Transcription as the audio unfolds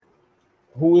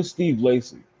Who is Steve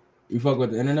Lacy? You fuck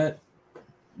with the internet?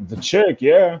 The chick,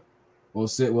 yeah. Well,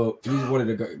 he's one of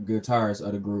the guitarists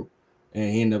of the group,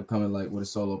 and he ended up coming like with a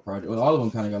solo project. Well, all of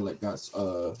them kind of got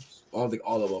I don't think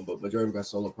all of them, but majority of them got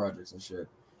solo projects and shit.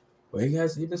 But he had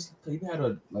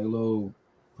a like little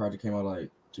project came out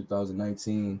like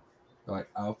 2019, like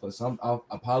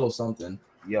Apollo something.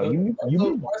 Yo, So,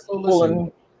 you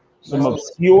pulling some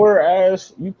obscure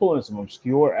ass. You pulling some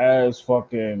obscure ass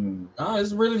fucking. Nah,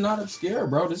 it's really not obscure,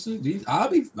 bro. I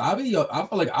feel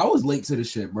like I was late to the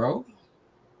shit, bro.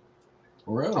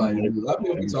 For real, like a lot of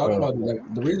people be talking about it.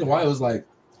 Like the reason why it was like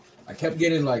I kept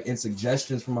getting like in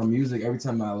suggestions for my music every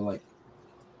time I like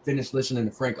finished listening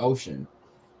to Frank Ocean,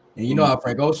 and you know how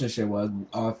Frank Ocean shit was,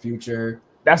 Future.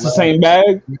 That's the same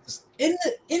bag. In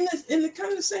the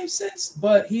kind of the same sense,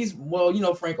 but he's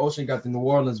Frank Ocean got the New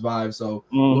Orleans vibe, so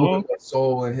a little bit of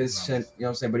soul and his shit, you know what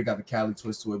I'm saying, but he got the Cali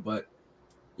twist to it. But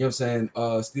you know what I'm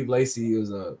saying, Steve Lacy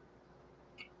was a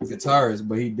guitarist,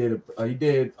 but he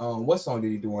did what song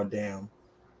did he do on Damn?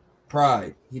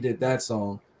 Pride. He did that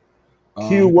song.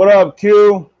 Q, what up,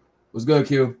 Q? What's good,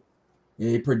 Q?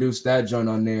 Yeah, he produced that joint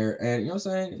on there, and you know what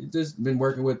I'm saying, he just been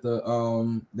working with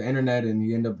the internet, and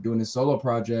he ended up doing his solo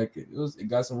project. It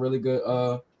got some really good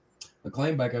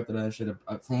acclaim back after that shit,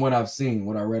 from what I've seen,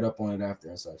 what I read up on it after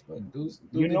and such. But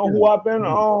you know who I've been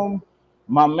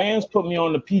my man's put me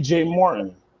on the PJ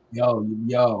Morton.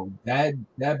 Yo,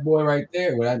 that boy right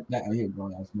there. He a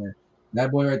grown ass man. That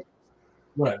boy right,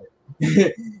 whatever.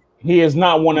 He is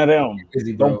not one of them.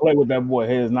 Busy, don't play with that boy.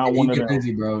 He is not one of them.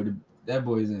 Busy, bro. That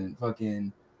boy's in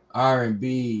fucking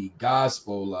R&B,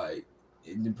 gospel, like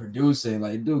in producing.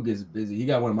 Like, dude gets busy. He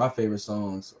got one of my favorite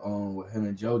songs on with him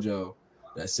and JoJo.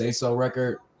 That Say So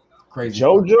record. Crazy.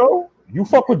 JoJo? You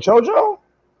fuck with JoJo?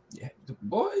 Yeah,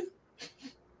 boy.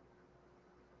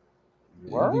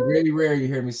 It'd be really rare you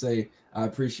hear me say I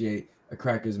appreciate a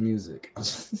cracker's music.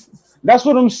 That's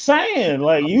what I'm saying.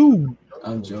 Like you.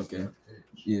 I'm joking.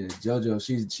 Yeah,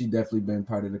 JoJo, she definitely been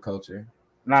part of the culture.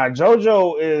 Nah,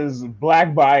 JoJo is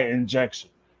black by injection.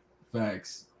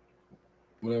 Facts.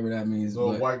 Whatever that means.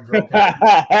 So but white girl.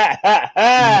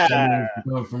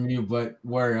 coming from you, but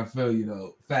word, I feel you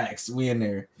though. Facts. We in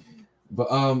there.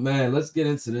 But man, let's get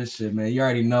into this shit, man. You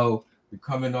already know we're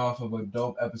coming off of a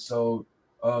dope episode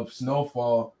of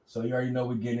Snowfall, so you already know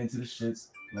we're getting into the shits.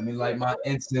 Let me light my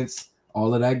incense.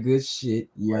 All of that good shit.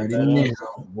 You already know,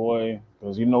 boy.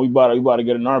 Because you know we about to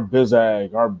get in our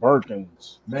Bizag, our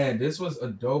Birkins. Man, this was a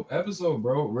dope episode,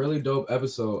 bro. Really dope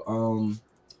episode.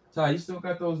 Ty, you still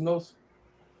got those notes?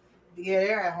 Yeah,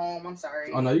 they're at home. I'm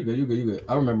sorry. Oh no, you good.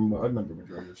 I remember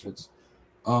majority of shits.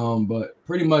 But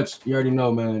pretty much you already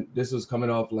know, man. This was coming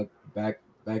off like back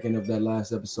end of that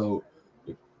last episode,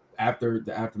 after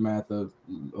the aftermath of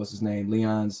what's his name,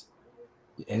 Leon's.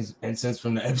 And since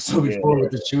from the episode before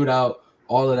with the shootout,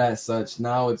 all of that such,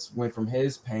 now it's went from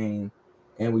his pain,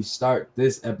 and we start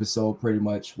this episode pretty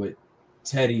much with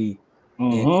Teddy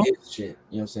and his shit. You know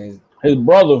what I'm saying? His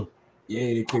brother.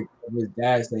 Yeah, his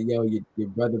dad saying, "Yo, your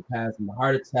brother passed from a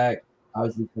heart attack,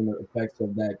 obviously from the effects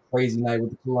of that crazy night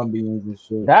with the Colombians and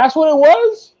shit." That's what it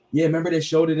was. Yeah, remember they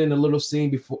showed it in a little scene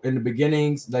before in the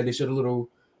beginnings, like they showed a little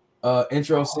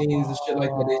intro scenes and shit like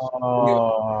that.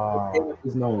 They showed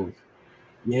his nose.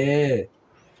 Yeah,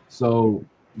 so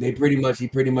he pretty much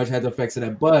had the effects of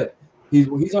that, but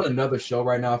he's on another show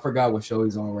right now. I forgot what show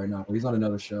he's on right now, but he's on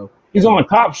another show. He's on a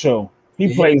cop show.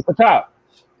 He plays the cop.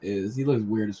 He looks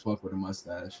weird as fuck with a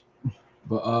mustache,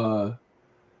 but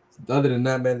other than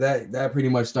that, man, that pretty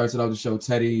much starts it off the show.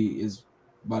 Teddy is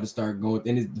about to start going,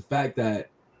 and it's the fact that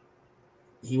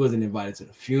he wasn't invited to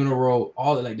the funeral.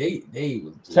 All that, like they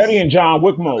was just, Teddy and John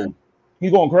Wick mode. He's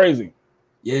going crazy.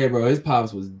 Yeah, bro, his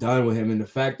pops was done with him, and the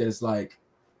fact that it's like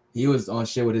he was on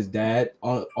shit with his dad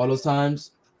all those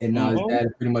times, and now his dad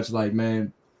is pretty much like,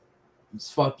 man,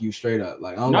 fuck you straight up.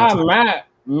 Like, I don't know.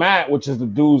 Matt, which is the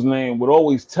dude's name, would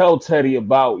always tell Teddy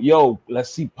about, yo, let's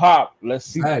see Pop. Let's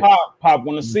see Pop. Pop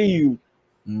want to see you.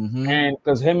 And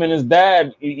because him and his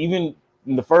dad, even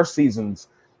in the first seasons,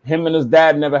 him and his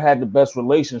dad never had the best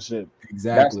relationship.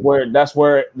 Exactly. That's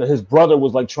where his brother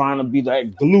was like trying to be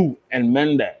like glue and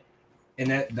mend that.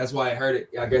 And that's why I heard it.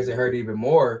 I guess it hurt even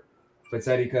more for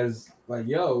Teddy because, like,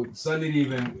 yo, son didn't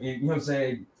even, you know what I'm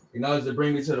saying, acknowledge to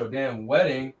bring me to the damn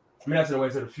wedding. I mean, not to the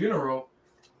wedding, to the funeral.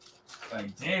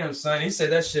 Like, damn, son. He said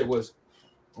that shit was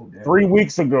 3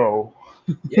 weeks ago.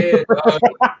 Yeah, dog.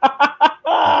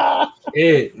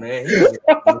 Shit, man.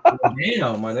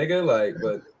 Damn, my nigga. Like,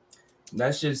 but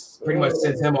that's just pretty much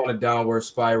sent him on a downward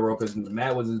spiral because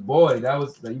Matt was his boy. That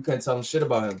was, like, you couldn't tell him shit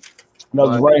about him. That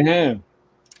was right hand.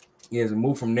 He has a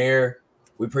move from there.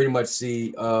 We pretty much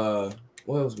see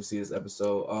what else we see this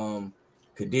episode?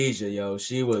 Khadijah, yo,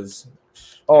 she was.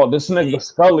 Oh, this nigga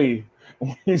Scully,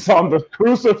 he's on the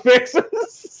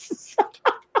crucifixes.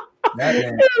 That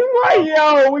man. Like,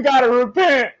 yo, we gotta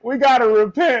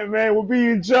repent, man. We're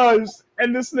being judged.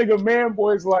 And this nigga Man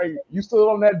Boy's like, you still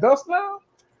on that dust now?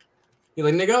 He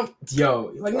like, nigga,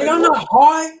 I'm not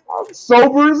high. I'm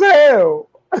sober as hell.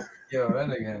 Yo, that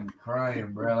nigga had me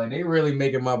crying, bro. Like, they really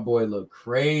making my boy look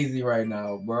crazy right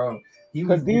now, bro.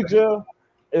 Khadijah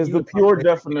is the pure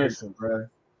definition, bro.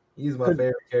 He's my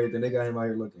favorite character. They got him out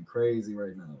here looking crazy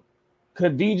right now.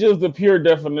 Khadijah is the pure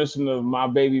definition of my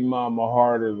baby mama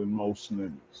harder than most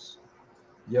niggas.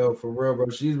 Yo, for real, bro.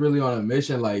 She's really on a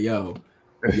mission. Like, yo,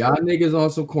 y'all niggas on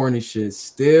some corny shit.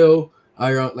 Still,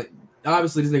 like,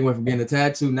 obviously this nigga went from getting a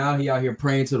tattoo. Now he out here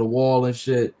praying to the wall and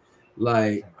shit.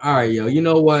 Like, all right, yo, you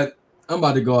know what? I'm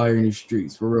about to go out here in the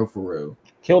streets for real, for real.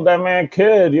 Killed that man,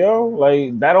 kid, yo.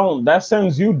 Like that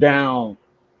sends you down.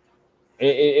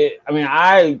 I mean,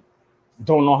 I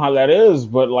don't know how that is,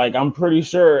 but like I'm pretty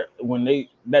sure when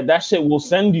that shit will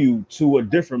send you to a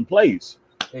different place.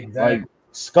 Exactly. Like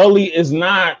Scully is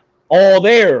not all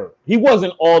there. He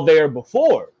wasn't all there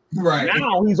before. Right.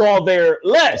 Now he's all there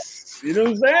less. You know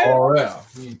what I'm saying? Oh yeah.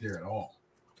 He ain't there at all.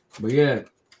 But yeah.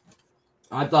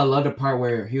 I love the part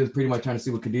where he was pretty much trying to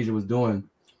see what Khadijah was doing.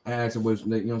 And it was, you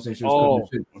know what I'm saying? She was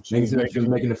she was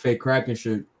making the fake crack and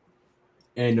shit.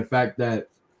 And the fact that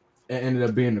it ended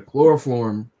up being the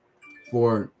chloroform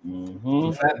for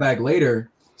Fatback later.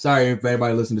 Sorry if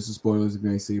anybody listened to some spoilers if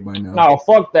you ain't see it by now. No,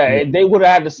 fuck that. Yeah. They would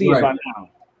have had to see it by now.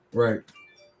 Right.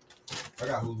 I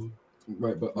got Hulu.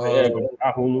 Right, but I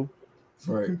got Hulu.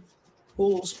 Right.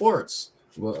 Hulu Sports.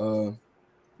 Well,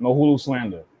 no Hulu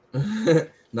slander.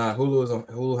 Nah,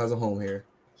 Hulu has a home here.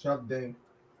 Shop dang.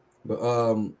 But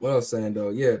what I was saying though,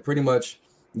 yeah, pretty much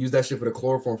use that shit for the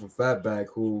chloroform for Fatback,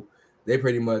 who they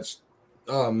pretty much,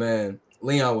 oh man,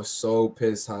 Leon was so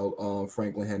pissed how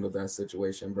Franklin handled that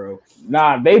situation, bro.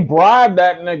 Nah, they bribed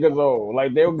that nigga though.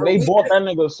 Like they bought that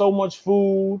nigga so much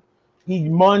food, he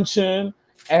munching,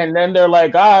 and then they're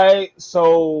like, all right,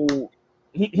 so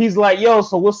he's like, yo,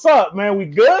 so what's up, man? We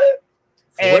good?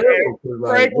 And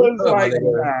Franklin's like,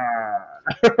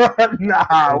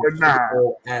 nah, we're not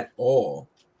at all.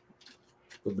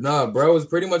 But nah, bro was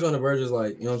pretty much on the verge of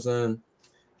like, you know what I'm saying?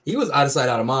 He was out of sight,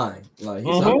 out of mind. Like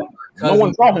he's no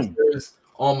one saw him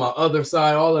on my other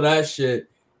side, all of that shit,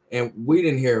 and we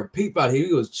didn't hear a peep out.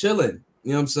 He was chilling.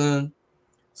 You know what I'm saying?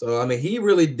 So I mean, he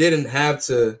really didn't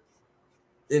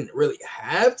really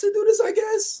have to do this, I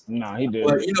guess. Nah, he did.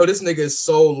 But you know, this nigga is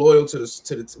so loyal to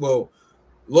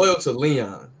loyal to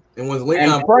Leon, and when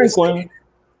Leon and Franklin,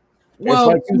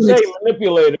 well, it's like you say,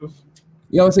 manipulative.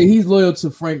 Yeah, I would say he's loyal to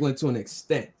Franklin to an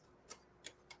extent,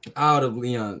 out of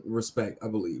Leon respect, I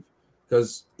believe,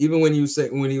 because even when he was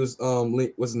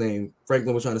what's his name,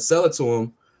 Franklin was trying to sell it to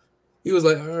him, he was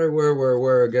like, all right,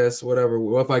 where, I guess, whatever.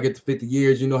 Well, if I get to 50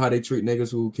 years, you know how they treat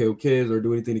niggas who kill kids or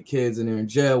do anything to kids and they're in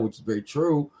jail, which is very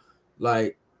true.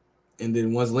 Like, and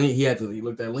then once he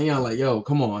looked at Leon like, yo,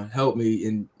 come on, help me.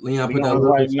 And Leon put that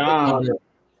like, nah,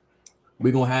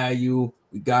 we gonna have you,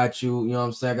 we got you, you know what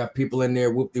I'm saying? I got people in there,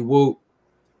 whoop-de-whoop.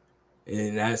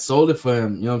 And that sold it for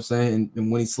him, you know what I'm saying?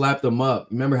 And when he slapped him up,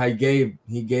 remember how he gave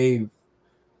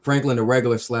Franklin the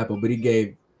regular slapper, but he gave,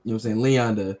 you know what I'm saying,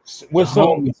 Leon the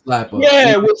some slapper.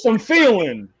 Yeah, with some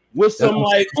feeling, with some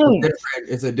like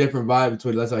it's a different vibe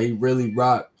between. That's how he really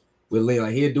rocked with Leon.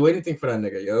 Like he'd do anything for that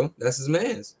nigga, yo. That's his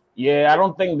man's. Yeah, I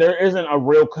don't think there isn't a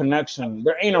real connection.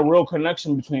 There ain't a real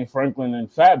connection between Franklin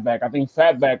and Fatback. I think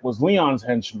Fatback was Leon's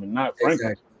henchman, not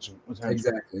Franklin's henchman.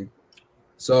 Exactly.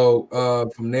 So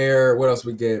from there, what else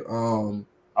we get?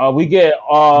 We get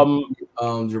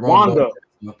Wanda.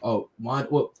 Oh, Wanda.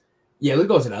 Well, yeah, let's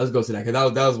go to that. Because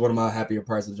that was one of my happier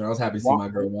parts of the journey. I was happy to see my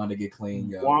girl Wanda get clean.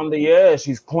 Yo. Wanda, yeah,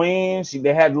 she's clean.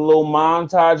 They had a little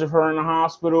montage of her in the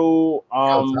hospital.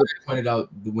 I pointed out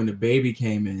when the baby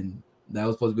came in, that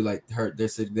was supposed to be like their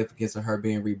significance of her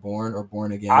being reborn or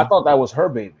born again. I thought that was her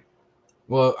baby.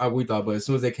 Well, we thought, but as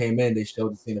soon as they came in, they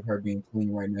showed the scene of her being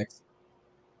clean right next.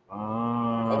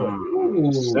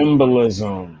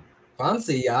 Symbolism.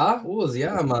 Fancy, yeah.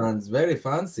 Yeah, man. It's very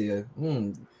fancy.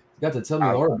 You got to tell me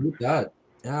more about that.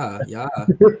 Yeah.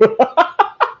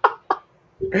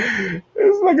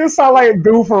 This nigga sound like a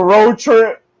dude for road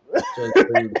trip.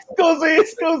 Scusi.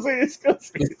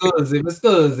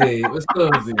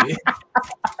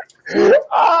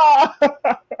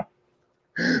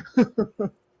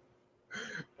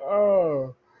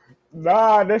 Oh.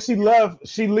 Nah, then she left.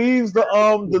 She leaves the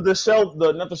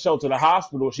shelter, not the shelter, the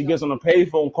hospital. She gets on a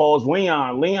payphone, calls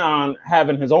Leon. Leon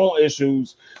having his own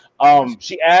issues.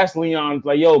 She asked Leon,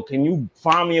 like, yo, can you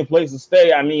find me a place to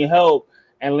stay? I need help.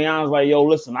 And Leon's like, yo,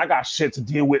 listen, I got shit to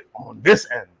deal with on this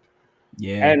end.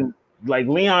 Yeah. And like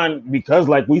Leon, because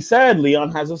like we said,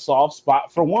 Leon has a soft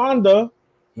spot for Wanda.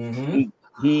 Mm-hmm.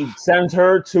 He sends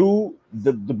her to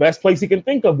the best place he can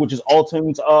think of, which is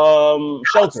Alton's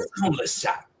shelter. Homeless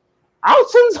shop.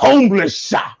 Alton's homeless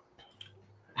shop.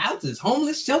 Alton's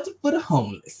homeless shelter for the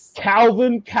homeless.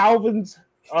 Calvin's Calvin's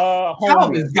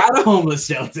homeless. got a homeless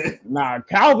shelter. Nah,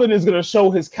 Calvin is gonna show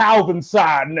his Calvin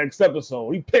side next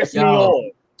episode. He pissed me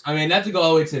off. I mean, not to go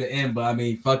all the way to the end, but I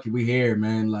mean, fuck it, we here,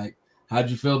 man. Like,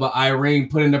 how'd you feel about Irene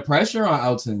putting the pressure on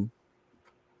Alton?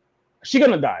 She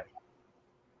gonna die.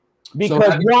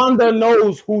 Because Wanda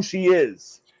knows who she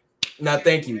is. Now,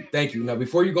 thank you. Now,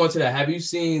 before you go into that, have you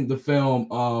seen the film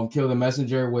Kill the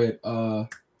Messenger with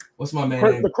what's my man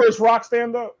name? The Chris Rock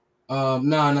stand-up? No.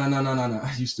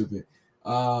 You stupid.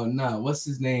 What's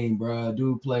his name, bro?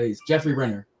 Dude plays Jeffrey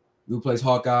Renner. Dude plays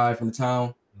Hawkeye from The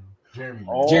Town. Jeremy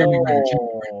Renner.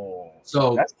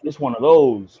 So that's just one of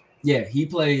those. Yeah, he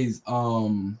plays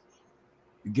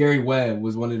Gary Webb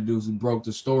was one of the dudes who broke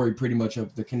the story pretty much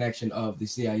of the connection of the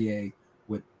CIA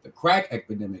with the crack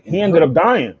epidemic. He ended up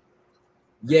dying.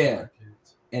 Yeah.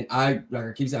 And I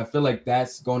keep saying, I feel like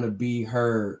that's going to be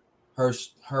her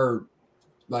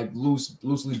like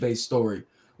loosely based story.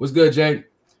 What's good, Jake?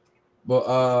 But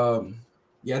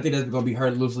yeah, I think that's going to be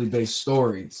her loosely based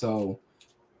story. So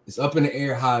it's up in the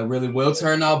air how it really will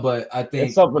turn out, but I think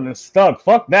it's something that's stuck.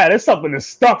 Fuck that. It's something that's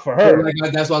stuck for her.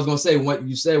 Like, that's what I was gonna say. What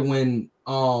you said when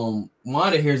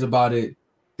Wanda hears about it,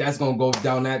 that's gonna go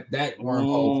down that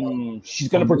wormhole. She's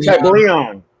gonna protect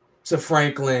Leon to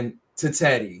Franklin to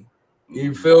Teddy.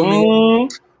 You feel me?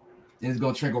 It's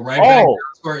gonna trickle right back.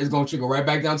 It's gonna trickle right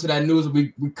back down to that news.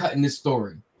 We cutting this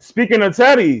story. Speaking of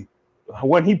Teddy,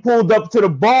 when he pulled up to the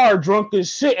bar drunk as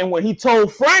shit, and when he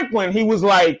told Franklin, he was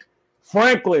like,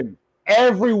 Franklin,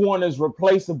 everyone is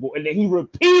replaceable. And then he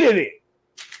repeated it.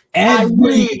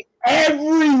 Everyone.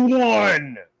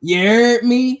 You heard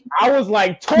me? I was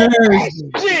like, talk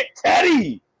that shit,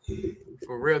 Teddy.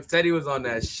 For real. Teddy was on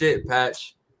that shit,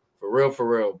 Patch. For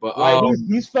real. But like,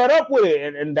 he's fed up with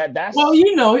it. And that's well,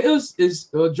 you know, it's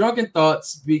drunken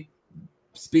thoughts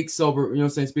speak sober, you know what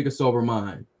I'm saying? Speak a sober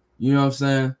mind. You know what I'm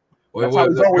saying? Or that's how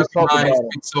he's always talking about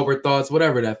speak sober thoughts,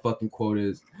 whatever that fucking quote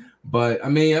is. But I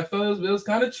mean, I feel it was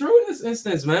kind of true in this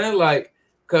instance, man. Like,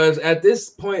 because at this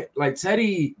point, like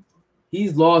Teddy,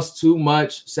 he's lost too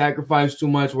much, sacrificed too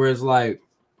much, where it's like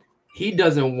he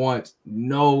doesn't want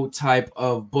no type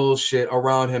of bullshit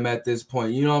around him at this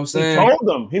point. You know what I'm saying? He told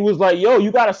them, he was like, yo,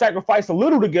 you got to sacrifice a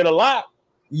little to get a lot.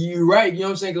 You're right. You know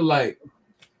what I'm saying? Like,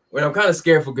 well, I'm kind of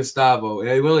scared for Gustavo. And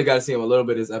we only got to see him a little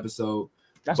bit this episode.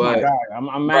 That's my guy.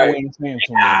 I'm mad when he's saying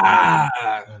to me.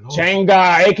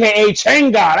 Chenga, aka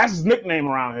Chenga. That's his nickname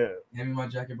around here. Hand me my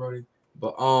jacket, Brody.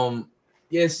 But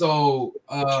yeah, so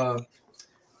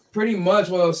pretty much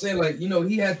what I was saying, like, you know,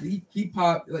 he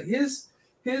popped like his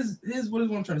what is what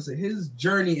I'm trying to say? His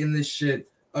journey in this shit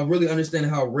of really understanding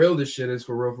how real this shit is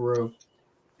for real.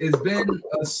 It's been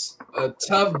a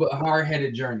tough but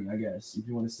hard-headed journey, I guess, if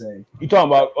you want to say. You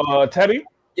talking about Teddy?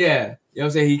 Yeah. You know what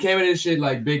I'm saying? He came in this shit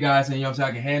like big guy saying, you know what I'm saying,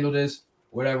 I can handle this,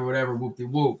 whatever,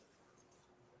 whoop-de-whoop.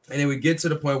 And then we get to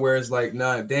the point where it's like,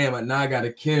 now I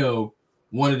gotta kill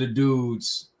one of the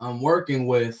dudes I'm working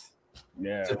with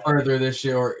to further this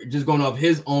shit, or just going off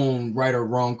his own right or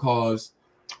wrong cause.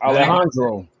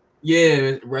 Alejandro.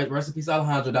 Yeah, rest in peace,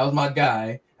 Alejandro. That was my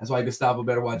guy. That's why Gustavo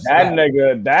better watch that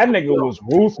nigga was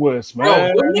ruthless,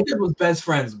 man. Bro, niggas was best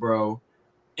friends, bro.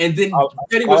 And then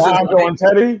Teddy was Alejandro and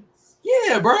Teddy.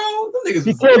 Yeah, bro. Them niggas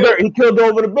he killed her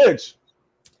over the bitch.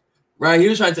 Right. He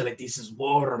was trying to like, this is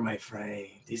war, my friend.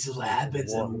 This is what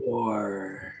happens in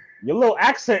war. Your little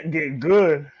accent getting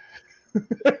good. Your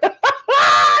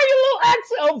little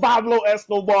accent, Pablo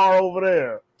Escobar over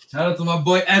there. Shout out to my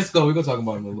boy Esco. We're gonna talk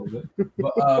about him a little bit.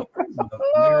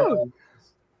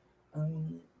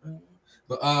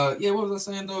 But yeah, what was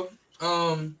I saying though?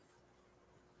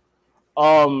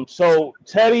 So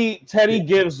Teddy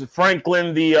gives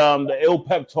Franklin the ill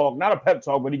pep talk, not a pep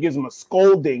talk, but he gives him a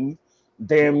scolding,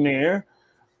 damn near.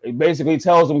 He basically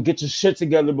tells him, get your shit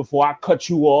together before I cut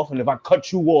you off, and if I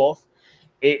cut you off,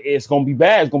 it's gonna be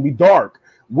bad, it's gonna be dark.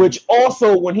 Which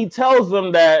also, when he tells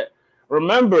them that,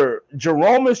 remember,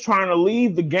 Jerome is trying to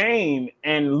leave the game,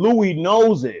 and Louis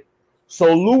knows it.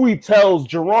 So Louis tells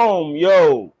Jerome,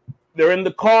 yo, they're in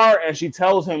the car, and she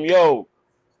tells him, yo,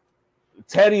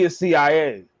 Teddy is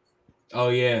CIA. Oh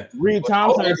yeah, Reed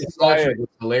Thompson is CIA. Was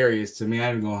hilarious to me.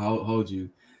 I'm gonna hold you.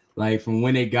 Like from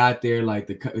when they got there, like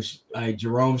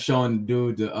Jerome showing the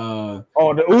dude the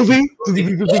the Uzi.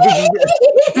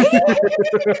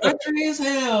 Country as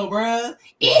hell, bro.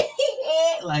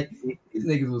 Like these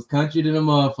niggas was country to the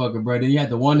motherfucker, bro. Then you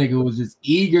had the one nigga who was just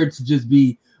eager to just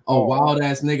be a wild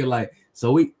ass nigga. Like,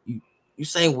 so you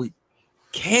saying we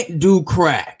can't do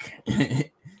crack,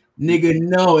 nigga?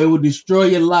 No, it would destroy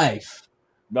your life.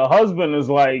 The husband is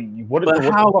like, what the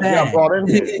fuck y'all brought in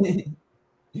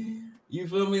here? You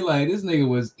feel me? Like this nigga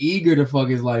was eager to fuck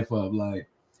his life up. Like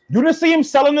you didn't see him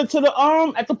selling it to the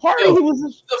at the party. Yo, he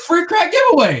was the free crack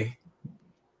giveaway.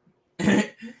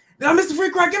 Did I miss the free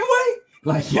crack giveaway?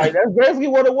 Like that's basically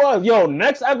what it was. Yo,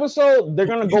 next episode they're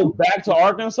gonna go back to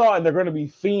Arkansas and they're gonna be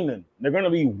fiending. They're gonna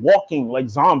be walking like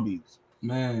zombies.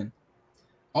 Man,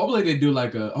 hopefully they do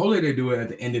hopefully they do it at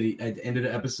the end of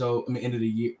the episode. I mean, end of the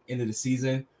year, end of the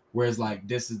season, where it's like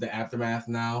this is the aftermath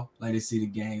now. Like they see the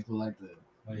games, but like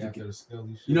after the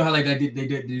Scully shit. You know how like they did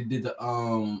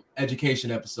the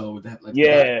education episode with that. Like,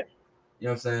 yeah, you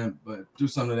know what I'm saying. But do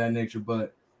something of that nature.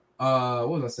 But what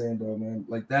was I saying though, man?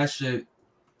 Like that shit.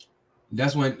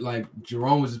 That's when like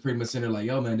Jerome was just pretty much saying like,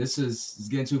 yo, man, this is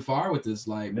getting too far with this.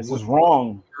 Like, this is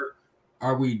wrong.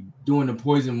 Are we doing to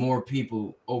poison more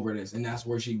people over this? And that's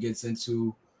where she gets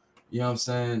into, you know what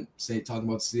I'm saying? Talking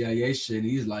about CIA shit. And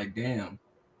he's like, damn.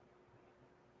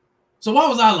 So why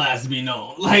was I last to be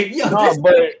known? Like, yo, no,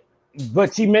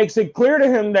 but she makes it clear to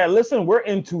him that listen, we're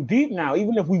in too deep now.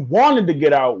 Even if we wanted to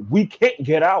get out, we can't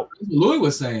get out. That's what Louis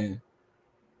was saying.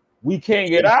 We can't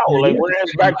get out. Like we're in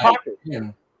his back pocket. Yeah.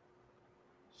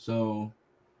 So,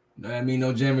 I mean,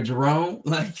 no jamming Jerome.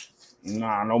 Like,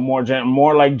 nah, no more jam.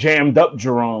 More like jammed up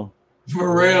Jerome.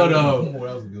 For real though. That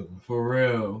was a good one. For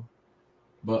real.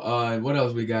 But what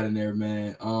else we got in there,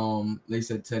 man? They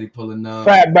said Teddy pulling up.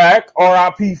 Fatback,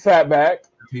 R.I.P. Fatback.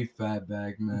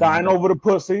 Fatback, man. Dying over the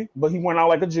pussy, but he went out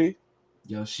like a G.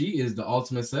 Yo, she is the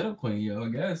ultimate setup queen, yo. I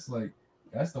guess like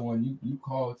that's the one you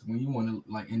call when you want to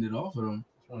like end it off with them.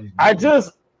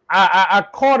 I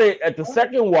caught it at the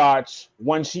second watch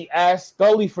when she asked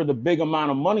Scully for the big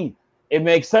amount of money. It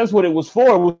makes sense what it was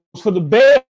for. It was for the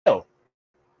bail.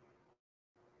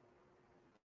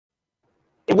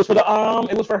 It was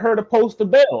for her to post the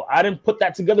bail. I didn't put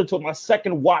that together till my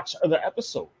second watch of the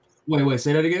episode. Wait,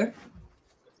 say that again.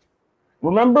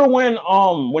 Remember when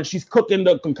she's cooking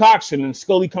the concoction and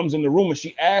Scully comes in the room and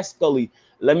she asks Scully,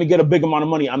 "Let me get a big amount of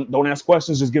money. Don't ask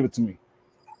questions, just give it to me."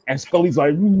 And Scully's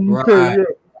like, right.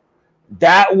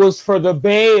 That was for the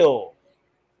bail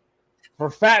for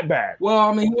Fatback. Well,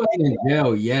 I mean, he wasn't in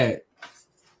jail yet.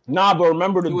 Nah, but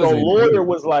remember the lawyer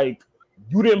was like,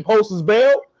 "You didn't post his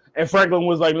bail," and Franklin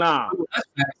was like, "Nah."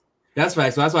 That's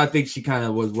right. So that's why I think she kind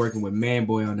of was working with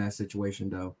Manboy on that situation,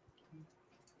 though.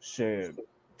 Shit.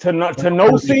 To not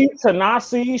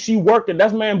see, she worked it.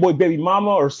 That's Manboy baby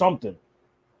mama or something.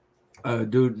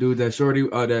 Dude, that shorty,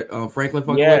 that Franklin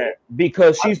fucking yeah, with?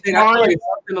 Because she's crying.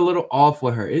 Something a little off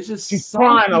with her. It's just she's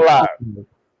crying a lot.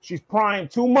 She's crying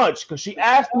too much because she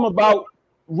asked him about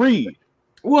Reed.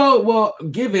 Well,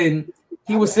 given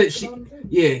he was she's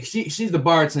the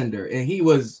bartender, and he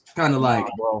was kind of like,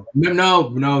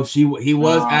 no, he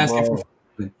was asking for.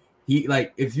 He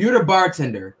like, if you're the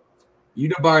bartender, you're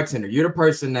the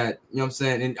person that, you know what I'm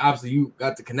saying, and obviously you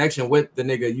got the connection with the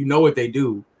nigga, you know what they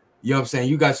do. You know what I'm saying?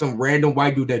 You got some random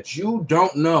white dude that you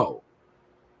don't know.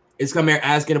 It's come here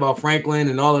asking about Franklin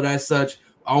and all of that such.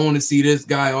 I want to see this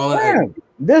guy, all of that.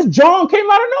 This John came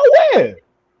out of nowhere.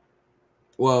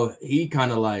 Well, he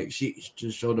kind of like, she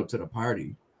just showed up to the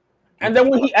party. And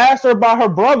then when he asked her about her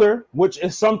brother, which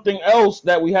is something else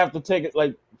that we have to take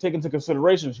into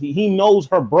consideration, he knows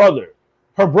her brother.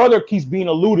 Her brother keeps being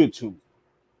alluded to.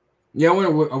 Yeah,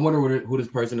 I wonder who this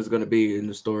person is going to be in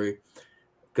the story.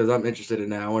 Because I'm interested in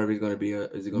that. I wonder if he's going to be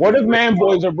what if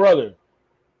Manboy's her brother?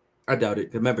 I doubt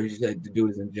it. Remember, he said the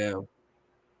dude is in jail.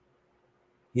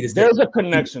 There's a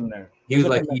connection there. He was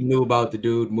like, he knew about the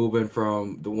dude moving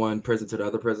from the one prison to the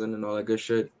other prison and all that good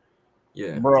shit.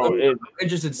 Yeah, bro. So I'm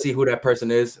interested to see who that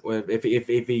person is,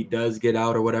 if he does get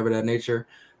out or whatever that nature.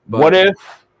 But what if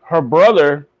her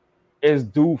brother is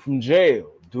dude from jail?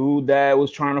 Dude that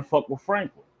was trying to fuck with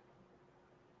Franklin.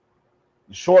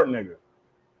 The short nigga.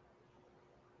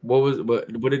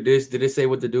 What did they say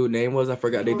what the dude name was? I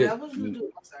forgot. They did. That was the dude.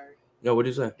 I'm sorry. No, what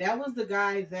did you say? That was the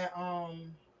guy that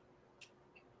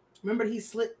remember he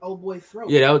slit old boy's throat.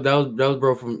 Yeah, that was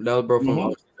bro from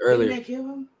earlier. Didn't they kill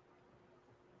him?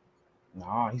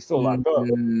 Nah, he's still locked up.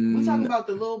 We're talking about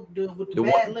the little dude with the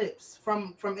bad lips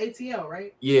from ATL,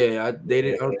 right? Yeah, I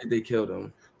don't think they killed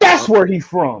him. That's where he's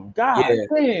from. God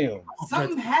damn.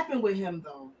 Something happened with him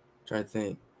though. Trying to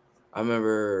think. I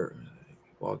remember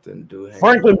walked in, dude.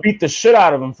 Franklin beat the shit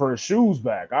out of him for his shoes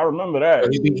back. I remember that.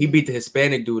 He beat the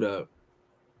Hispanic dude up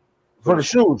for the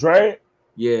shoes, right?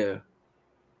 Yeah.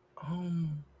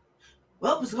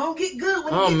 Well, it's gonna get good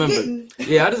when I don't remember. getting.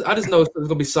 Yeah, I just know it's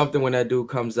gonna be something when that dude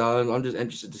comes out. I'm just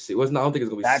interested to see. I don't think it's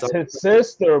gonna be. That's something. his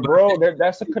sister, bro.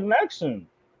 That's a connection.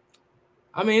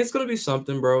 I mean, it's gonna be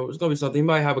something, bro. It's gonna be something. He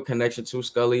might have a connection to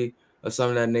Scully or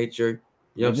something of that nature.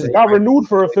 You know what I'm saying? Got renewed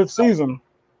for a 5th season.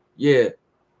 Yeah,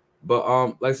 but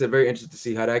like I said, very interested to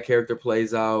see how that character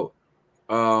plays out.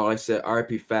 Like I said,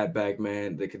 R.I.P. Fatback,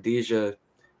 man. The Khadijah,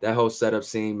 that whole setup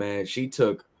scene, man. She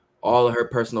took all of her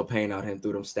personal pain out him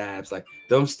through them stabs. Like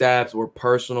them stabs were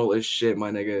personal as shit, my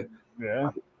nigga.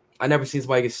 Yeah. I never seen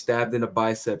somebody get stabbed in the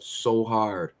biceps so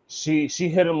hard. She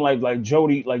hit him like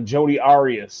Jody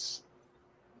Arias.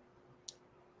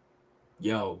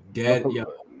 Yo.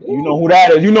 You know who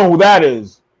that is. You know who that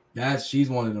is. She's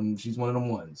one of them. She's one of them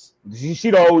ones. She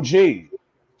the OG.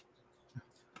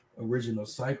 Original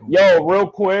Cycle. Yo, real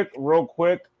quick,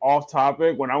 off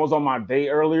topic. When I was on my date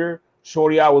earlier,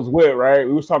 shorty I was with, right?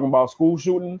 We was talking about school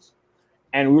shootings,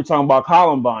 and we were talking about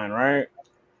Columbine, right?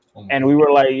 And we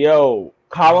were like, yo,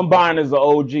 Columbine is the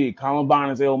OG. Columbine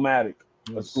is Illmatic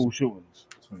of school shootings.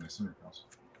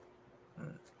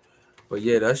 But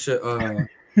yeah, that shit. Wait.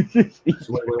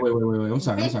 I'm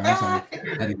sorry.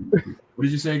 What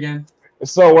did you say again?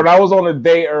 So when I was on a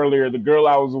date earlier, the girl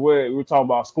I was with, we were talking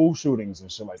about school shootings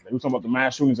and shit like that. We were talking about the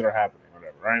mass shootings that are happening,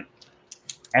 whatever, right?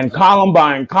 And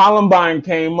Columbine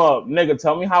came up. Nigga,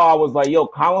 tell me how I was like, yo,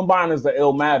 Columbine is the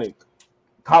Illmatic.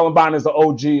 Columbine is the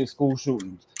OG of school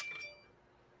shootings.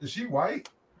 Is she white?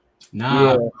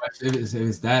 Nah, yeah. If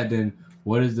it's that, then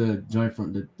what is the joint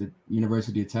from the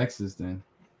University of Texas then?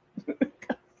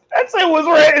 That's it was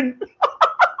written.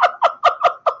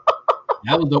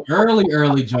 That was the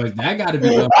early joint. That got to be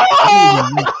the.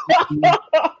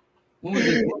 When was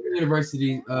it? What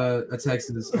University of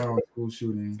Texas school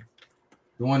shooting?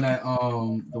 The one that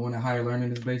Higher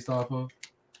Learning is based off of.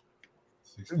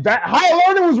 That Higher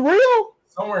Learning was real.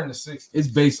 Somewhere in the 60s. It's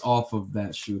based off of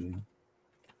that shooting.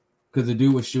 Because the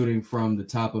dude was shooting from the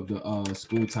top of the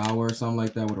school tower or something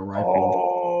like that with a rifle.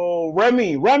 Oh,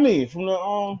 Remy from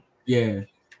the Yeah,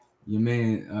 your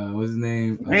man. What's his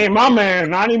name? Hey, my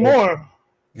man, not anymore.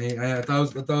 Hey, I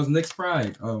thought it was Nick's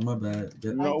Pride. Oh, my bad.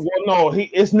 No,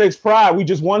 it's Nick's Pride. We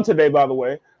just won today, by the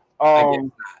way. I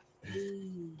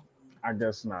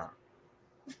guess not.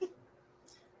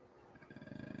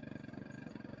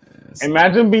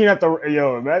 Imagine being at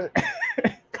imagine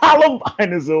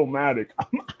Columbine is Illmatic.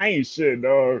 I ain't shit,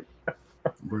 dog.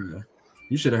 Bruh,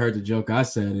 you should have heard the joke I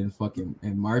said in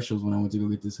Marshalls when I went to go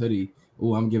get this hoodie.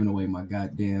 Oh, I'm giving away my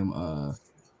goddamn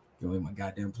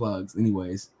plugs.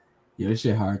 Anyways, yeah, this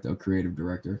shit hard though. Creative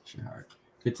director, shit hard.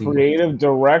 15 Creative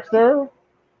director.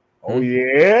 Oh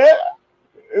yeah.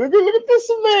 Look at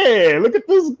this man. Look at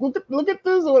this. What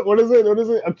is it?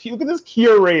 Look at this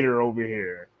curator over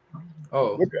here.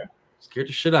 Oh, scared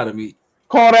the shit out of me.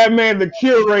 Call that man the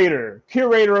curator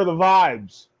of the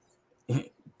vibes.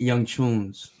 Young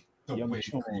Tunes. But what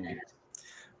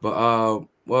I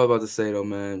was about to say though,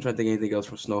 man, I'm trying to think of anything else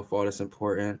from Snowfall that's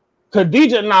important.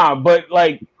 Khadijah, but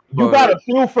like you gotta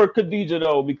feel for Khadijah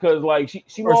though, because like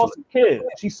she lost a kid.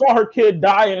 She saw her kid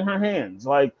die in her hands.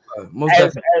 Like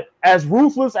as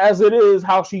ruthless as it is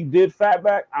how she did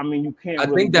Fatback, I mean you can't. I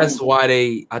think that's why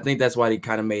they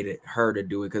kind of made it her to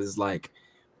do it, because it's like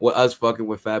with us fucking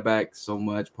with Fatback so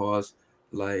much. Pause.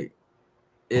 Like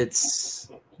it's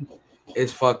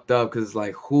fucked up because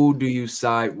like who do you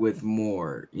side with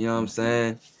more? You know what I'm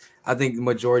saying? I think the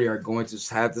majority are going to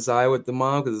have to side with the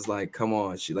mom because it's like, come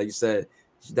on, she like you said,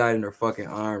 she died in her fucking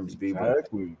arms, people.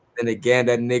 Exactly. And again,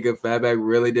 that nigga Fatback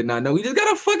really did not know he just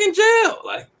got a fucking jail.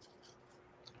 Like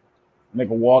nigga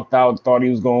walked out, thought he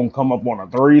was gonna come up on a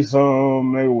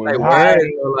threesome. Nigga was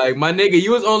like my nigga,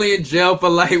 you was only in jail for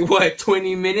like what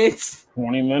 20 minutes?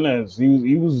 20 minutes.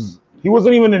 He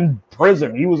wasn't even in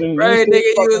prison. He was in nigga.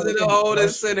 He was in the holding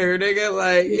center, nigga.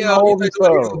 Like yo, you like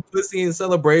pussy in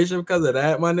celebration because of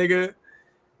that, my nigga.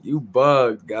 You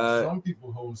bugged, God. Some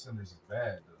people hold centers is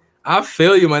bad. I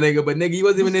feel you, my nigga, but nigga, you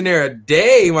wasn't even in there a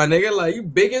day, my nigga. Like you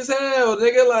big as hell,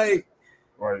 nigga. Like,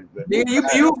 right, nigga,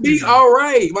 you be all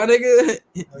right, my nigga.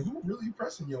 Like, who really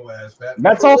pressing your ass, Fat?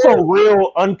 That's also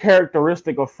real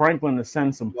uncharacteristic of Franklin to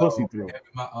send some pussy through.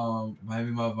 My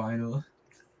vinyl.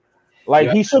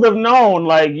 Like he should have known,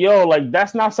 like yo, like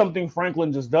that's not something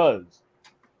Franklin just does.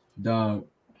 Dog,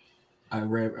 I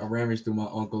rummaged through my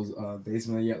uncle's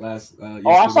basement yet last.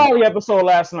 I saw the episode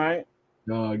last night.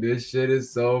 Dog, this shit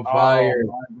is so fire.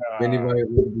 If anybody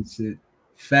look this shit,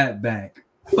 Fatback.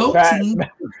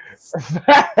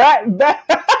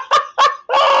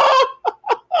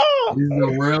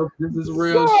 This is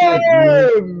real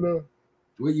shit, man.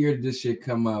 What year did this shit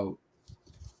come out?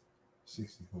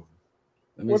 64.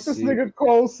 What this nigga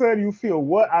Cole said, you feel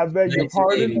what? I beg your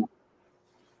pardon?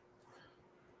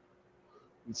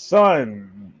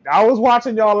 Son, I was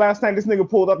watching y'all last night. This nigga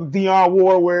pulled up the Dionne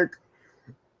Warwick.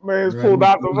 Man, pulled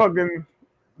out the fucking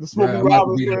the Smokey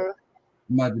Robinson.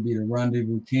 I'm about to be the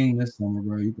Rendezvous King this summer,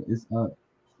 bro. It's up.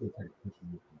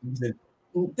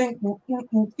 What's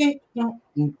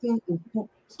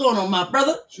going on, my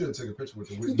brother? Should have took a picture with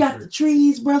the Whitney. You got the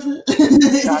trees, brother.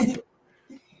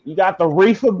 You got the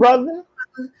reefer, brother.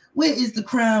 Where is the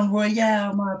Crown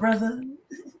Royale, my brother?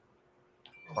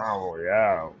 Crown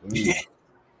Royale.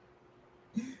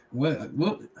 What?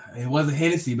 It wasn't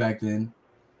Hennessy back then.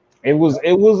 It was.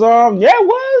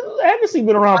 Hennessy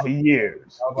been around for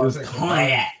years. It was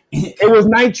cognac. It was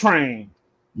Night Train.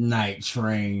 Night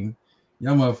Train.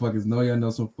 Y'all motherfuckers know y'all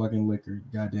know some fucking liquor.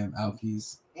 Goddamn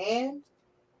alkies. And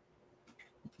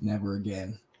never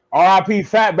again. R.I.P.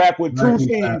 Fatback with 2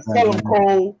 C's. Tell him,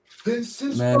 Cole. This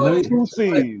is man, let me 2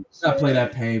 C's. I play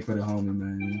that pain for the homie,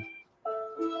 man.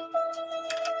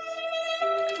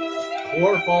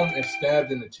 Chloroform and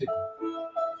stabbed in the chicken.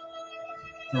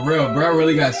 For real, bro,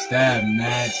 really got stabbed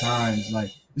mad times.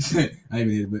 Like, I even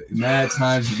did, but mad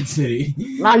times in the titty.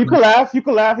 Nah, you could laugh. You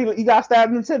could laugh. He got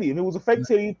stabbed in the titty. If it was a fake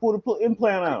titty, he pulled an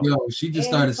implant out. Yo, she just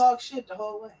and started talk shit the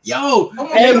whole way. Yo,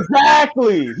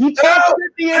 exactly. He talked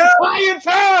the entire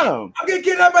time. I'm getting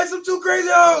kidnapped by some 2 crazy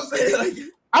hoes. Like,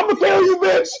 I'm gonna kill you,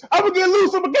 bitch. I'm gonna get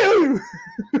loose. I'm gonna kill you.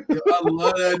 Yo, I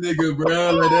love that nigga,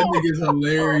 bro. Like, that nigga's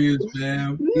hilarious,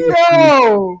 man.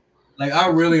 Yo. Like, I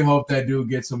really hope that dude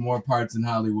gets some more parts in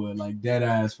Hollywood. Like, dead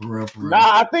ass, for real, for real.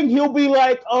 Nah, I think he'll be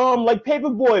like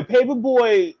Paperboy.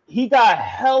 Paperboy, he got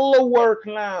hella work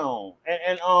now.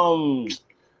 And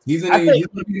he's gonna be in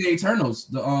the Eternals,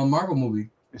 the Marvel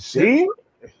movie. See?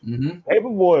 Mm-hmm.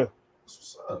 Paperboy.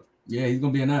 What's up? Yeah, he's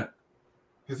gonna be in that.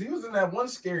 Because he was in that one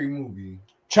scary movie.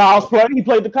 Child's Play. He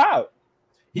played the cop.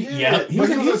 He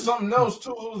was in something else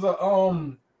too. It was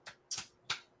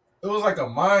it was like a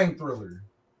mind thriller.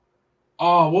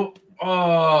 Oh, what?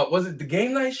 Was it the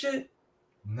Game Night shit?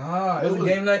 Nah, it was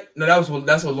Game Night. No, that's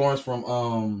what Lawrence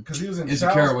from because he was in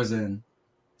Insecure was in.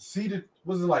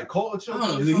 Was it like Culture? I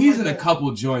don't know. He's in a couple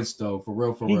joints though, for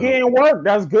real. He getting work.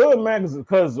 That's good, man.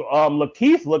 Because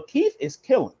Lakeith is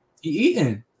killing. He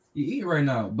eating right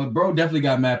now. But bro definitely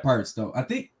got mad parts though. I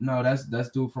think that's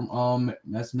dude from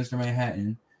that's Mr.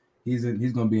 Manhattan. He's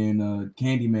gonna be in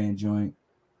Candyman joint.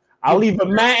 I leave a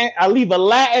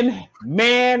Latin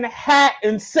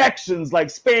Manhattan sections like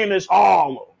Spanish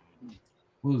Harlem.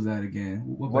 What was that again?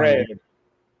 What Red.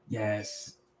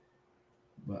 Yes.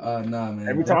 But nah, man.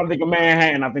 Every time I think of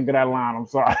Manhattan, I think of that line. I'm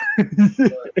sorry.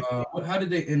 How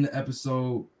did they end the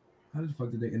episode? How the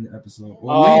fuck did they end the episode?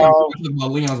 Well,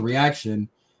 Leon's reaction,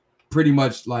 pretty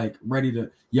much like ready to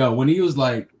when he was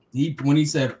like when he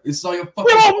said it's all your fucking.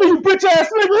 Get off me, bitch ass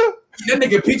nigga. That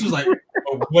nigga Peach was like,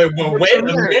 wait a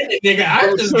minute, nigga.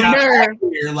 I just got out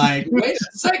here. Like, wait a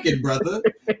second, brother.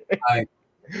 Like,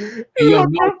 hey, yo,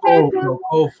 no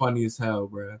Cole funny as hell,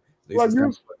 bro. He was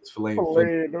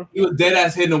dead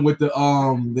ass hitting him with the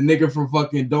nigga from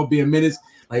fucking Don't Be a Menace,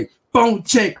 like bone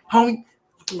check, homie.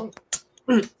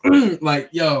 Like,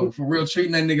 yo, for real,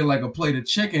 treating that nigga like a plate of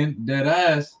chicken, dead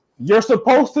ass. You're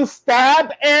supposed to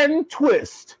stab and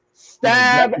twist.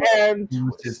 Stab and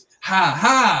twist.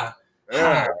 Ha.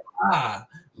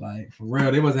 Like, for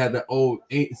real, they must have the old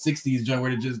 60s joint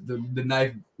where the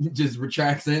knife just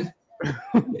retracts in.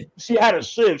 She had a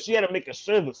shiv. She had to make a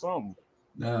shiv or something.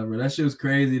 Nah, bro, that shit was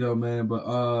crazy though, man. But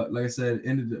like I said,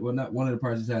 not one of the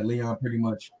parts had Leon pretty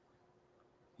much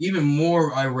even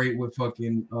more irate with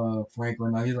fucking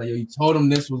Franklin. Now he's like, yo, you told him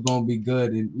this was gonna be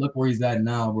good, and look where he's at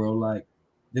now, bro. Like,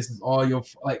 this is all your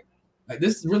like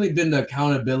this has really been the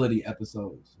accountability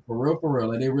episodes. For real.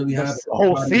 Like, they really have the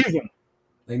whole season.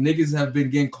 Like, niggas have been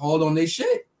getting called on their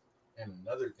shit. And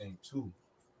another thing too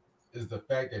is the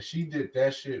fact that she did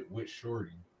that shit with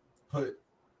Shorty, put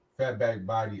Fatback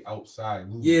Body outside.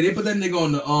 Yeah, they put that nigga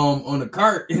on the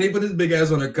cart, and they put this big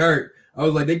ass on the cart. I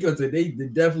was like, they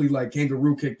definitely like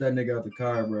kangaroo kicked that nigga out the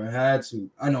car, bro. I had to.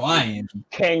 I know I am.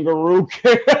 Kangaroo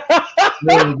kick.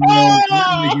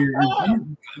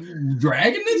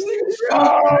 Dragging this nigga.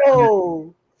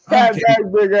 Oh,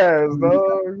 Fatback big ass,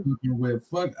 dog.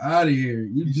 Fuck out of here.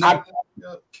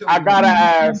 I gotta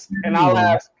ask, and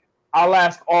I'll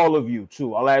ask all of you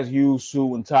too. I'll ask you,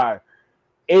 Sue, and Ty.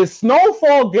 Is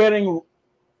Snowfall getting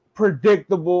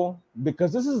predictable?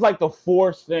 Because this is like the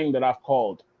 4th thing that I've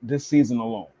called this season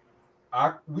alone.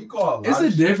 we call it. It's a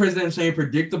difference than saying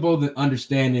predictable than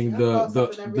understanding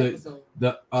the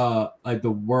like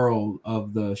the world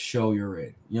of the show you're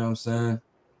in. You know what I'm saying?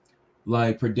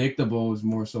 Like predictable is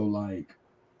more so like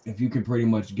if you can pretty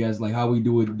much guess, like how we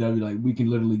do it with W, like we can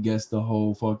literally guess the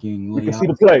whole fucking layout. We can see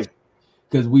the play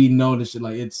because we know this shit.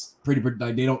 Like it's pretty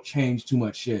like they don't change too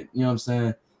much shit. You know what I'm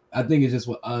saying? I think it's just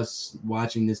with us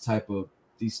watching these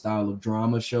style of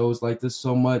drama shows like this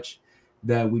so much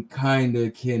that we kind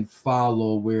of can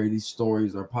follow where these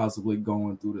stories are possibly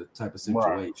going through the type of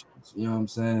situations. Right. You know what I'm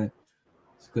saying?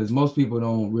 Because most people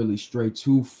don't really stray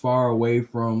too far away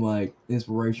from like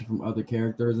inspiration from other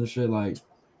characters and shit. Like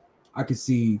I could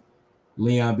see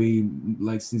Leon be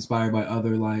like inspired by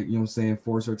other like, you know what I'm saying,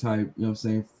 Forcer type, you know what I'm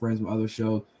saying, friends from other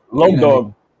shows. Low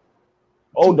Dog.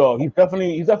 Old Dog. He's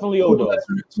definitely Old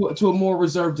Dog. To a more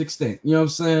reserved extent. You know what I'm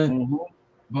saying? Mm-hmm.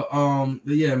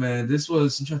 But yeah, man, this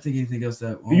was. I'm trying to think of anything else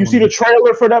that. Do you see the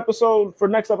trailer for the episode for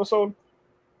next episode?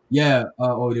 Yeah.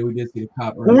 We did see the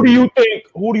cop. Who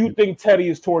do you think Teddy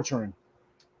is torturing?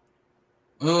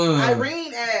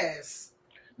 Irene ass.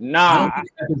 Nah.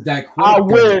 That I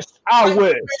wish.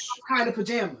 Kind of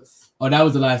pajamas. Oh, that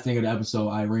was the last thing of the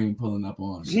episode. Irene pulling up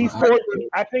on.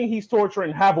 I think he's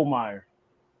torturing Havelmeyer.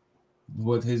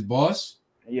 With his boss?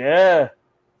 Yeah.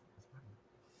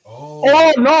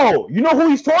 Oh no! You know who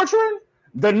he's torturing?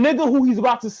 The nigga who he's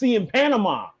about to see in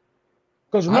Panama.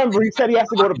 Because remember, he said he has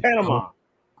to go to Panama.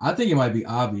 I think it might be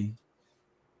Avi.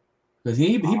 Because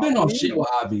he been on shit with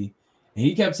Avi. And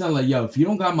he kept saying, like, yo, if you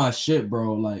don't got my shit,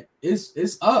 bro, like,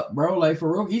 it's up, bro. Like,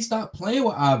 for real, he stopped playing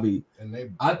with Avi.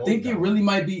 I think it really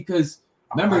might be because,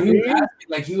 remember, he was asking,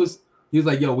 like, he was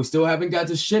like, yo, we still haven't got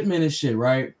the shipment and shit,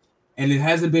 right? And it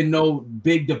hasn't been no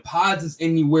big deposits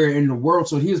anywhere in the world.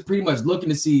 So he was pretty much looking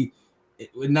to see,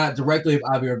 not directly if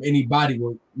Avi or if anybody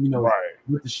will, you know,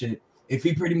 with the shit. If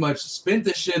he pretty much spent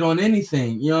the shit on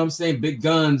anything, you know what I'm saying? Big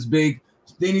guns, big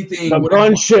anything. The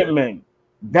gun shipment.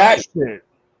 That shit.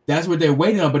 That's what they're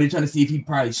waiting on, but they're trying to see if he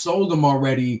probably sold them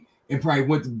already and probably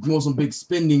went to go on some big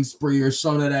spending spree or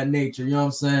something of that nature. You know what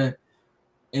I'm saying?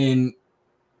 And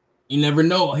you never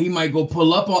know. He might go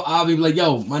pull up on Avi, like,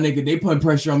 yo, my nigga, they putting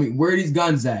pressure on me. Where are these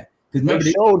guns at? Because remember,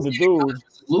 they showed the dude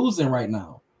losing right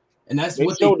now. And that's they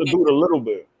what showed the dude a little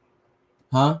bit.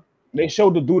 Huh? They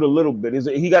showed the dude a little bit.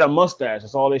 He got a mustache.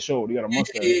 That's all they showed. He got a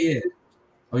mustache. Yeah.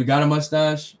 Oh, he got a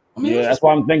mustache? I mean, yeah, that's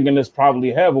why I'm thinking it's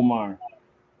probably Havelmeyer.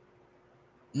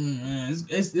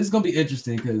 It's gonna be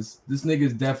interesting because this nigga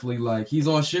is definitely like he's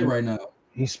on shit right now.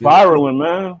 He's spiraling,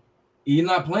 man. He's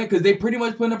not playing because they pretty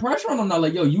much putting the pressure on him now.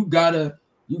 Like, yo, you gotta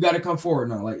come forward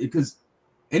now. Like, because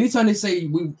anytime they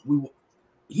say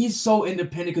he's so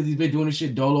independent because he's been doing this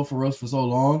shit dolo for us for so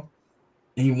long,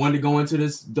 and he wanted to go into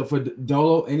this for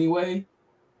dolo anyway.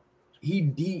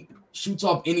 He shoots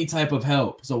off any type of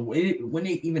help. So when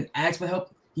they even ask for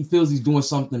help, he feels he's doing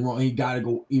something wrong. He got to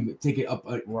go even take it up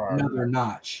another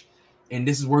notch. And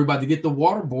this is where we're about to get the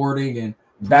waterboarding and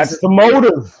that's the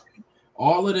motive.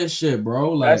 All of this shit,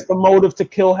 bro. Like, that's the motive to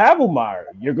kill Havelmeyer.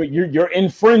 You're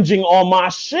infringing on my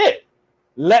shit.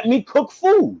 Let me cook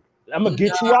food. I'm gonna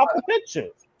get you out the picture.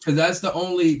 Cause that's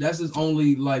his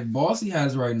only like boss he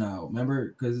has right now.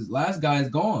 Remember, because his last guy is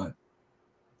gone.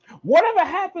 Whatever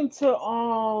happened to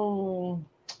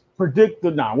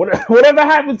whatever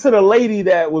happened to the lady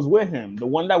that was with him, the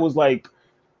one that was like,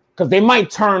 because they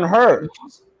might turn her.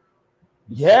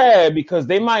 Yeah, because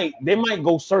they might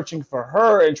go searching for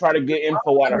her and try to get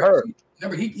info out of her.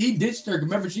 Remember, he ditched her.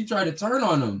 Remember, she tried to turn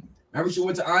on him. Remember, she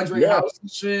went to Andre's house and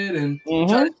shit and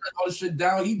tried to shut all the shit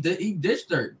down. He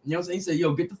ditched her. You know what I'm saying? He said,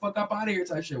 "Yo, get the fuck up out of here,"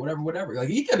 type shit. Whatever. Like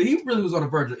he really was on the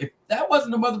verge. If that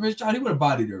wasn't the mother of his child, he would have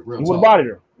bodied her. He would have bodied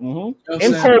her. Mm-hmm. You know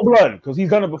in cold blood because he's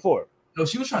done it before. No,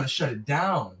 she was trying to shut it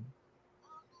down.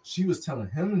 She was telling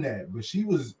him that, but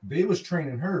they was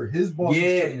training her. His boss.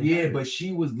 Yeah, but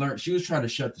she was trying to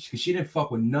shut this because she didn't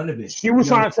fuck with none of it. She was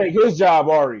trying to take his job,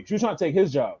 Ari. She was trying to take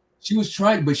his job. She was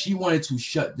trying, but she wanted to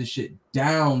shut the shit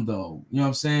down, though. You know what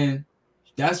I'm saying?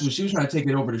 That's what she was trying to take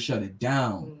it over to shut it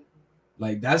down.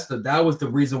 Like that was the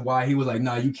reason why he was like,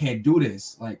 "Nah, you can't do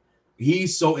this." Like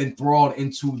he's so enthralled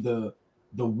into the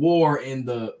war and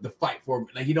the fight for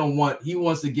like he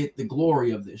wants to get the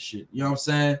glory of this shit. You know what I'm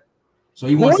saying? So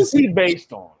he wants to see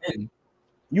based on.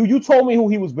 You told me who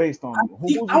he was based on.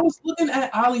 I was looking at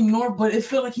Ali Noor, but it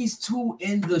felt like he's too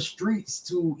in the streets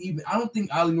to even. I don't think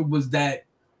Ali Noor was that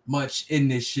much in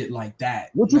this shit like that.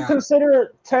 Would you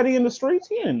consider Teddy in the streets?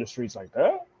 He ain't in the streets like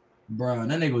that. Bro,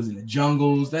 that nigga was in the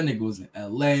jungles. That nigga was in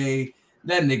LA.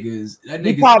 That nigga.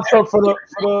 He pops up for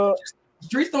the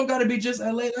streets don't gotta be just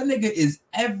LA. That nigga is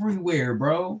everywhere,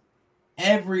 bro.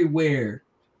 Everywhere.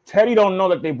 Teddy don't know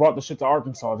that they brought the shit to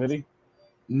Arkansas, did he?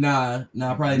 Nah,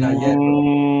 probably not yet.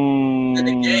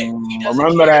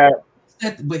 Remember that.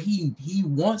 But he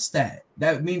wants that.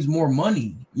 That means more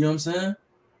money. You know what I'm saying?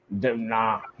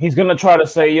 Nah, he's gonna try to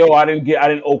say, "Yo, I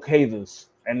didn't okay this,"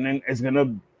 and then it's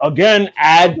gonna again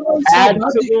add to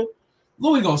the.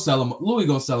 Louis gonna sell him. Louis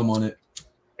gonna sell him on it.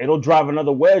 It'll drive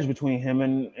another wedge between him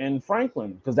and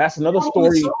Franklin because that's another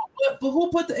story. But who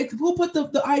put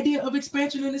the idea of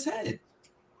expansion in his head?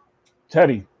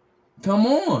 Teddy. Come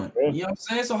on, you know what I'm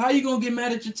saying? So how you gonna get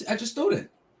mad at your student?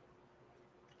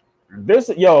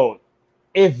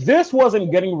 If this wasn't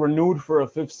getting renewed for a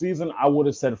 5th season, I would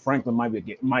have said Franklin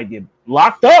might get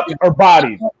locked up or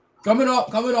bodied. Coming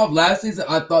off last season,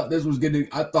 I thought this was getting.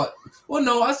 I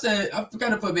said I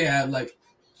forgot if they had like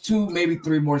 2, maybe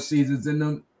 3 more seasons in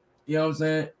them. You know what I'm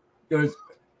saying? Because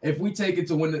if we take it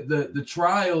to when the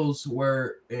trials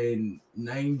were in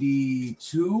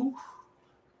 92.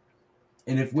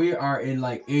 And if we are in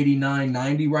like 89,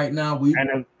 90 right now,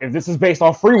 if this is based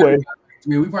on Freeway,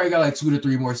 we probably got like 2 to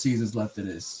 3 more seasons left of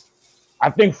this. I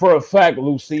think for a fact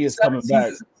Lucy is coming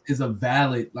back. Is a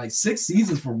valid 6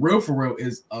 seasons for real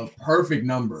is a perfect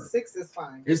number. 6 is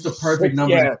fine. It's the perfect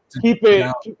number. Yeah, keep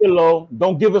it low.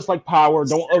 Don't give us like power.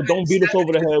 Don't beat us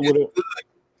over the head with it.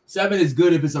 7 is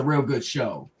good if it's a real good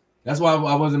show. That's why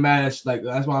I wasn't mad at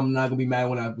that's why I'm not gonna be mad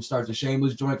when I start the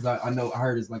Shameless joint because I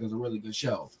heard it's a really good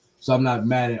show. So I'm not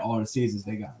mad at all the seasons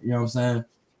they got. You know what I'm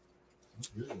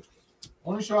saying?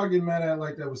 Only show I get mad at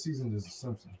like that with seasons is The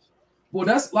Simpsons. Well,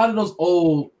 that's a lot of those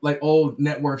old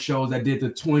network shows that did the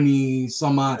 20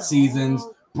 some odd seasons,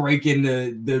 breaking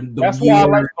the That's why I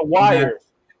like The Wire.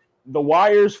 The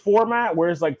Wire's format,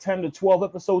 where it's like 10 to 12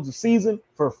 episodes a season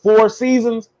for 4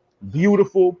 seasons,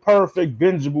 beautiful, perfect,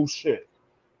 bingeable shit.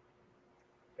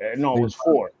 No, it was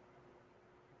 4.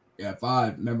 Yeah,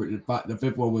 5. Remember, the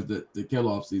 5th one was the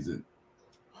kill-off season.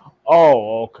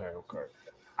 Oh, okay.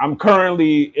 I'm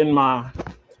currently in my...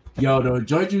 Yo, the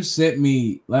joint you sent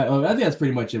me... I think that's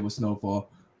pretty much it with Snowfall.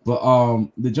 But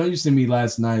the joint you sent me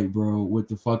last night, bro, with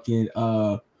the fucking...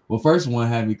 Well, first one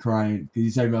had me crying because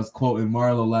you said I was quoting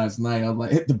Marlo last night. I was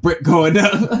like, hit the brick going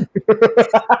down.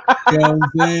 You know what I'm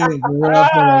saying?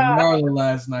 Marlo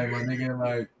last night, my nigga,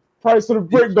 like... Price of the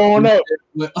brick going up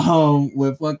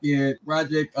with fucking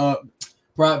Project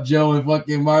Prop Joe and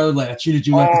fucking Marlon. Like I treated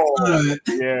you like a son.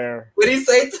 Yeah. What did he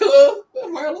say to him?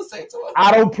 What Marlon say to him?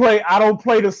 I don't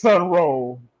play the sun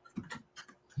role.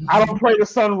 I don't play the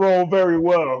sun role very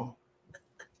well.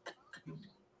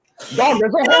 Dog,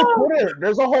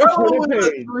 there's a whole Twitter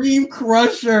page. Dream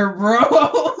Crusher,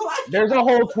 bro. There's a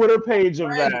whole Twitter page of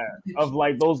that, of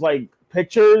like those like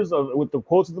pictures with the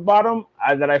quotes at the bottom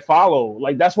that I follow.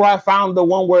 Like that's where I found the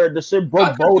one where the shit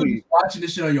broke Bodie. Watching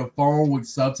this shit on your phone with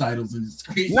subtitles and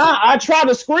screenshot. Nah, I tried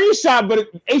to screenshot, but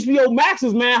HBO Max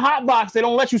is hotbox. They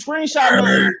don't let you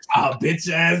screenshot. Oh, bitch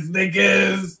ass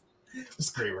niggas.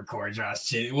 Screen record your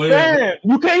shit. Man,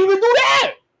 you can't even do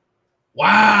that.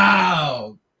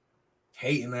 Wow.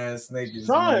 Hating ass niggas.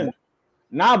 Son. Man.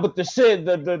 Nah, but the shit,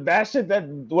 that shit that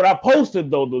what I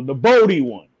posted though, the Bodie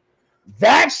one.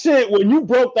 That shit, when you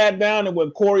broke that down and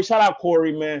when Corey, shout out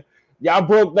Corey, man. Y'all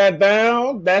broke that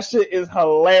down. That shit is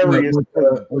hilarious.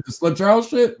 With the Slim Charles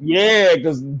shit? Yeah,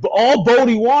 because all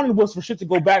Bodie wanted was for shit to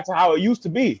go back to how it used to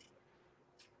be.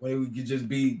 When we could just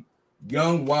be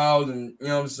young, wild, and you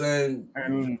know what I'm saying?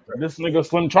 And this nigga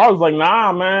Slim Charles was like,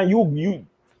 nah, man, you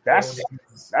that's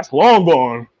long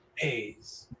gone.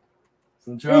 Days.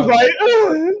 He was like,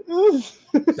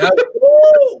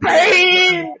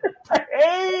 pain.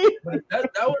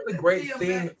 That was a great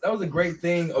thing. That was a great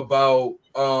thing about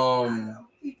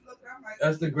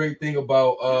that's the great thing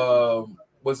about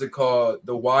what's it called?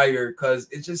 The Wire, because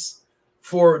it's just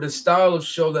for the style of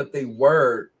show that they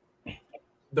were,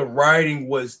 the writing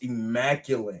was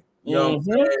immaculate. You know what I'm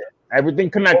saying?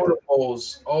 Everything connected.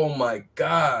 Oh my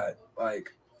God.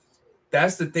 Like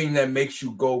that's the thing that makes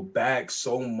you go back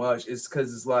so much. It's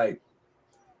because it's like,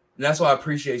 and that's why I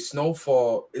appreciate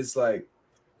Snowfall. It's like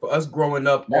for us growing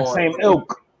up that on same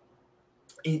ilk.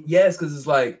 Yes, because it's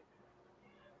like,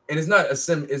 and it's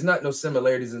not no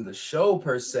similarities in the show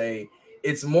per se.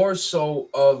 It's more so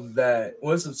of that.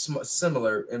 Well, it's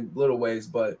similar in little ways,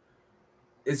 but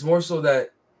it's more so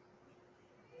that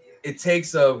it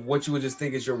takes of what you would just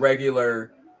think is your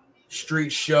regular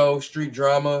street show, street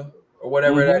drama, or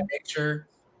whatever that nature,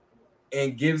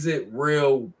 and gives it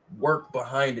real work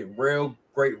behind it, real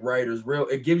great writers,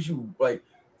 it gives you like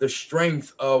the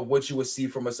strength of what you would see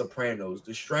from a Sopranos,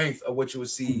 the strength of what you would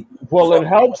see. Well, it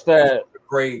helps that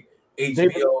great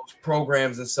HBO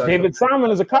programs and such. David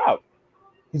Simon is a cop.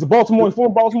 He's a former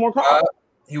Baltimore cop.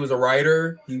 He was a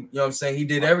writer. You know what I'm saying? He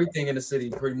did everything in the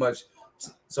city pretty much.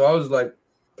 So I was like,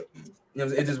 You know,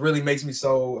 it just really makes me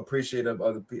so appreciative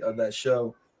of that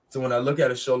show. So when I look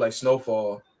at a show like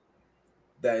Snowfall,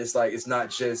 that it's like it's not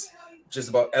just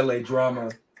about LA drama.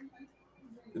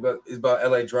 It's about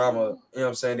LA drama. You know what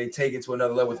I'm saying? They take it to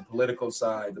another level with the political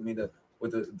side. I mean,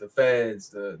 with the feds,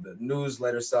 the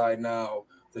newsletter side now,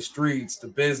 the streets, the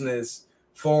business,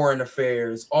 foreign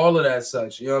affairs, all of that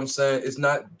such. You know what I'm saying? It's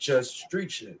not just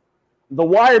street shit. The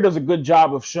Wire does a good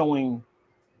job of showing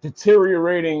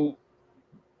deteriorating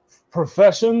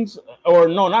professions, or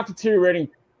no, not deteriorating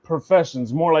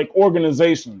professions, more like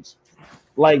organizations.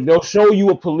 Like they'll show you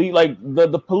a police, like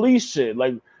the police shit,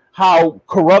 like how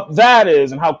corrupt that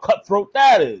is and how cutthroat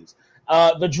that is.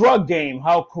 The drug game,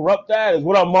 how corrupt that is.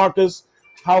 What up, Marcus?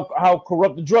 How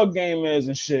corrupt the drug game is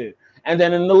and shit. And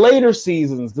then in the later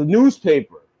seasons, the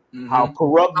newspaper, how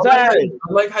corrupt that is.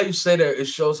 I like how you say that. It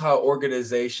shows how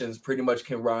organizations pretty much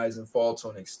can rise and fall to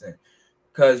an extent.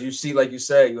 Because you see, like you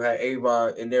said, you had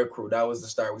Avon and their crew. That was the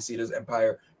start. We see this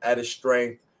empire at its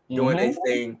strength, doing their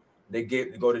thing. They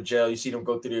go to jail. You see them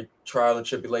go through their trial and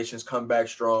tribulations, come back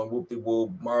strong.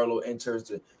 Whoop-de-whoop. Marlo enters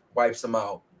to wipes them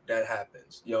out. That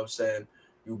happens. You know what I'm saying?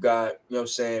 You got, you know what I'm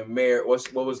saying, Mayor.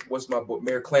 What's my book?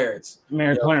 Mayor Clarence.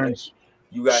 Mayor Clarence.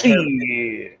 You got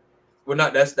Harry. Well,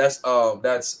 not that's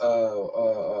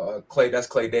Clay. That's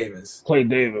Clay Davis. Clay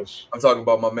Davis. I'm talking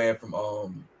about my man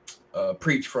from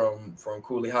Preach from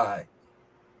Cooley High.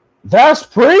 That's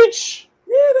Preach?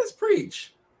 Yeah, that's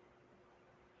Preach.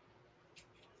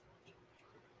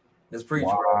 That's Preach,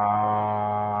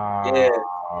 wow. Bro. Yeah.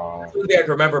 That's what I can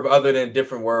remember other than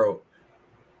Different World.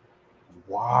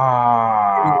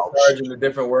 Wow. In a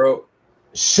Different World.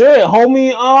 Shit,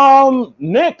 homie.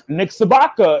 Nick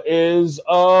Sabaka is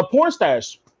Porn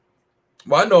Stash.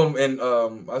 Well, I know him in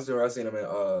I've seen him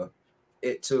in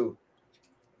It too.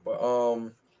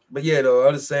 But yeah, though,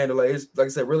 I was saying, like, it's, like I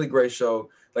said, really great show.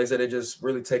 Like I said, they just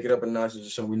really take it up a notch.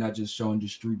 We're not just showing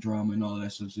just street drama and all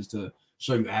that. So it's just to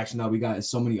show you action. Now we got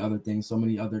so many other things, so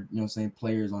many other, you know what I'm saying,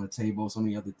 players on the table, so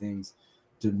many other things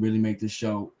to really make this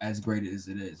show as great as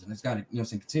it is. And it's got to, you know what I'm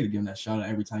saying, continue to give them that shout out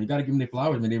every time. You got to give them their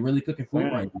flowers, man. They're really cooking food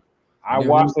right now. I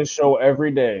watch this show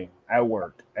every day at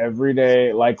work, every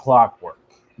day like clockwork.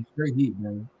 It's great heat,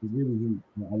 man. It's really heat.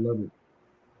 Man. I love it.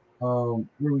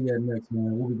 Where we at next,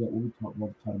 man? What we talk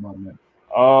about next?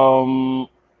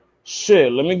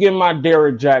 Shit. Let me get my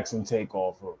Derrick Jackson take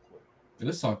off real quick.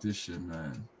 Let's talk this shit,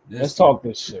 man. Let's talk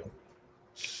this shit.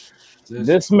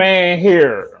 This man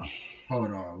here.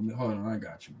 Hold on. I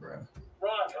got you, bro.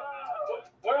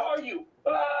 Where are you?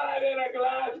 In a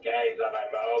glass case of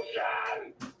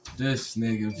emotion. This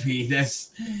nigga P,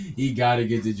 he gotta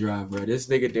get the drive, bro. This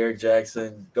nigga Derrick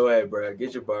Jackson. Go ahead, bro.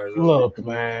 Get your bars. Look,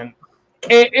 man.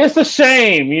 It's a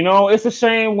shame, you know. It's a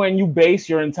shame when you base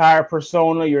your entire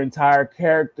persona, your entire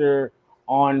character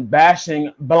on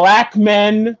bashing black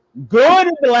men, good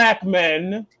black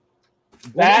men,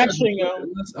 bashing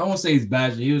them. I won't say he's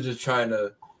bashing. He was just trying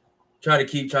to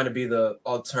be the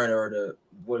alternative or the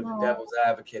devil's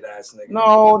advocate ass nigga.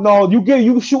 No,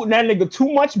 you shooting that nigga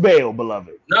too much bail,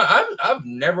 beloved. No, I've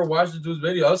never watched the dude's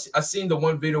video. I seen the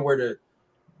one video where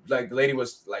the lady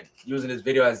was like using this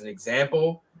video as an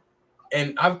example.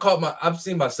 And I've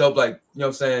seen myself, like, you know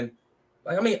what I'm saying?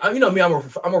 Like, I mean, you know me, I'm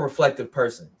a reflective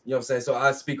person. You know what I'm saying? So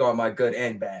I speak on my good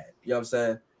and bad. You know what I'm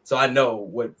saying? So I know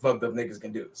what fucked up niggas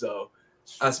can do. So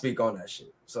I speak on that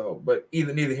shit. So, but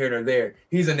neither here nor there.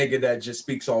 He's a nigga that just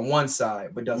speaks on one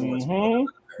side, but doesn't want to speak on the other.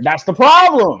 That's the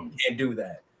problem. Can't do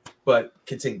that. But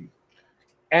continue.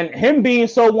 And him being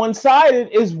so one-sided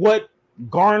is what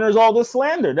garners all this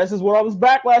slander. This is where all this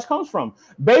backlash comes from.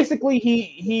 Basically,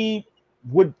 he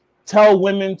would tell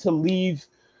women to leave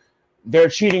their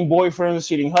cheating boyfriends,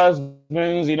 cheating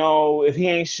husbands. You know, if he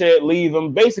ain't shit, leave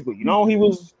him. Basically, you know, he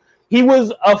was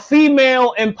a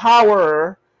female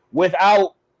empowerer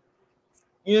without,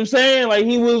 you know what I'm saying? Like,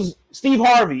 he was Steve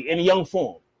Harvey in a young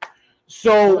form.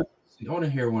 So I want to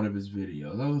hear one of his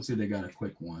videos. I want to see if they got a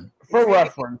quick one. For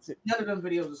reference. None of them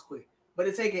videos is quick. But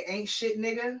it take an ain't shit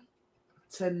nigga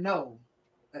to know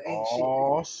an ain't shit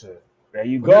nigga. Oh, shit. There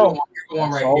you go.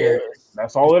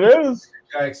 That's all it is.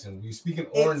 Jackson, you speaking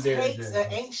on there. It takes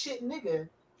an ain't shit nigga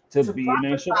to be an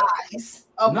ain't shit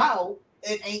about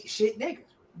an ain't shit nigga.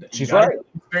 She's right.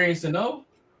 Experience to know.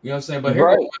 You know what I'm saying? But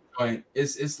here's my point.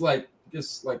 It's like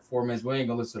just like 4 minutes. We ain't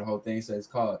gonna listen to the whole thing. So it's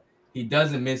called "He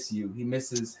Doesn't Miss You. He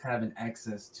Misses Having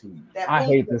Access to You." I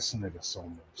hate this nigga so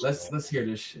much. Let's hear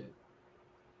this shit.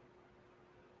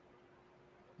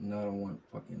 No, I don't want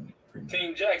fucking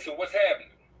Team Jackson, what's happening?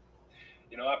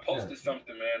 You know, I posted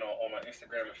something, man, on my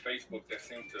Instagram and Facebook that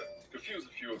seemed to confuse a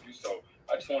few of you. So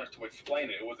I just wanted to explain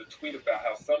it. It was a tweet about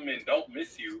how some men don't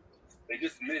miss you. They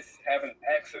just miss having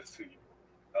access to you.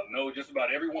 I know just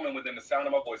about every woman within the sound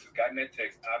of my voice has gotten that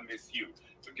text, I miss you.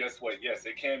 But guess what? Yes,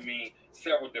 it can mean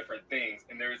several different things.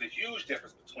 And there is a huge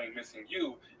difference between missing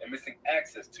you and missing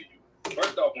access to you.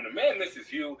 First off, when a man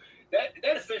misses you, that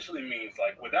essentially means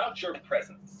like without your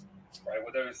presence, right?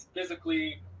 Whether it's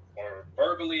physically or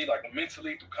verbally, like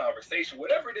mentally through conversation,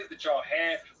 whatever it is that y'all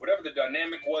had, whatever the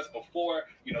dynamic was before,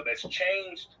 that's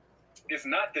changed. It's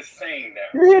not the same now.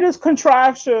 You hear this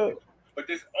contraction? But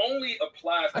this only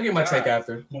applies to I get my take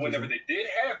after. who, whenever they did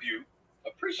have you,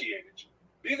 appreciated you.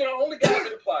 These are the only guys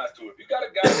it applies to. If you got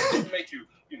a guy that didn't make you,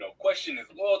 question his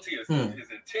loyalty, his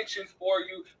intentions for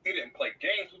you, he didn't play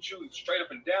games with you, he's straight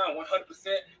up and down, 100%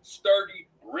 sturdy,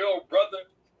 real brother,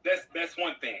 that's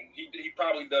one thing. He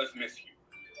probably does miss you.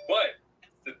 But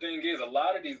the thing is, a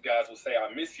lot of these guys will say,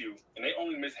 I miss you, and they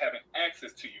only miss having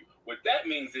access to you. What that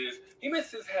means is he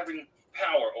misses having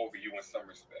power over you in some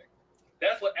respect.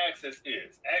 That's what access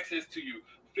is. Access to you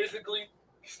physically,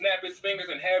 snap his fingers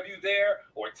and have you there,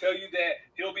 or tell you that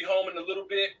he'll be home in a little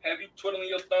bit, have you twiddling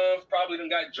your thumbs, probably done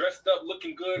got dressed up,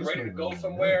 looking good, ready to go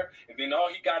somewhere, and then all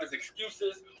he got is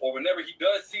excuses, or whenever he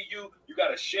does see you, you got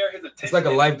to share his attention. It's like a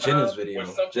Life Jennings video.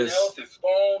 With something else, his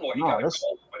phone, or he got to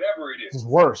call, whatever it is. It's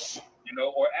worse.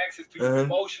 Or access to you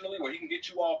emotionally, where he can get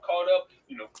you all caught up,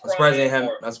 I'm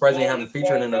surprised they haven't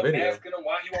featured in the video. Asking him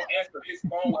why he won't answer his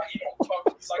phone, why he don't talk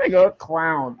to you. Like a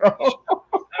clown.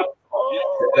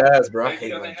 That's bro. I he hate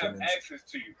doesn't Life have Jennings. access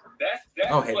to you.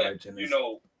 That's what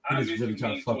I miss really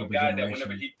means to a guy that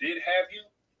whenever he did have you,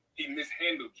 he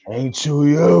mishandled you. Ain't you?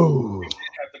 You did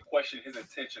have to question his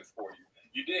intentions for you.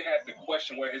 You did have to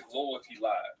question where his loyalty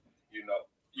lied.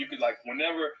 You could, like,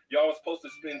 whenever y'all was supposed to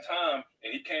spend time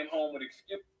and he came home with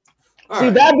excuse. See,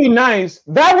 that'd be nice.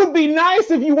 That would be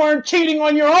nice if you weren't cheating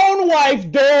on your own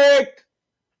wife, Derek.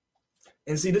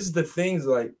 And see, this is the things,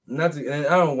 like, and I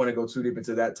don't want to go too deep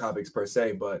into that topics per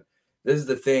se, but this is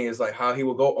the thing, is like how he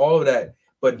will go all of that,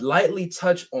 but lightly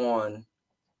touch on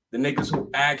the niggas who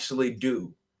actually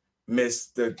do miss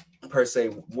the per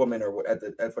se woman or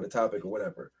for the topic or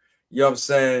whatever. You know what I'm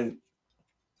saying?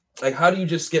 Like, how do you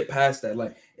just skip past that?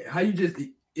 Like, how you just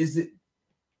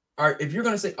if you're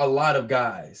gonna say a lot of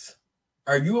guys,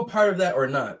 are you a part of that or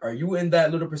not? Are you in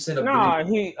that little percent of? Nah,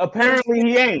 he ain't.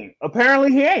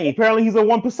 Apparently he's a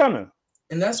 1%er.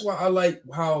 And that's why I like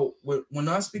how when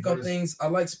I speak on things, I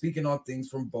like speaking on things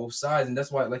from both sides, and that's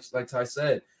why, like Ty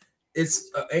said, it's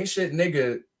an ancient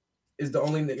nigga is the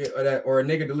only nigga that, or a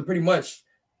nigga that pretty much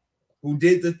who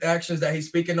did the actions that he's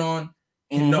speaking on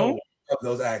can know of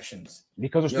those actions.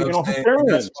 Because we're speaking on experience.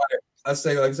 That's why I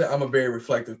say, like I said, I'm a very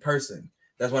reflective person.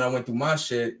 That's when I went through my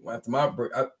shit after my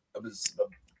break. It was a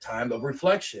time of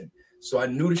reflection. So I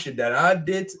knew the shit that I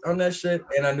did on that shit,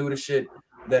 and I knew the shit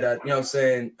that I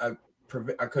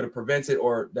could have prevented,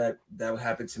 or that would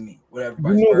happen to me. Whatever.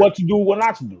 You know what to do, what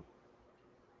not to do.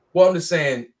 Well, I'm just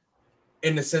saying,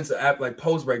 in the sense of like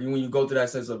post break, when you go through that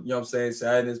sense of,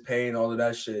 sadness, pain, all of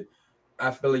that shit,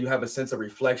 I feel like you have a sense of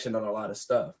reflection on a lot of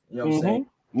stuff. You know what I'm saying?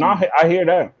 No, I hear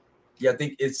that. Yeah, I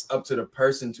think it's up to the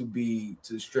person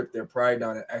to strip their pride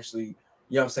down and actually,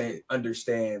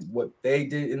 understand what they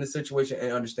did in the situation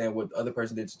and understand what the other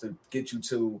person did to get you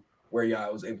to where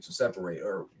y'all was able to separate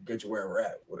or get you where we're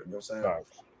at. You know what I'm saying? Right.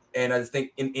 And I just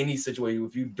think in any situation,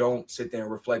 if you don't sit there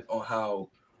and reflect on how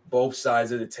both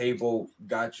sides of the table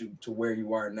got you to where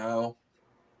you are now,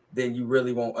 then you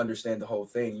really won't understand the whole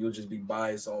thing. You'll just be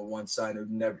biased on one side,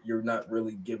 and you're not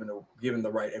really giving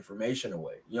the right information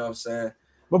away. You know what I'm saying?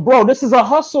 But bro, this is a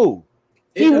hustle.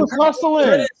 He was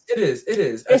hustling. It is.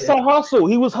 It's a hustle.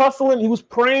 He was hustling. He was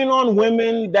preying on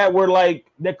women that were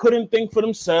that couldn't think for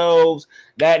themselves,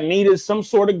 that needed some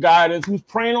sort of guidance. He was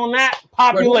preying on that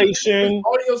population.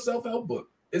 Audio self-help book.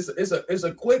 It's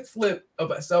a quick flip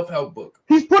of a self-help book.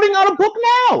 He's putting out a book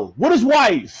now with his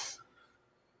wife.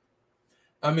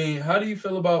 I mean, how do you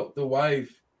feel about the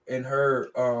wife and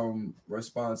her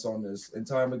response on this? In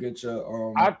time to get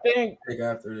your I think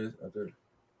after.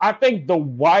 I think the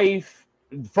wife,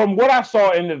 from what I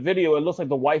saw in the video, it looks like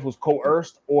the wife was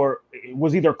coerced, or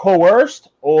was either coerced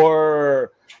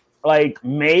or like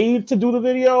made to do the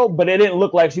video, but it didn't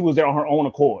look like she was there on her own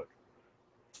accord.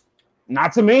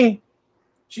 Not to me.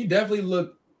 She definitely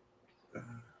looked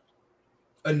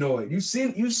annoyed. You've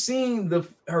seen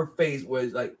her face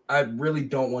was like, I really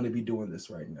don't want to be doing this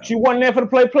right now. She wasn't there for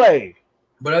the play.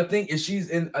 But I think she's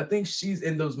in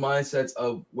those mindsets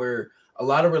of where a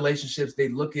lot of relationships, they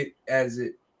look at as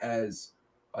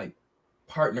like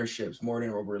partnerships more than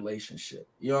a relationship.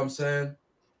 You know what I'm saying?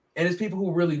 And it's people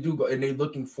who really do go and they're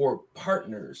looking for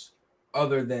partners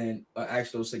other than an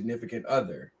actual significant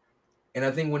other. And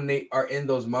I think when they are in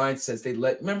those mindsets,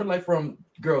 remember like from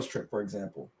Girls Trip, for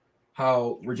example,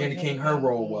 how Regina King, her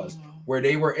role was, where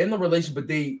they were in the relationship, but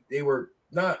they were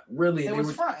not really.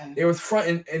 They were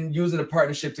fronting and using the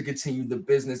partnership to continue the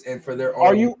business and for their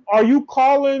own. Are you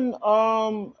calling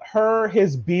her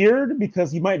his beard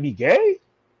because he might be gay?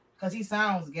 Because he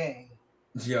sounds gay.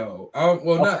 Yo,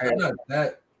 well, okay. not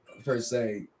that per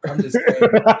se. I'm just saying.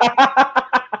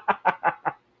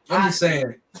 I'm just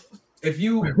saying.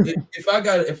 If I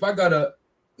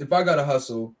gotta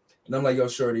hustle and I'm like, yo,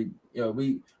 shorty,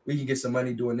 we can get some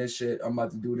money doing this shit. I'm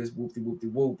about to do this whoop de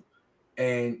whoop.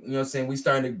 And you know what I'm saying, we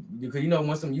starting to, because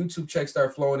once some YouTube checks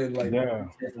start flowing in, like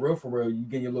for real, you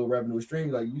get your little revenue stream,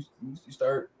 like you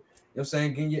start, what I'm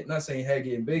saying,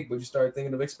 getting big, but you start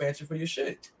thinking of expansion for your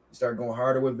shit. You start going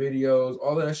harder with videos,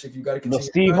 all of that shit. You got to continue.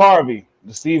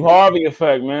 The Steve Harvey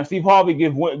effect, man. Steve Harvey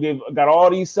got all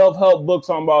these self-help books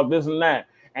on about this and that,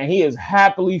 and he is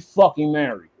happily fucking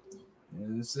married. Yeah,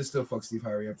 this still fuck Steve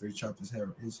Harvey after he chopped his hair,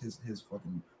 his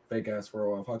fucking fake ass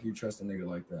fro off. How can you trust a nigga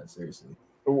like that? Seriously.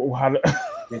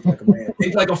 Think like a man.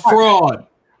 Think like a fraud.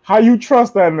 How you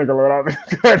trust that nigga without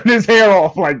cutting his hair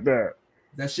off like that?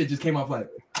 That shit just came off like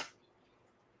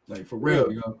for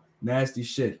real, nasty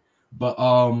shit. But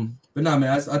nah, man,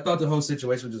 I thought the whole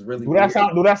situation was just really. Do that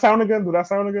sound again?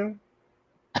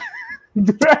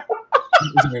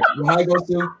 How it goes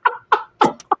to?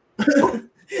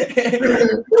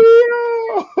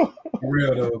 For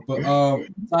real though, but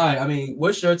I mean,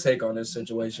 what's your take on this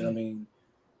situation? I mean,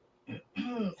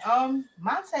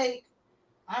 my take,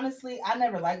 honestly, I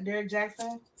never liked Derek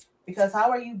Jackson because how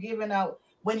are you giving out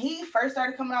when he first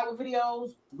started coming out with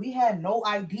videos? We had no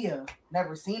idea,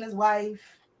 never seen his wife,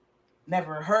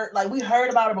 never heard, like we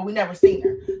heard about her, but we never seen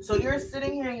her. So you're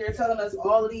sitting here and you're telling us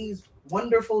all of these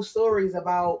wonderful stories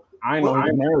about. I know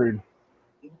I'm married.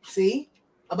 See,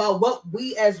 about what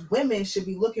we as women should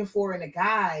be looking for in a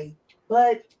guy,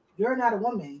 but you're not a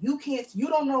woman. You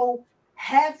don't know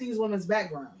half these women's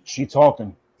background. She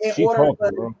talking. In order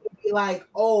to be like,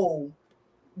 oh,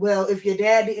 well, if your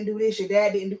dad didn't do this, your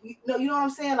dad didn't do. You know what I'm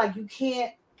saying? Like you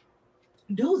can't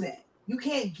do that. You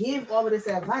can't give all of this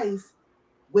advice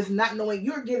with not knowing.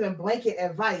 You're giving blanket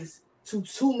advice to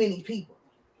too many people.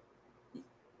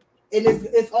 And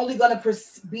it's only going to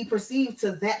be perceived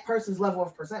to that person's level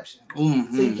of perception.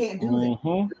 Mm-hmm. So you can't do that.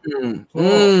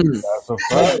 Mm-hmm. That's a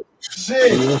fact.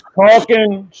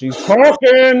 She's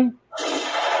talking.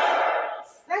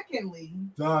 Secondly,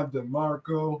 Don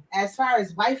DeMarco. As far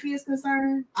as wifey is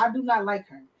concerned, I do not like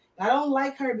her. I don't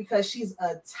like her because she's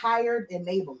a tired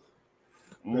enabler.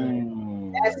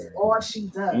 That's all she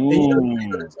does. And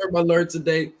the term I learned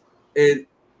today, and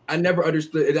I never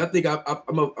understood, and I think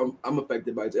I'm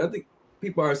affected by it. I think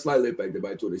people are slightly affected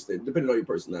by it to an extent, depending on your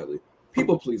personality.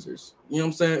 People pleasers, you know what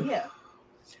I'm saying? Yeah.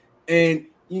 And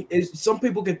some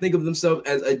people can think of themselves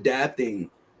as adapting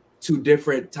to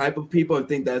different type of people and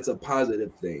think that's a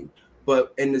positive thing.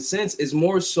 But in a sense, it's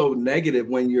more so negative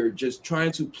when you're just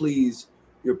trying to please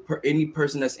any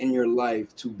person that's in your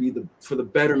life to be for the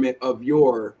betterment of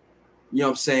your, you know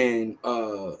what I'm saying,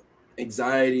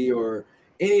 anxiety or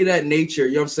any of that nature,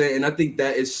 you know what I'm saying? And I think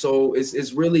that is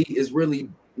it's really, you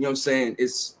know what I'm saying?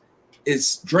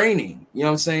 It's draining, you know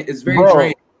what I'm saying? It's very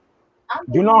draining.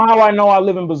 You know how I know I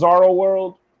live in bizarro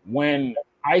world? When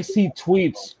I see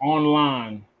tweets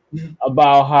online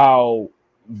about how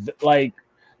like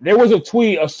there was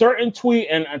a certain tweet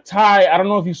and a tie. I don't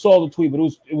know if you saw the tweet, but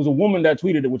it was a woman that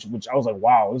tweeted it, which I was like,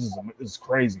 wow, this is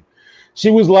crazy. She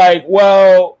was like,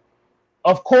 well,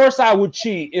 of course I would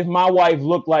cheat if my wife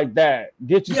looked like that.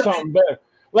 Get you something better.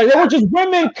 Like they were just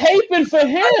women caping for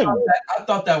him. I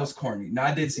thought that was corny. No,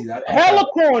 I did see that. Hella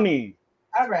corny.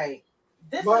 All right.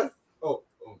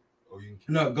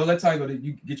 No, go let Ty go.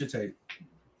 You get your take.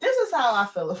 This is how I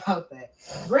feel about that.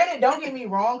 Granted, don't get me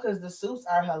wrong, because the suits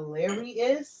are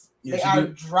hilarious. Yeah, they are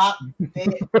drop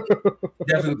dead.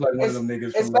 Definitely like one of them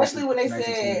niggas. Especially when they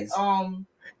said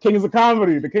Kings of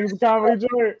Comedy, the Kings of Comedy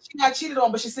joint. She got cheated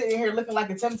on, but she's sitting here looking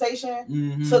like a temptation.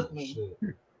 Mm-hmm. Took me.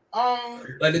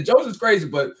 Like the jokes is crazy,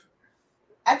 but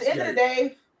at the end of the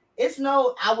day, it's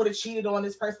no I would have cheated on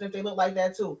this person if they looked like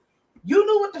that too. You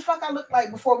knew what the fuck I looked like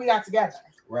before we got together.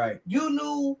 Right. You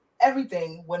knew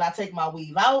everything when I take my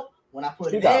weave out, when I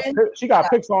put it in. She got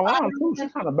pics online too.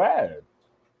 She's kind of bad.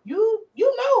 You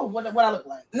know what I look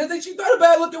like. And I think she's not a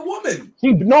bad looking woman.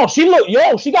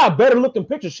 She got better looking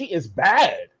pictures. She is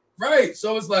bad. Right.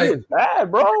 So it's like she is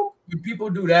bad, bro. When people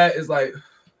do that, it's like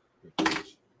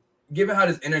given how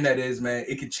this internet is, man,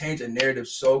 it could change a narrative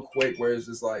so quick where it's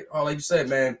just like, oh, like you said,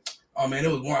 man, oh man,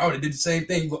 it was one. I would have did the same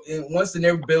thing. And once the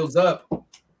narrative builds up,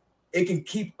 it can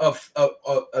keep a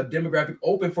demographic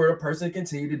open for a person to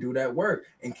continue to do that work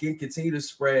and can continue to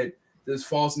spread this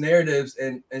false narratives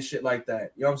and shit like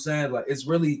that. You know what I'm saying? Like it's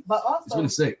really, but also, it's really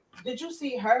sick. Did you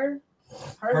see her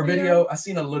video? I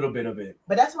seen a little bit of it.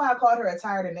 But that's why I called her a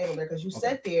tired enabler, because you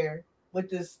sat there with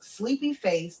this sleepy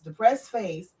face, depressed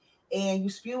face, and you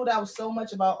spewed out so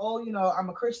much about, oh, you know, I'm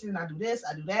a Christian and I do this,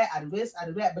 I do that, I do this, I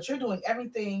do that. But you're doing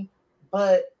everything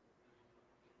but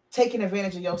taking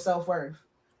advantage of your self-worth.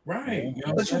 Right. You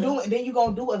know, but you're doing, and then you're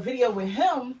gonna do a video with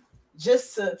him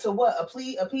just to what?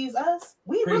 Appease us?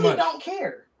 We pretty really don't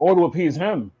care. Or to appease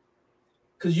him.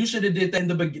 Because you should have did that in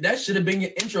the beginning. That should have been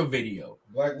your intro video.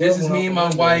 This is me and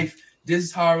my wife. This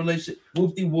is our relationship.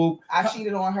 Whoop de whoop. I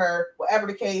cheated on her, whatever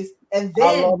the case. And then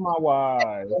I love my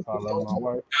wife.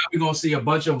 We're gonna see a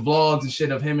bunch of vlogs and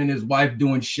shit of him and his wife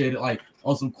doing shit like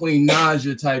on some Queen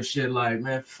Naja type shit. Like,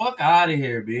 man, fuck out of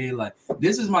here, man. Like,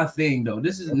 this is my thing though.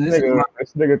 This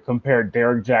nigga compared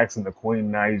Derek Jackson to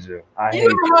Queen Naja. I hate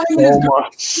it so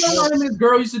much. You know what this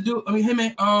girl used to do? I mean, him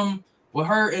and well,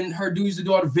 her and her dude used to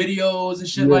do all the videos and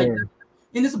shit like that.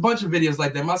 And there's a bunch of videos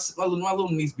like that. My little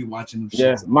niece be watching them shit.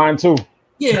 Yeah, mine too.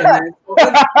 Yeah.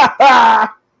 Man.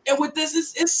 And with this,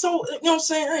 it's so, you know what I'm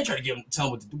saying? I ain't trying to tell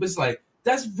them what to do, but it's like,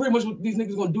 that's pretty much what these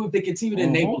niggas gonna do if they continue to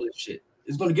enable this shit.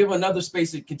 It's gonna give another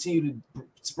space to continue to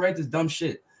spread this dumb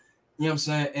shit. You know what I'm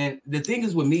saying? And the thing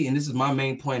is with me, and this is my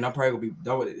main point, I'm probably gonna be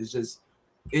done with it,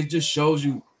 it just shows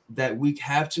you that we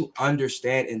have to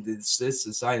understand in this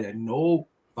society that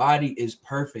nobody is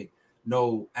perfect.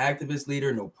 No activist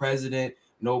leader, no president,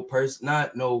 no person,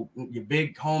 your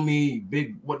big homie,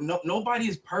 nobody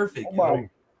is perfect. Nobody.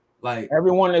 Like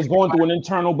everyone is going through an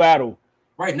internal battle.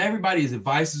 Right. Not everybody's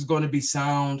advice is going to be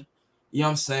sound. You know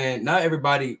what I'm saying? Not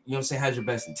everybody, you know what I'm saying, has your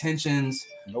best intentions.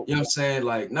 Nope. You know what I'm saying?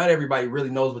 Like, not everybody really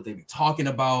knows what they be talking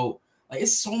about. Like,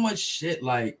 it's so much shit.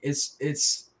 Like,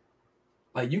 it's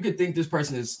like you could think this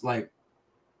person is like,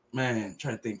 man,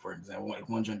 trying to think for example, like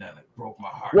one joint that like broke my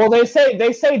heart. Well, they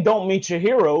say don't meet your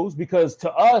heroes, because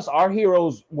to us, our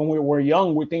heroes, when we were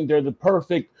young, we think they're the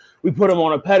perfect. We put them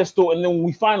on a pedestal, and then when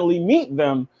we finally meet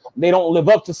them, they don't live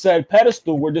up to said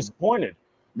pedestal. We're disappointed.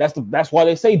 That's why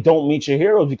they say don't meet your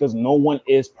heroes, because no one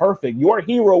is perfect. Your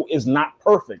hero is not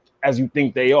perfect as you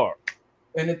think they are.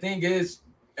 And the thing is,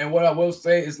 and what I will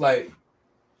say is, like,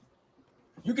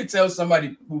 you could tell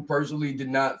somebody who personally did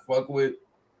not fuck with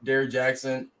Derek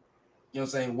Jackson, you know what I'm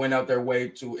saying, went out their way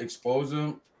to expose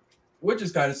him, which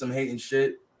is kind of some hating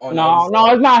shit. No,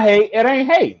 it's not hate. It ain't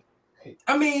hate.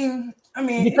 I mean,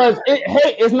 because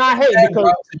it's not hate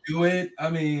because to do it. I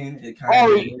mean, it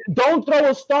kind of don't throw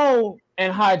a stone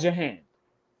and hide your hand.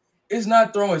 It's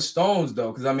not throwing stones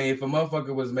though, because I mean, if a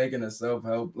motherfucker was making a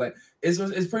self-help, like it's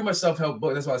pretty much self-help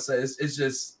book. That's why I said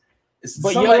it's.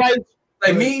 But you're right.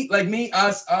 Like me,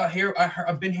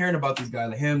 I've been hearing about this guy,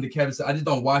 like him, the Kevin. I just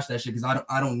don't watch that shit because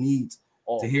I don't need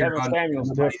to hear about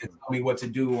somebody to tell me what to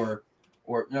do or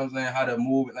you know what I'm saying, how to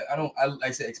move. Like like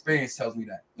I said, experience tells me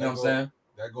that. You know what I'm saying?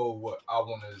 That go what I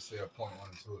wanted to say a point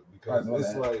onto it, because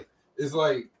it's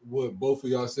like what both of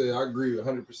y'all said. I agree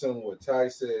 100% with what Ty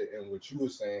said and what you were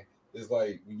saying. It's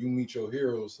like when you meet your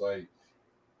heroes, like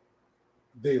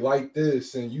they like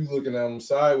this, and you looking at them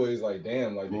sideways, like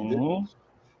damn, like they did this,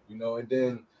 you know. And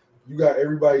then you got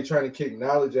everybody trying to kick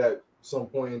knowledge at some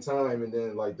point in time, and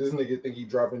then like this nigga think he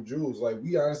dropping jewels. Like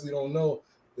we honestly don't know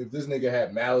if this nigga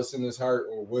had malice in his heart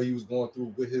or what he was going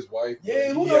through with his wife.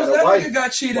 Yeah, who knows? That nigga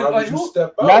got cheated. Like,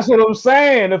 that's what I'm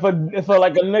saying. If a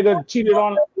like a nigga cheated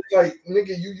on, like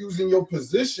nigga, you using your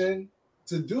position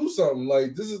to do something.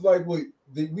 Like this is like what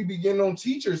we be getting on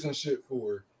teachers and shit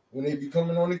for when they be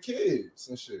coming on the kids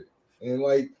and shit. And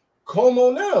like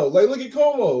Como now, like look at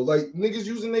Como, like niggas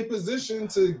using their position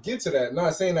to get to that.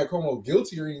 Not saying that Como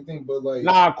guilty or anything, but like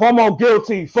Como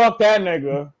guilty. Fuck that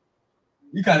nigga.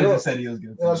 You kind of just said he was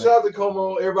guilty. Shout out to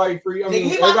Como, everybody free. I mean,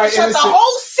 he everybody shut the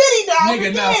whole city down.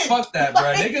 Nigga, nah, fuck that, bro.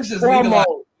 Niggas just legalize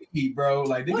weed, bro.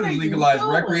 Like they just legalize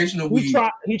recreational weed.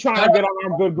 He trying to get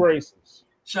on our good graces.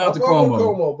 Shout out to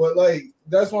Como. But like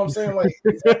that's what I'm saying. Like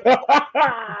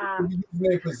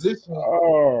in a position,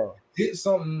 get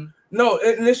something. No,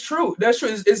 and it's true. That's true.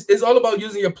 It's all about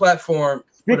using your platform.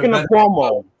 Speaking of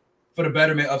Cuomo, for the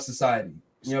betterment of society.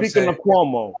 You know speaking of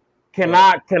Cuomo. Can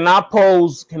I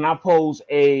pose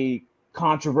a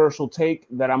controversial take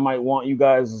that I might want you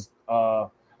guys'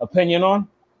 opinion on?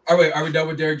 Are we done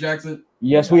with Derek Jackson?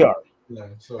 Yes, we are. Yeah,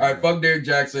 all right, fuck Derek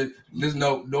Jackson. Listen,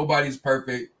 nobody's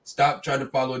perfect. Stop trying to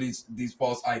follow these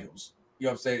false idols. You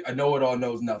know what I'm saying? A know-it-all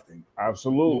knows nothing.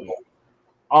 Absolutely.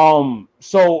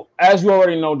 So as you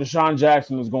already know, Deshaun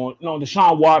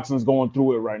Watson is going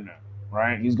through it right now.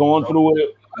 Right? He's going through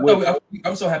it.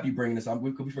 I'm so happy you bringing this up.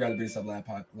 We forgot to bring this up last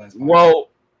podcast. Well,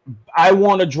 I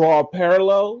want to draw a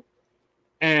parallel,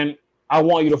 and I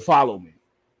want you to follow me.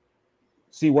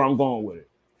 See where I'm going with it.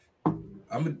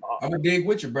 I'm a dig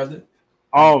with you, brother.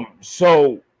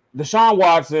 So Deshaun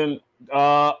Watson,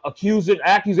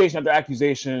 accusation after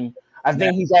accusation. I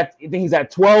think he's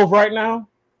at 12 right now.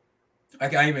 I'm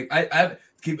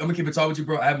gonna keep it talking with you,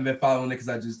 bro. I haven't been following it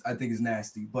because I think it's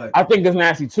nasty, but I think it's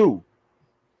nasty too.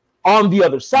 On the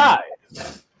other side,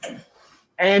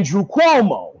 Andrew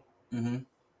Cuomo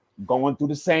going through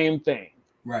the same thing.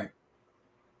 Right.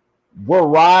 We're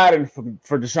riding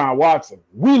for Deshaun Watson.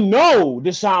 We know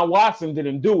Deshaun Watson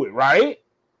didn't do it, right?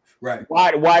 Right.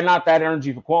 Why not that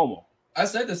energy for Cuomo? I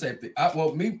said the same thing.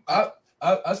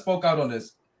 I spoke out on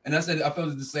this, and I said I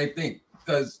felt the same thing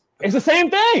because it's the same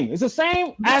thing. It's the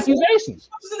same accusations.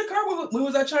 I was in the car when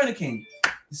was that China King?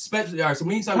 Especially, all right. So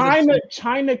when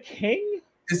China King.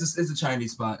 It's a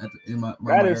Chinese spot in my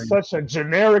that is area. Such a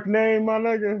generic name, my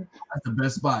nigga. That's the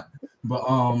best spot. But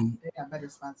they got better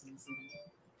spots in the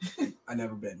city. I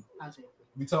never been.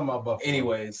 We talking about Buffalo.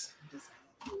 Anyways,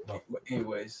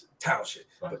 town shit.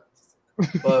 But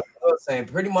I was saying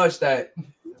pretty much that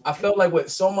I felt like with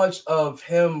so much of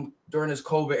him during this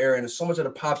COVID era and so much of the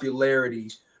popularity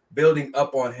building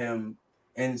up on him,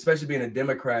 and especially being a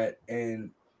Democrat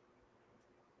and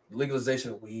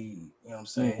legalization of weed, you know what I'm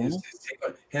saying? His take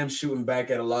on him shooting back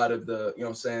at a lot of the, you know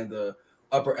what I'm saying, the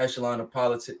upper echelon of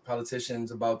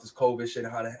politicians about this COVID shit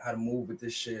and how to move with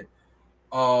this shit.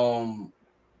 And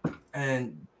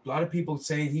a lot of people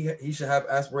say he should have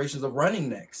aspirations of running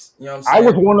next. You know what I'm saying? I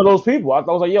was one of those people. I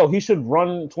was like, yo, he should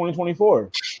run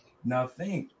 2024. Now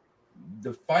think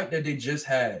the fight that they just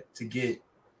had to get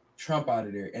Trump out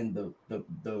of there and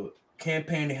the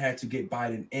campaign they had to get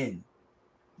Biden in.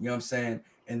 You know what I'm saying?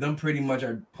 And them pretty much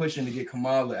are pushing to get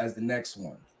Kamala as the next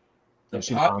one. The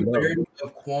popularity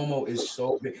of Cuomo is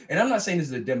so big. And I'm not saying this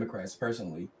is the Democrats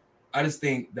personally. I just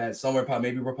think that somewhere,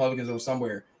 maybe Republicans or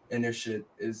somewhere in their shit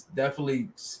is definitely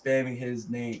spamming his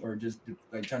name or just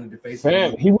like trying to deface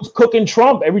him. He was cooking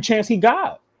Trump every chance he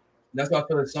got. That's why I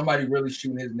feel like somebody really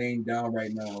shooting his name down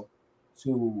right now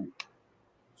to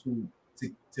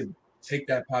take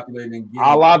that popularity and get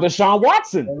a la Deshaun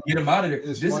Watson. Get him out of there.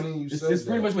 It's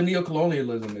pretty much what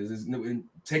neocolonialism is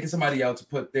taking somebody out to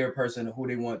put their person who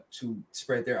they want to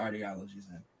spread their ideologies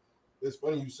in. It's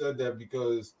funny you said that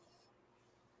because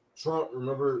Trump,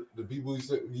 remember the people he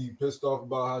said he pissed off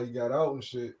about how he got out and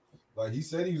shit. Like he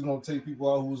said he was gonna take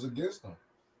people out who was against him.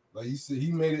 Like he said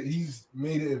he's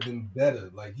made it even better.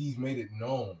 Like he's made it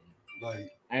known.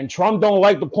 Like and Trump don't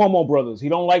like the Cuomo brothers. He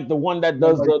don't like the one that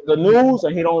does the news,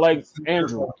 and he don't like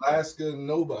Andrew. Alaska,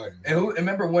 nobody. And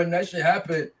remember when that shit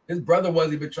happened, his brother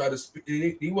wasn't even trying to speak.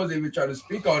 He wasn't even trying to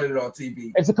speak on it on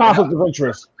TV. It's a conflict of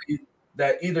interest.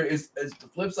 That either is the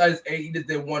flip side is A, he just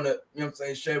didn't want to, you know what I'm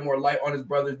saying, shed more light on his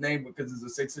brother's name because it's a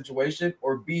sick situation,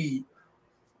 or B,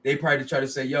 they probably try to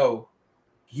say, yo,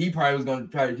 he probably was gonna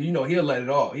try to, he'll let it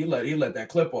off. He let that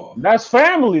clip off. That's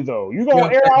family though. You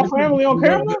gonna air out family on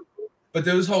camera? But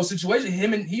there was whole situation,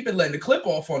 he been letting the clip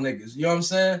off on niggas. You know what I'm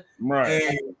saying? Right.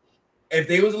 And if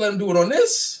they was to let him do it on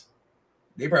this,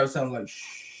 they probably sound like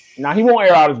shh. Now he won't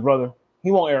air out his brother. He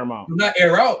won't air him out. Not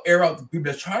air out the people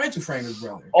that's trying to frame his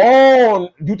brother. Oh,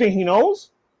 you think he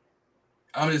knows?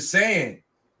 I'm just saying.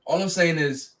 All I'm saying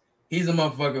is he's a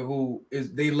motherfucker who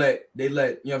is they let you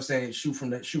know what I'm saying, shoot from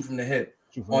the hip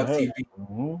on TV.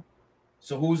 Mm-hmm.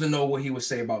 So who's to know what he would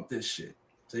say about this shit?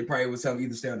 So they probably would tell him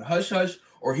either stay on the hush hush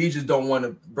or he just don't want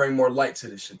to bring more light to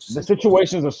this shit. The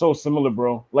situations are so similar,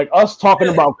 bro. Like us talking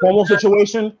about Cuomo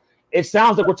situation, it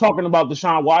sounds like we're talking about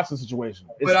Deshaun Watson situation.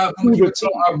 But I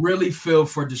really feel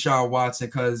for Deshaun Watson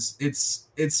because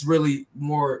it's really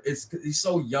more. He's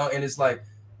so young and it's like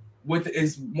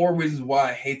it's more reasons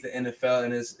why I hate the NFL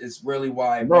and it's really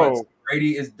why once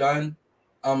Brady is done,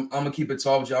 I'm gonna keep it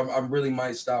tall with you. I really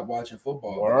might stop watching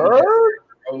football. Bro,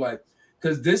 like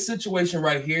because this situation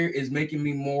right here is making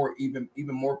me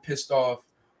even more pissed off.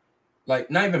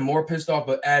 Like not even more pissed off,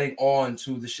 but adding on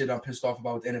to the shit I'm pissed off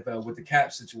about with the NFL with the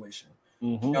cap situation.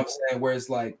 Mm-hmm. You know what I'm saying? Where it's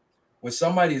like when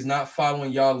somebody is not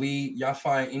following y'all lead, y'all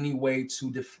find any way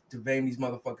to defame these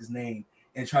motherfuckers' name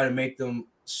and try to make them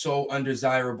so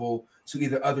undesirable to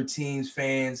either other teams,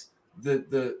 fans,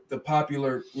 the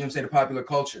popular, you know what I'm saying, the popular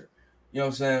culture. You know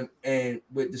what I'm saying? And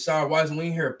with Deshaun Watson, we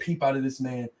ain't hear a peep out of this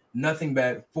man. Nothing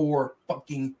bad 4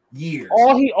 fucking years.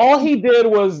 All he did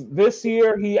was this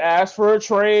year he asked for a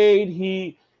trade.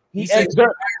 He said,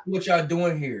 what y'all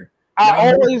doing here?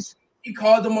 He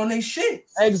called them on their shit.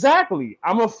 Exactly.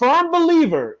 I'm a firm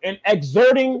believer in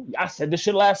exerting. I said this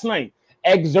shit last night.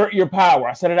 exert your power.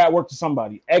 I said it at work to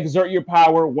somebody. Exert your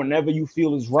power whenever you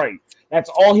feel is right. That's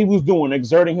all he was doing,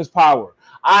 exerting his power.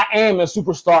 I am a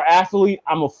superstar athlete.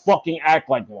 I'm a fucking act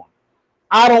like one.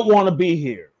 I don't want to be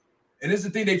here. And it's the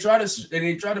thing, they try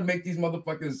to make these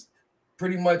motherfuckers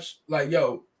pretty much like,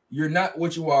 yo, you're not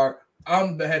what you are.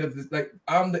 I'm the head of this, like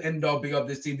I'm the end all be of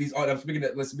this team. These are I'm speaking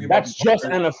that let's be that's just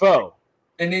NFL.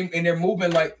 And they're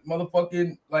moving like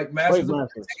motherfucking like masters of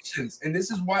expectations. And this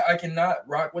is why I cannot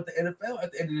rock with the NFL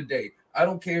at the end of the day. I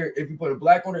don't care if you put a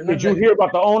black owner. Did you hear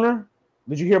about the owner?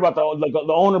 Did you hear about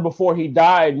the owner before he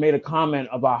died made a comment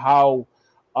about how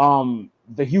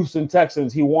the Houston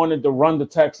Texans, he wanted to run the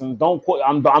Texans. Don't quote,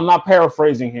 I'm not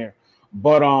paraphrasing here,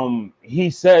 but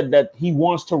he said that he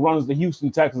wants to run the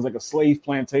Houston Texans like a slave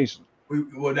plantation.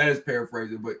 Well, that is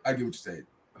paraphrasing, but I get what you're saying.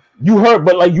 You heard,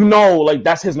 but like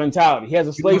that's his mentality. He has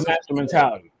a slave master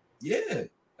mentality. Yeah, like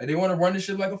they want to run this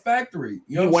shit like a factory.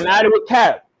 You know, he went at it with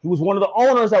Cap. He was one of the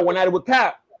owners that went at it with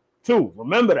Cap too.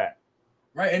 Remember that,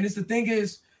 right? And the thing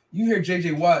is, you hear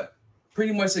JJ Watt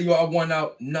pretty much say, "Yo, I won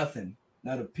out nothing,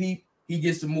 not a peep." He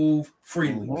gets to move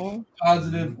freely,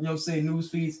 positive. You know what I'm saying? News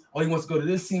feeds. Oh, he wants to go to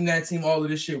this team, that team, all of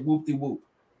this shit. Whoop de whoop.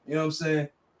 You know what I'm saying?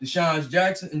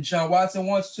 Deshaun Watson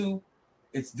wants to.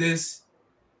 It's this.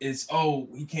 It's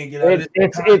he can't get out of it.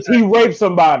 It's he raped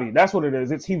somebody. That's what it is.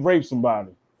 It's he raped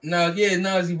somebody. No,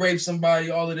 he raped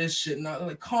somebody. All of this shit. Now,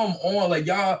 like, come on, like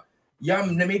y'all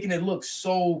making it look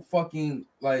so fucking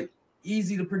like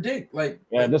easy to predict. Like,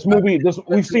 yeah, this movie.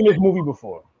 We've seen this movie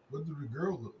before. What did the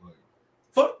girl look like?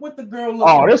 Fuck what the girl look.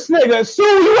 Oh, this nigga, Sue,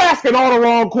 you asking all the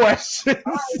wrong questions.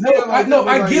 I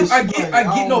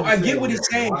get what he's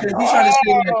saying because he's trying to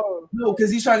say because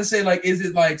he's trying to say like, is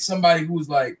it like somebody who's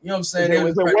like, you know what I'm saying?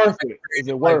 Is it worth it? Is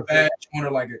it worth it? Joint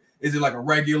or like is it like a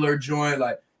regular joint?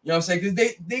 Like, you know what I'm saying?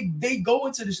 Because they go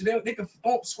into this shit. They can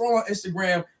scroll on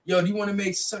Instagram. Yo, do you want to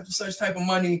make such and such type of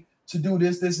money to do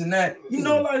this, and that? You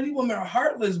know, a lot of these women are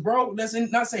heartless, bro. That's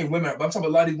not saying women, but I'm talking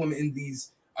about a lot of these women in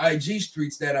these IG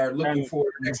streets that are looking for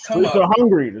the next come up. The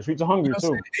streets are hungry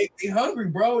too. They hungry,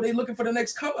 bro. They looking for the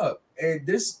next come up. And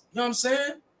this, you know what I'm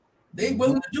saying? They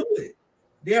willing to do it.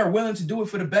 They are willing to do it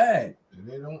for the bag. And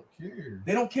they don't care.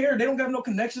 They don't care. They don't have no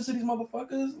connections to these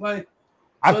motherfuckers. Like,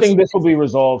 I think this will be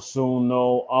resolved soon,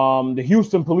 though. The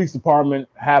Houston Police Department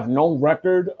have no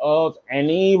record of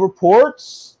any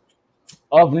reports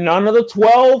of none of the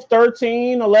 12,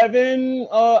 13, 11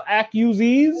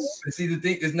 accusees. See, the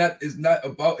thing is not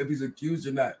about if he's accused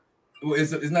or not.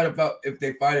 It's not about if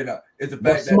they find it out. It's the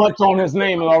fact that smut's on his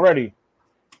name already.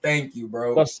 Thank you,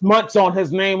 bro. The smut's on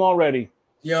his name already.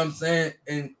 You know what I'm saying?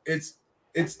 And it's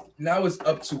now it's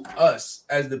up to us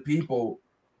as the people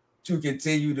to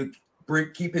continue to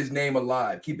keep his name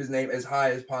alive, keep his name as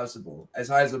high as possible, as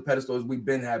high as a pedestal as we've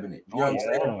been having it. You know what I'm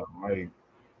saying? Right.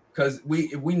 Because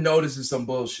we know this is some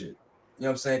bullshit. You know what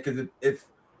I'm saying? Because if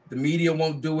the media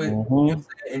won't do it, you know what I'm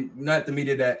saying? And not the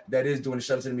media that is doing it,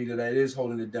 shout out to the media that is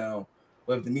holding it down.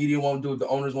 But if the media won't do it, the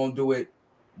owners won't do it,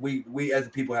 we as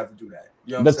the people have to do that.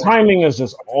 You know what the timing is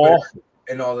just awful.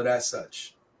 And all of that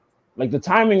such. Like the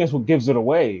timing is what gives it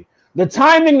away. The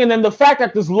timing and then the fact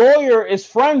that this lawyer is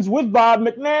friends with Bob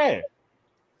McNair.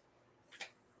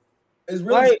 It's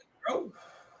really sick, bro.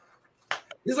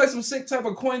 It's like some sick type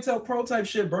of COINTELPRO type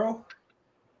shit, bro.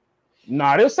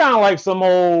 Nah, this sound like some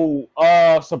old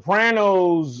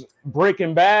Sopranos,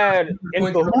 Breaking Bad, in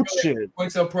the shit.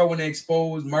 COINTELPRO when they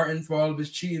exposed Martin for all of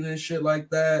his cheating and shit like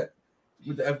that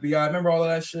with the FBI. Remember all of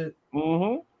that shit? Mm-hmm. You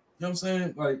know what I'm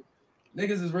saying? Like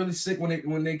niggas is really sick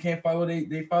when they can't follow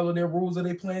they follow their rules of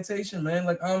their plantation, man.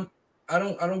 Like I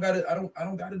don't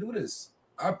gotta do this.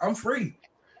 I'm free.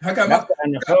 I got my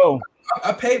NFL.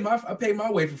 I paid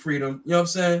my way for freedom. You know what I'm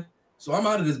saying? So I'm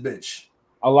out of this bitch.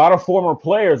 A lot of former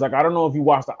players, like I don't know if you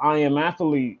watched the I Am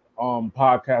Athlete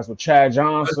podcast with Chad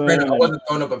Johnson. I wasn't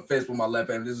throwing up a fist with my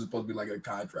left hand. This is supposed to be like a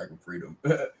contract with freedom.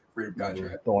 Freedom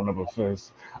contract. Throwing up a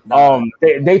fist. Nah.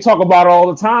 They talk about it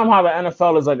all the time how the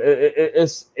NFL is like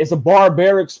it's a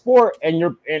barbaric sport and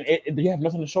you have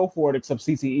nothing to show for it except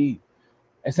CTE.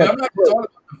 I'm not talking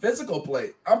about the physical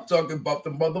play. I'm talking about the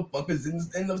motherfuckers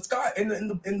in the sky in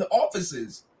the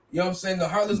offices. You know what I'm saying? The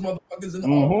heartless motherfuckers in the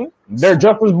office. They're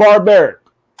just as barbaric.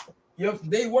 Yeah,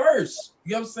 they worse.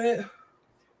 You know what I'm saying?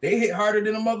 They hit harder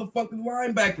than a motherfucking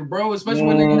linebacker, bro. Especially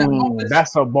when they're in that office.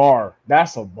 That's a bar,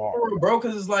 bro.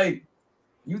 Because it's like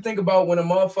you think about when a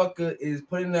motherfucker is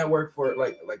putting that work for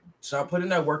like Sean putting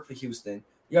that work for Houston.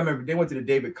 Yeah, I remember they went to the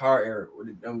David Carr era,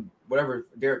 whatever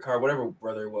Derek Carr, whatever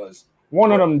brother it was.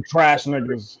 One of them trash niggas. You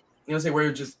know what I'm saying?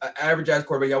 Where just an average ass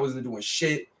quarterback, y'all wasn't doing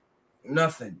shit,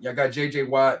 nothing. Y'all got JJ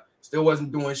Watt, still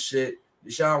wasn't doing shit.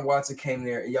 Deshaun Watson came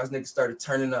there and y'all niggas started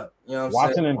turning up. You know what I'm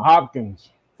Watson saying? and Hopkins.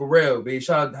 For real, but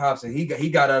shout out to Hobson. He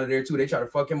got out of there too. They tried to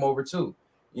fuck him over too.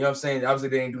 You know what I'm saying? Obviously,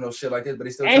 they ain't do no shit like this, but they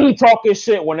still. And he talk his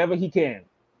shit whenever he can.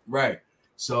 Right.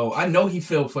 So I know he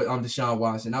fell for Deshaun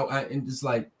Watson. I and just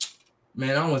like,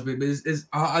 man, I don't want to be, but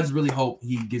I just really hope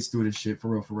he gets through this shit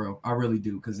for real. I really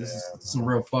do, because this is some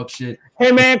real fuck shit.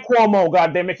 Hey man, Cuomo,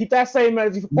 goddamn it, keep that same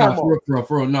energy for Cuomo. Nah,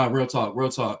 for real, nah, real talk. You know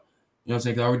what I'm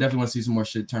saying? Because I would definitely want to see some more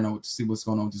shit turn out to see what's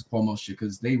going on with this Cuomo shit,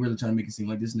 because they really trying to make it seem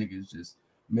like this nigga is just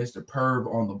Mr.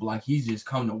 Perv on the block. He's just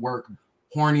come to work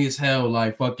horny as hell,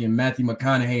 like fucking Matthew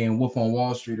McConaughey and Wolf on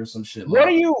Wall Street or some shit. What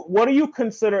do you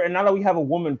consider? And now that we have a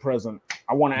woman present,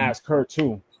 I want to ask her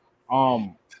too.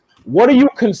 What do you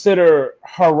consider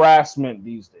harassment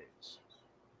these days?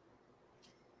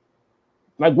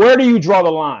 Like, where do you draw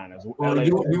the line?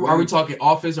 Are we talking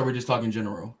office or are we just talking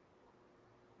general?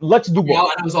 Let's do both. Yeah,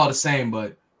 it was all the same,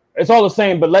 but it's all the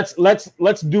same. But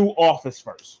let's do office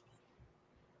first.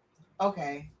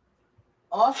 Okay,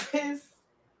 office.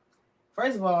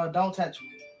 First of all, don't touch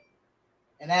me,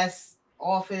 and that's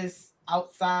office.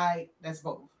 Outside, that's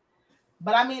both.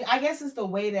 But I mean, I guess it's the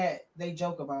way that they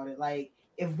joke about it. Like,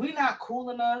 if we're not cool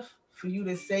enough for you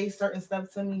to say certain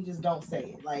stuff to me, just don't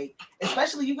say it. Like,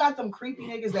 especially you got them creepy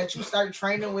niggas that you start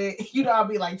training with. You know, I'll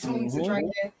be like 2 weeks of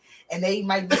training, and they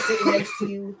might be sitting next to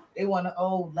you. They want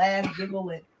to laugh, giggle,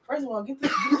 and first of all, get the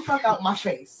fuck out my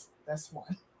face. That's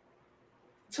one.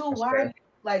 Two, why?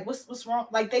 Like, what's wrong?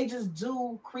 Like, they just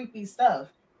do creepy stuff,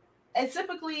 and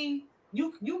typically,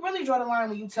 you really draw the line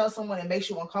when you tell someone it makes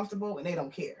you uncomfortable and they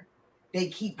don't care. They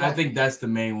keep going. I think that's the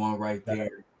main one right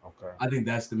there. Okay. I think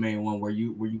that's the main one where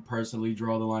you personally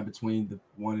draw the line between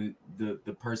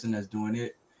the person that's doing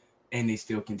it and they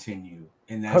still continue.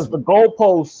 And that's because the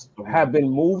goalposts have been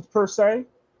moved per se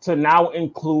to now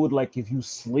include, like, if you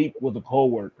sleep with a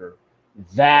coworker,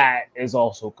 that is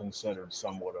also considered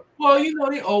somewhat of. Well, you know,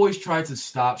 they always try to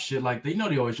stop shit like that. You know,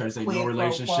 they always try to say no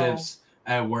relationships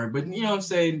at work, but you know what I'm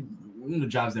saying? The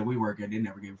jobs that we work at, they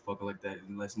never give a fuck like that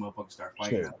unless motherfuckers start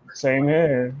fighting. Shit. Same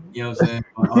here. You know what I'm saying?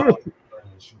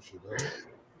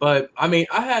 But I mean,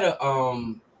 I had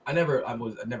I never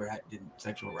did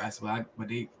sexual harassment,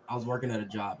 but I was working at a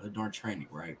job during training,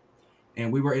 right?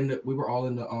 And we were all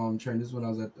in the training. This is when I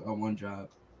was at one job.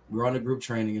 We were on the group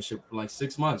training and shit for like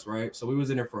 6 months, right? So we was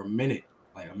in there for a minute.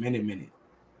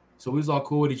 So we was all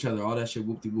cool with each other, all that shit,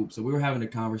 whoop de whoop. So we were having a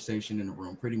conversation in the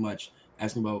room, pretty much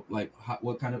asking about like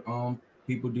what kind of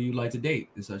people do you like to date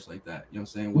and such like that. You know what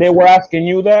I'm saying? They were asking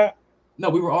you that? No,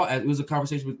 we were all. It was a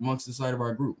conversation amongst the side of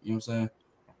our group. You know what I'm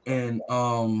saying?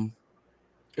 And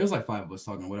it was like 5 of us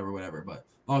talking, whatever. But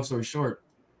long story short,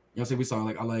 you know what I'm saying? We saw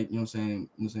like I like, you know what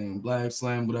I'm saying, black,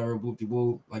 slam, whatever, whoop de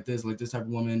whoop, like this type of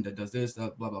woman that does this,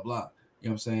 that, blah blah blah. You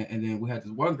know what I'm saying? And then we had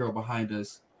this one girl behind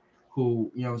us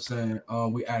who, you know what I'm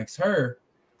saying, we asked her,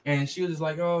 and she was just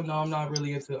like, oh no, I'm not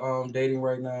really into dating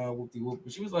right now, whoop de whoop.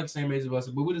 But she was like the same age as us,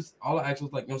 but we just all I asked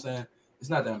was like, you know what I'm saying, it's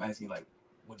not that I'm asking like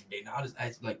what you date now. I just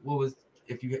asked like what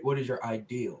is your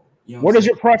ideal? You know what is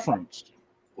your preference?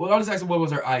 Well, I was asking what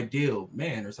was her ideal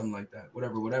man or something like that,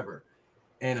 whatever.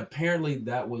 And apparently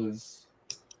that was,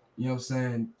 you know what I'm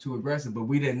saying, too aggressive, but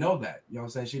we didn't know that. You know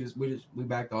what I'm saying? We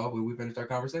backed off and we finished our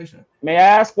conversation. May I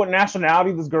ask what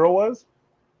nationality this girl was?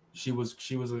 She was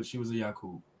a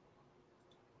Yakub.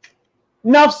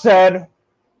 Enough said.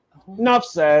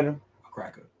 A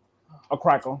cracker.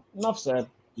 Enough said.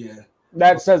 Yeah.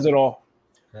 That says it all.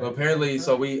 But apparently,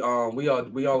 so we all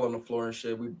on the floor and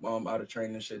shit. We out of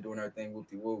training and shit, doing our thing, whoop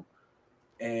de whoop.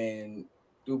 And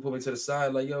dude put me to the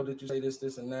side, like, yo, did you say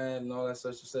this, and that, and all that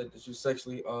such? You said that you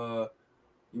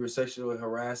were sexually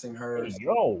harassing her.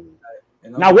 Yo.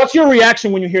 Now, what's your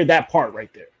reaction when you hear that part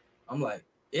right there? I'm like,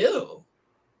 ew.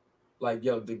 Like,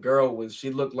 yo, the girl she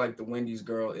looked like the Wendy's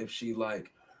girl if she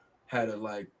like had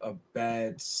a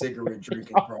bad cigarette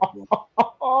drinking problem.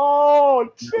 Oh,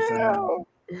 chill.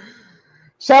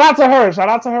 Shout out to her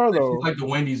though. She's like the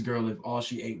Wendy's girl if all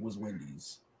she ate was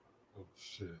Wendy's. Oh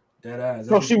shit. Dead ass.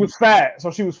 So she was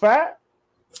fat.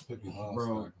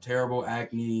 Bro, terrible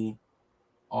acne,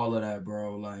 all of that,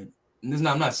 bro. Like, I'm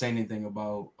not saying anything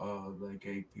about like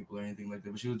gay people or anything like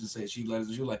that, but she was just saying she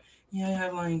was like, yeah, I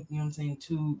have like, you know what I'm saying,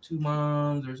 two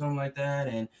moms or something like that,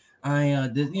 and I you know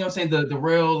what I'm saying, the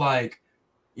real like,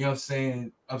 you know what I'm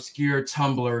saying, obscure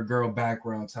Tumblr girl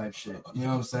background type shit. You know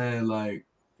what I'm saying? Like,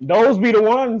 those be the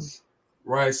ones.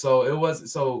 Right.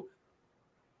 So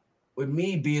with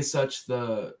me being such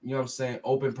the, you know what I'm saying,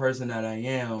 open person that I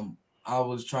am, I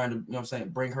was trying to, you know what I'm saying,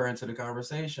 bring her into the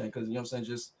conversation because, you know what I'm saying,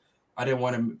 just I didn't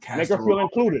want to cast make her feel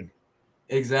included.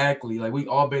 Exactly. Like we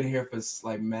all been here for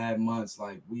like mad months.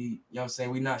 Like we, you know what I'm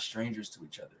saying? We not strangers to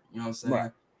each other. You know what I'm saying?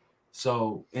 Right.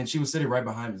 So, and she was sitting right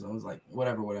behind me. So I was like,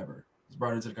 whatever. Just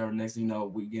brought her to the cover. Next thing you know,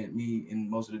 we get me and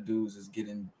most of the dudes is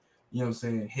getting, you know what I'm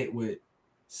saying, hit with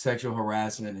sexual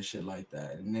harassment and shit like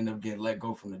that, and end up getting let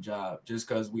go from the job just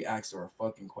because we asked her a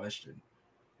fucking question.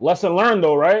 Lesson learned,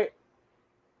 though, right?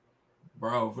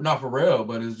 Bro, not for real,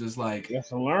 but it's just like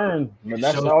lesson learned. But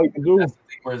that's all you can do.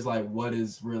 Where it's like, what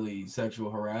is really sexual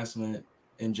harassment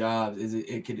in jobs? Is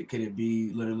it could it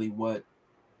be literally what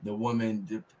the woman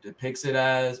depicts it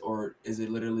as, or is it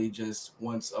literally just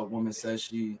once a woman says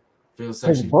she feels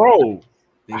sexually? Bro,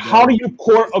 how do you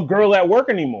court a girl at work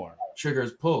anymore?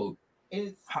 Triggers pulled.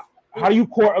 How do you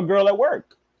court a girl at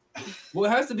work?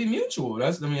 Well, it has to be mutual.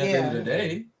 At the end of the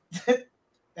day.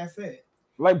 That's it.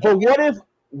 Like, but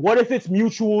what if it's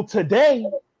mutual today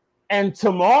and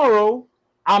tomorrow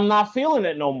I'm not feeling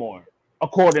it no more,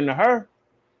 according to her?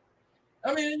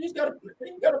 I mean, you gotta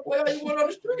play how you want on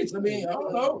the streets. I mean, I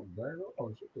don't know.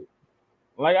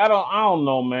 Like, I don't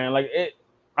know, man. Like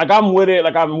I'm with it,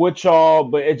 like I'm with y'all,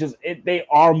 but they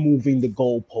are moving the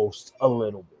goalposts a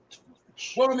little bit.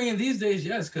 Well, I mean, these days,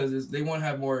 yes, because they want to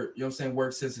have more, you know what I'm saying,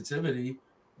 work sensitivity,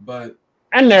 but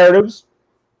and narratives.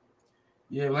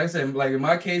 Yeah, like I said, like in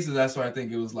my cases, that's why I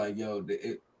think it was like, yo,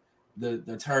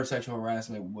 the term sexual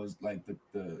harassment was like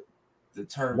the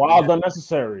term wild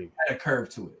unnecessary. Had a curve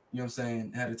to it. You know what I'm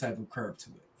saying? It had a type of curve to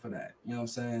it for that. You know what I'm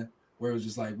saying? Where it was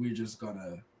just like, we're just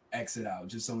gonna exit out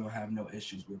just so we don't have no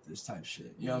issues with this type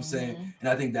shit. You know what I'm saying? And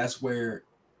I think that's where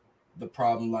the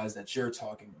problem lies that you're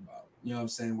talking about. You know what I'm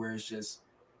saying? Where it's just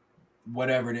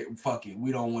whatever, fuck it,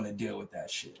 we don't want to deal with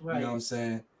that shit. Right. You know what I'm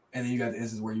saying? And then you got the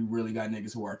instance where you really got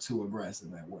niggas who are too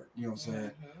aggressive at work. You know what I'm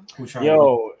saying? Who try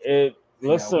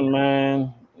listen,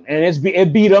 man. And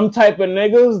it be them type of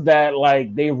niggas that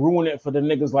like they ruin it for the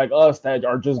niggas like us that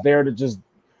are just there to just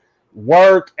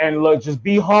work and look, just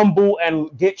be humble and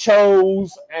get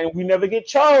chose, and we never get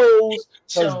chose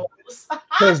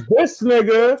because this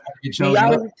nigga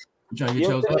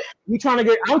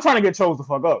I'm trying to get chose the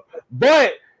fuck up,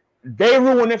 but they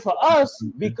ruin it for us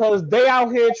because they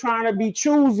out here trying to be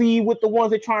choosy with the ones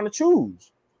they're trying to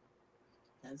choose.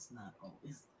 That's not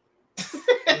always.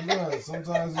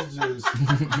 Sometimes it's just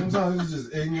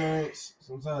ignorance.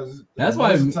 Sometimes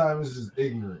it's just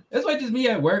ignorant. That's why just me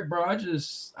at work, bro. I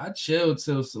chilled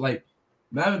till like,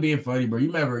 not even being funny, bro. You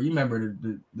remember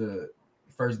the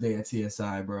first day at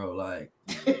TSI, bro. Like,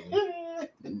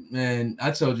 man,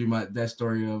 I told you that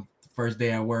story of the first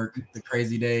day at work, the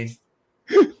crazy day.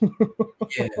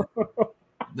 Yeah,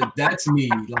 that's me.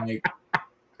 Like,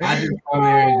 I just come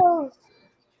here.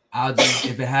 I'll just,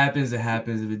 if it happens, it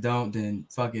happens. If it don't, then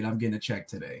fuck it. I'm getting a check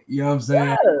today. You know what I'm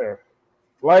saying? Yeah.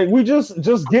 Like, we just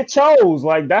get chose.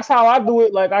 Like, that's how I do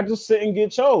it. Like, I just sit and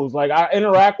get chose. Like, I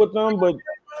interact with them, but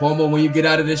Cuomo, when you get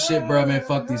out of this shit, bro, man,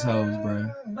 fuck these hoes, bro.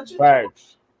 Right.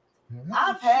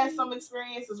 I've had some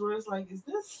experiences where it's like, is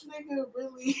this nigga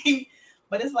really?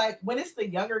 But it's like when it's the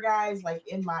younger guys, like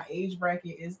in my age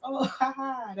bracket, is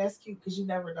haha, that's cute because you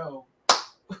never know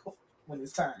when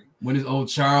it's time. When it's old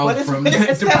Charles from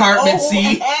Department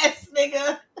C. Ass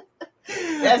nigga.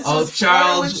 That's old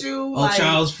Charles. With you. Old like,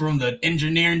 Charles from the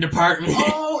engineering department.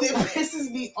 Oh, it pisses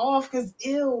me off because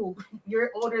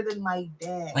you're older than my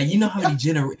dad. Like, you know how many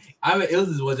I mean, it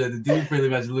was just the dude pretty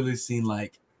much literally seen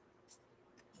like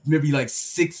maybe like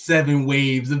 6-7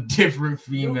 waves of different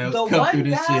females come through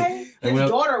this shit. His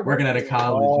daughter working at a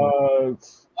college. One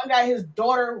guy, his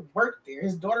daughter worked there.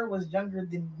 His daughter was younger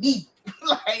than me.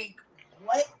 Like,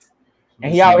 what?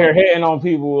 And he out here hitting on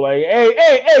people like,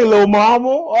 hey, little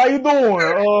mama, how you doing?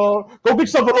 Go get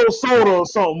yourself a little soda or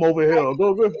something over here.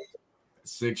 Go.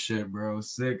 Sick shit, bro.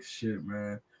 Sick shit,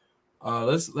 man.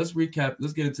 Let's recap.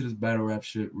 Let's get into this battle rap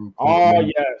shit real quick. Oh,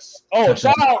 man. Yes. Oh,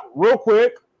 shout out real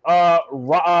quick.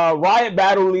 Riot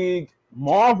Battle League,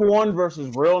 Marv 1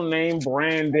 versus Real Name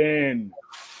Brandon.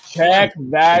 Check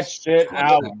that shit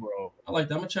out, bro. I like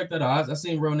that. I'm gonna check that out. I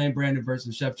seen Real Name Brandon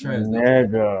versus Chef Trez.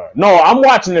 Nigga. No, I'm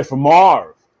watching it for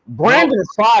Marv. Brandon is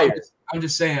fire. I'm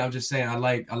just saying. I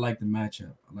like the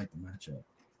matchup. I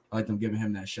like them giving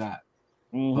him that shot.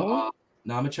 Mm-hmm.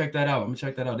 No, I'm gonna check that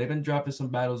out. They've been dropping some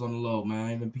battles on the low, man.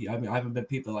 I haven't been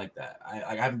peeping like that.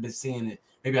 I haven't been seeing it.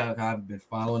 Maybe I haven't been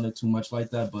following it too much like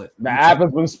that. But the app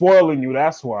has been spoiling you.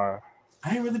 That's why.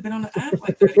 I ain't really been on the app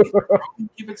like that either, bro.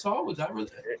 Keep it tall with that.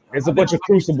 It's a bunch of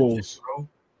crucibles, shit, bro.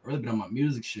 I've really been on my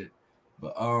music shit.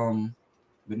 But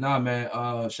nah, man.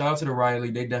 Shout out to the Riley.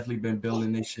 They definitely been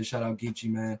building this shit. Shout out Geechee,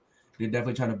 man. They're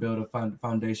definitely trying to build a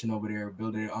foundation over there,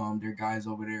 build their guys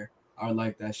over there. I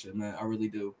like that shit, man. I really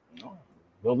do.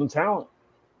 Building talent.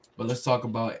 But let's talk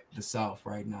about the South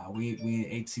right now. We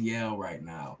in ATL right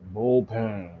now.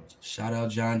 Bullpen. Shout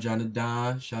out John the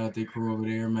Don. Shout out their crew over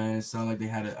there, man. It sounded like they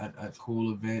had a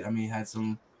cool event. I mean, had some, you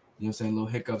know what I'm saying, little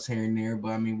hiccups here and there. But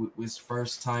I mean, it was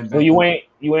first time back. So you ain't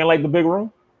like the big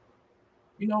room?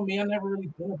 You know me, I never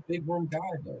really been a big room guy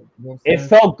though. You know it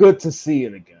felt good to see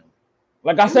it again.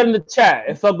 Like I said in the chat,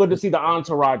 it felt good to see the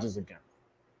entourages again.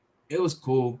 It was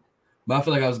cool. But I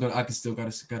feel like I could still got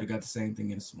the same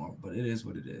thing in the small, but it is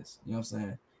what it is. You know what I'm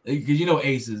saying? Because you know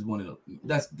Ace is one of the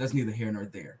that's neither here nor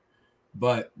there.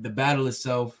 But the battle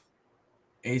itself,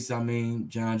 Ace, John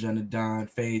the Don,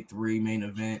 Fade 3 main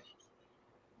event.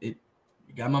 It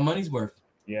got my money's worth.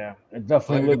 Yeah, it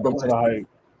definitely lived up to the hype.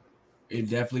 It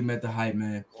definitely met the hype,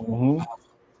 man. Mm-hmm.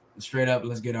 Straight up,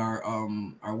 let's get our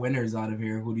winners out of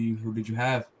here. Who did you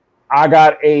have? I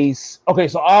got Ace. Okay,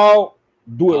 so I'll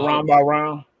do it round by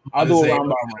round. I'll do it round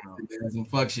by round. There's some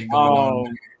fuck shit going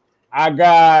on. I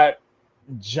got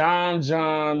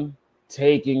John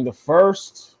taking the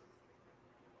first,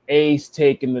 Ace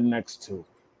taking the next two.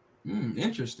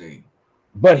 Interesting.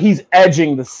 But he's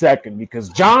edging the second because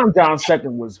John's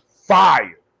second was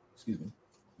fire. Excuse me.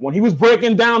 When he was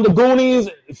breaking down the Goonies,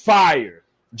 fire.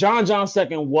 John's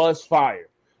second was fire.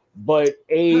 But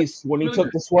Ace, when he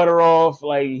took the sweater off,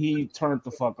 like he turned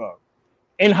the fuck up.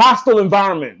 In hostile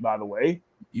environment, by the way.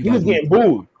 He was getting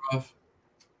booed.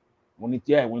 When he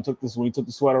took the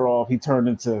sweater off, he turned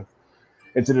into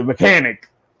the mechanic.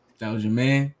 That was your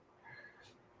man?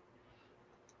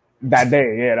 That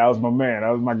day, yeah, that was my man.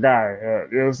 That was my guy. Yeah,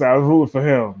 you know what I'm saying? I was rooting for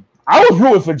him. I was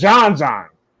rooting for John.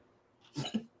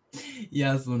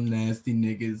 Y'all some nasty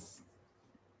niggas.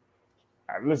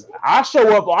 Listen, I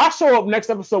show up next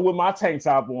episode with my tank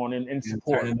top on in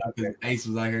support. Ace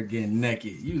was out here getting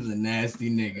naked. You was a nasty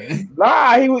nigga.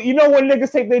 Nah, you know when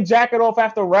niggas take their jacket off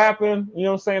after rapping, you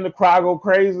know what I'm saying? The crowd go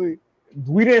crazy.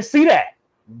 We didn't see that.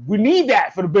 We need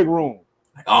that for the big room.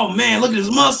 Like, oh man, look at his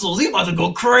muscles. He about to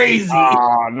go crazy.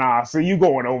 Oh, nah. So you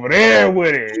going over there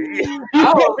with it.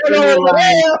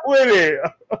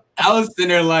 I was sitting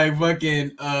there like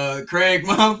fucking Craig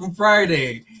Mom from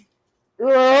Friday.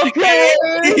 Okay.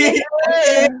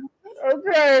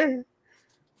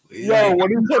 Yo, when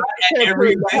he put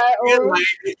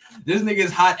this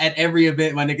nigga's hot at every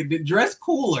event, my nigga. Dress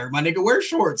cooler, my nigga. Wear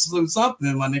shorts, do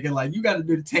something, my nigga. Like you got to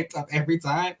do the tank top every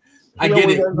time. I get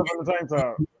it.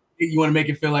 You want to make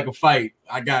it feel like a fight?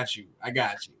 I got you. That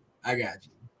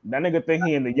nigga think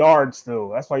he in the yard still.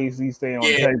 That's why he's staying on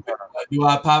tank top. Do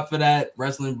I pop for that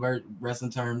wrestling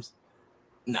terms?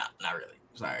 Nah, not really.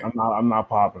 Sorry, I'm not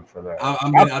popping for that.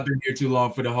 I've been here too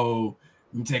long for the whole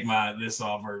take this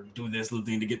off or do this little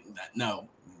thing to get that. No,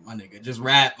 my nigga, just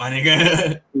rap, my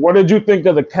nigga. What did you think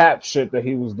of the cap shit that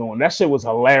he was doing? That shit was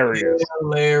hilarious.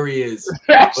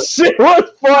 That shit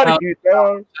was funny,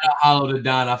 dog. Hollow the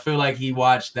Don. I feel like he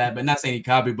watched that, but not saying he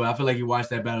copied, but I feel like he watched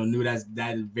that battle and knew that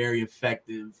is very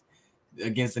effective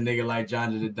against a nigga like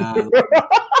John the Don.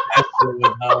 That shit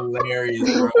was hilarious,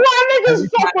 bro. Why niggas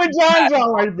fuck with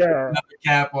John like that? Another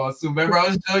cap on. So remember I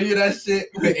was showing you that shit?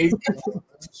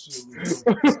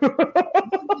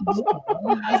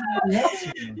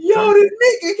 Yo, this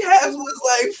nigga caps was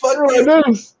like fucking.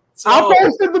 I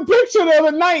posted the picture the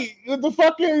other night with the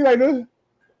fucking like this.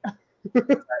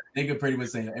 Nigga pretty much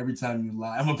saying every time you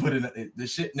lie, I'm gonna put it the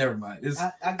shit. Never mind.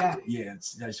 I got it. Yeah,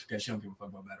 she don't give a fuck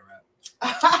about battle rap.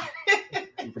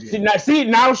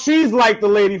 Now she's like the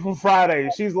lady from Friday.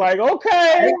 She's like,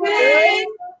 okay.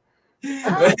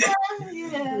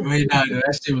 Wait,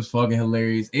 that shit was fucking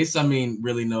hilarious. Ace,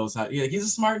 really knows how. Yeah, he's a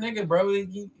smart nigga, bro.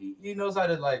 He knows how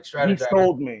to like strategize.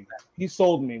 He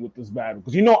sold me with this battle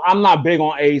because I'm not big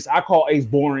on Ace. I call Ace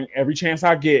boring every chance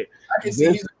I get. I can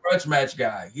see he's a grudge match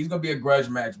guy. He's gonna be a grudge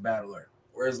match battler.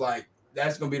 Whereas like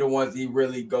that's gonna be the ones he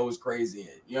really goes crazy in.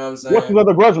 You know what I'm saying? What's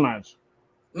another grudge match?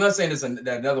 I'm not saying this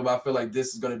another, but I feel like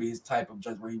this is going to be his type of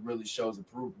judge where he really shows the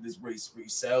proof. This where he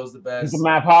sells the best. He's a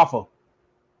Matt Hoffa.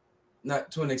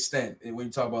 Not to an extent. And when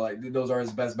you talk about like those are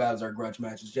his best battles, are grudge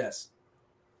matches, yes.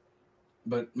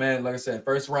 But man, like I said,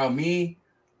 first round, I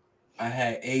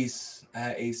had Ace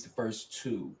the first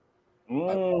two.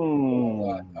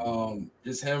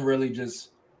 Just him really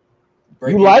just.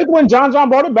 You like when John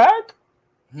brought it back?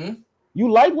 You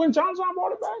like when John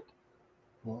brought it back?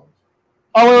 Well.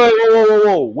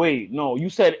 Oh, wait. No, you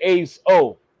said Ace.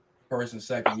 Oh. First and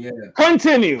second, yeah.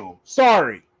 Continue.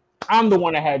 Sorry. I'm the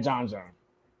one that had John.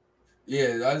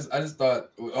 Yeah, I just thought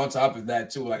on top of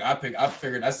that too, like I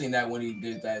figured I seen that when he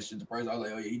did that shit the first. I was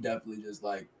like, oh yeah, he definitely just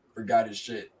like forgot his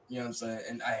shit. You know what I'm saying?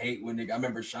 And I hate when I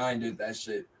remember Shine did that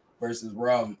shit versus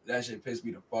Rum. That shit pissed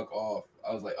me the fuck off.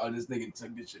 I was like, oh, this nigga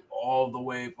took this shit all the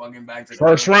way fucking back to the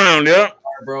first round, yeah,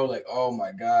 bro. Like, oh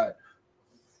my god.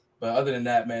 But other than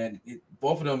that, man,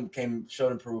 both of them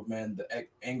showed improved, man. The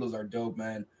angles are dope,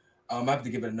 man. I have to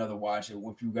give it another watch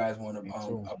if you guys want a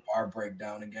bar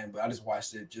breakdown again. But I just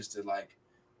watched it just to like,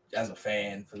 as a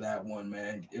fan for that one,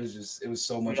 man. It was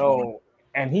so much.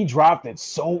 And he dropped it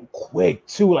so quick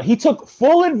too. Like he took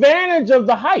full advantage of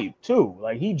the hype too.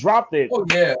 Like he dropped it. Oh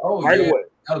yeah, right away.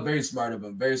 That was very smart of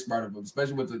him. Very smart of him,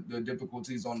 especially with the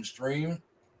difficulties on the stream.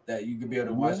 That you could be able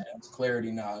to watch it with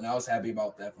clarity now, and I was happy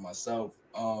about that for myself.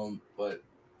 But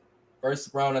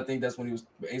first round, I think that's when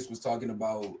Ace was talking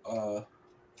about. I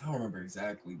don't remember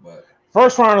exactly, but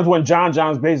first round is when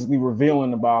John's basically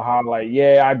revealing about how like,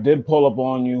 yeah, I did pull up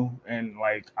on you, and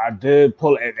like I did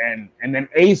pull it, and then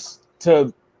Ace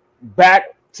to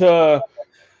back to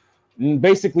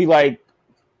basically like,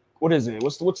 what is it?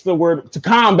 What's the word to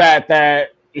combat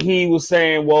that? He was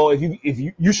saying, well, if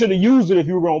you should have used it if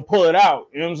you were gonna pull it out.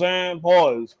 You know what I'm saying?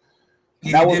 Pause.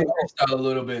 He did freestyle a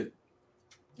little bit,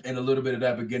 and a little bit of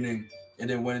that beginning, and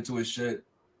then went into his shit.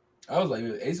 I was like,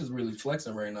 Ace is really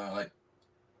flexing right now. Like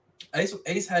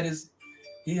Ace had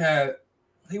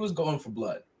he was going for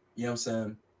blood. You know what I'm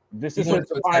saying? This is his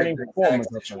defining performance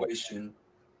situation.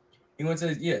 He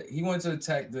wanted to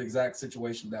attack the exact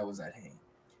situation that was at hand,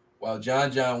 while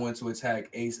John went to attack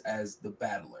Ace as the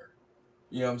battler.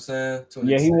 You know what I'm saying?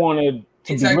 He wanted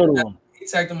to belittle him. He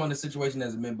attacked him on the situation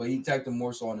as a man, but he attacked him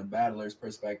more so on the battler's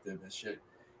perspective and shit.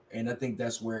 And I think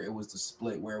that's where it was the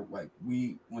split, where like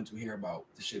we went to hear about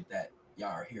the shit that y'all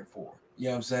are here for. You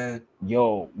know what I'm saying?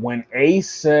 Yo, when Ace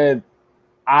said,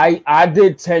 I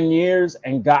did 10 years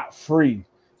and got free.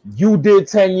 You did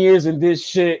 10 years and did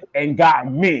shit and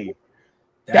got me.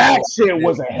 That shit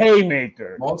was a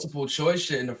haymaker. Multiple choice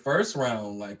shit in the first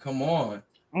round. Like, come on.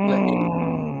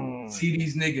 Like, see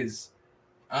these niggas.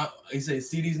 He said,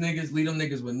 see these niggas, lead them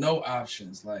niggas with no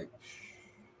options. Like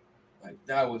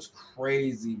that was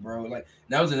crazy, bro. Like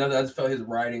that was another. I just felt his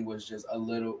writing was just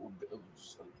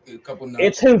a couple.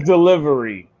 It's his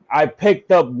delivery. I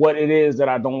picked up what it is that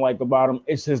I don't like about him.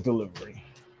 It's his delivery.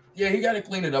 Yeah, he got to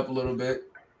clean it up a little bit,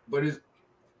 but it's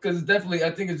because definitely.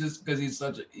 I think it's just because he's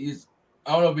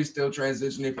I don't know if he's still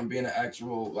transitioning from being an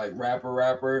actual like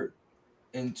rapper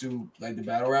into like the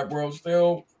battle rap world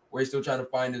still, where he's still trying to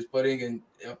find his footing and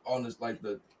on this like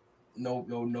the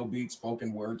no beat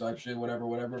spoken word type shit,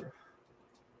 whatever.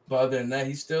 But other than that,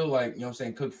 he's still like, you know what I'm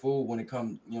saying, cook food when it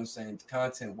comes, you know what I'm saying,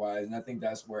 content wise. And I think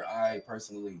that's where I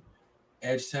personally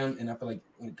edged him. And I feel like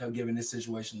when given this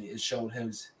situation, it showed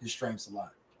his strengths a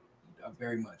lot.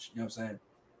 Very much. You know what I'm saying?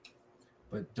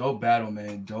 But dope battle,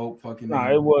 man. Dope fucking.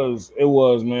 Nah, it was,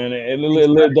 man. It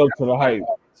lived up to the hype.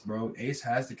 Bro, Ace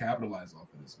has to capitalize off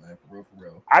of this, man. For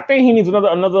real. I think he needs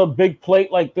another big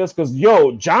plate like this because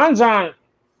John,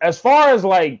 as far as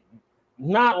like,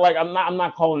 not like I'm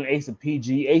not calling Ace a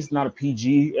PG. Ace not a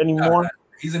PG anymore.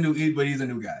 He's a new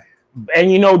guy.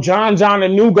 And John, the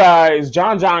new guys,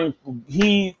 John,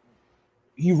 he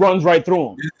runs right through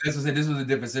him. This was a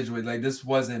different situation. Like this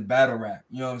wasn't battle rap.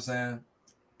 You know what I'm saying?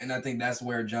 And I think that's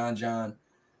where John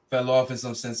fell off in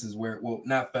some senses.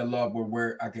 Not fell off,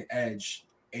 where I could edge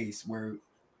Ace, where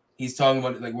he's talking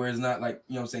about it, like where it's not like,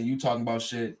 you know what I'm saying, you talking about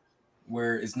shit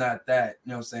where it's not that, you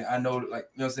know what I'm saying. I know, like, you know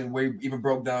what I'm saying, where he even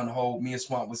broke down the whole me and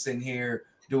Swamp was sitting here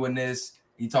doing this.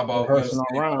 He talked about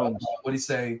what he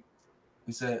say.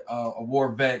 He said a war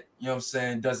vet, you know what I'm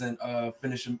saying, doesn't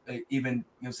finish even, you know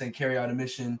what I'm saying, carry out a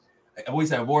mission. I always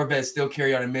said a war vet still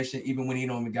carry out a mission even when he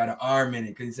don't even got an arm in it,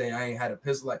 because he said I ain't had a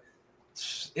pistol. Like,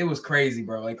 it was crazy,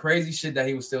 bro. Like crazy shit that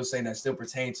he was still saying that still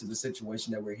pertains to the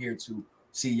situation that we're here to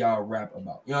see y'all rap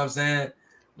about. You know what I'm saying?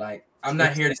 Like, I'm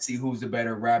not here to see who's the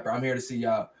better rapper. I'm here to see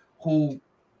y'all who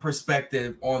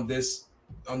perspective on this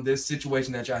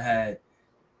situation that y'all had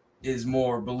is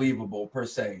more believable per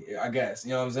se, I guess.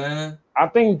 You know what I'm saying? I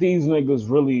think these niggas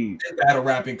really battle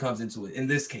rapping comes into it in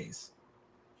this case.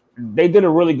 They did a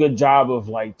really good job of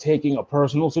like taking a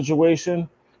personal situation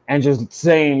and just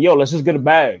saying, yo, let's just get a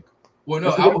bag. Well,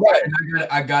 no,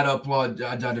 I gotta applaud.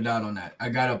 I jotted down on that. I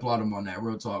gotta applaud him on that.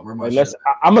 Real talk.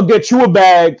 I'm gonna get you a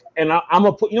bag, and I'm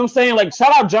gonna put. You know what I'm saying? Like,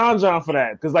 shout out John for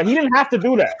that, because like he didn't have to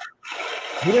do that.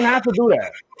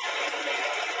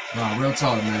 No, real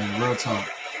talk, man. Real talk.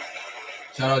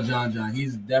 Shout out John.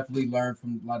 He's definitely learned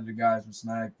from a lot of the guys from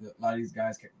Snack. A lot of these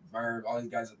guys, Bird, all these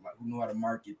guys who know how to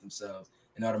market themselves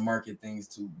and how to market things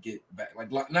to get back.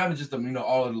 Like not even just them,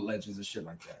 all of the legends and shit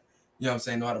like that. You know what I'm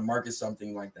saying? Know how to market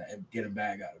something like that and get a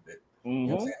bag out of it. You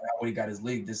know what I'm saying? Now when he got his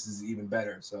league, this is even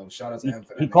better. So shout out to him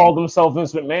for that. He called himself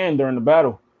Vince McMahon during the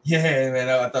battle. Yeah, man.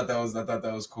 I thought that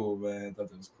was cool, man. I thought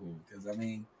that was cool. Because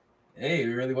Hey, it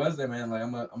really was that, man. Like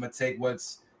I'm gonna take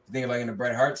what's thinking like in the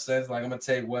Bret Hart sense. Like I'm gonna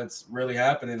take what's really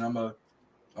happening. I'm gonna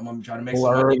try to make some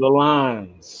money. Blur the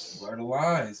lines. Blur the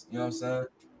lines. You know what I'm saying?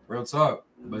 Real talk.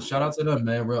 But shout out to them,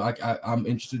 man. I'm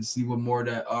interested to see what more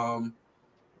that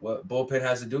what Bullpen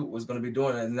has to do was going to be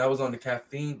doing, and that was on the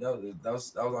caffeine. That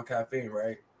was on caffeine,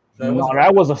 right? That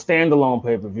was a standalone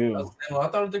pay-per-view. I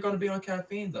thought they're going to be on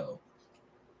caffeine though.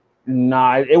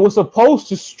 Nah, it was supposed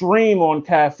to stream on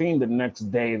caffeine the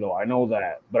next day, though. I know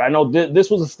that, but I know this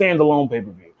was a standalone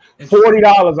pay-per-view.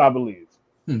 $40, I believe.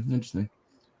 Interesting.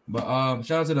 But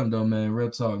shout out to them though, man. Real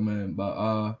talk, man.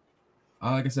 But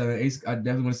like I said, Ace, I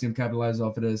definitely want to see him capitalize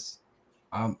off of this.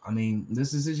 I mean,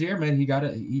 this is his year, man. He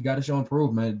gotta show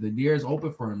improve, man. The year is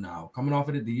open for him now. Coming off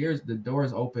of it, the door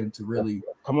is open to really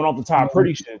coming off the top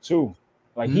pretty shit too.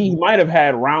 Like he might have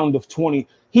had round of 20.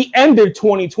 He ended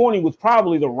 2020 with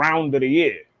probably the round of the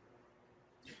year.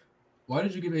 Why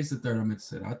did you give Ace the third? I meant to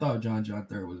say that. I thought John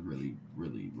third was really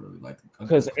like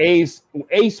because Ace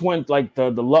went like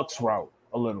the Lux route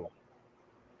a little.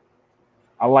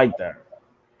 I like that.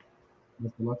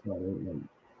 What's the Lux route?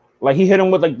 Like he hit him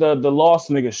with like the lost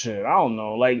nigga shit. I don't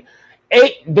know. Like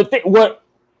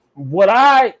what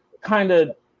I kind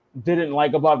of didn't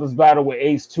like about this battle with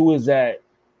Ace too is that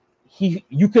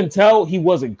you can tell he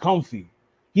wasn't comfy.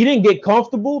 He didn't get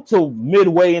comfortable till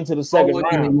midway into the second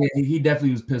round. Yeah, he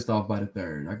definitely was pissed off by the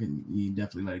third. He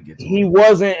definitely let it get to him.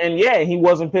 He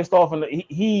wasn't pissed off, and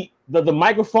the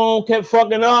microphone kept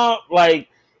fucking up. Like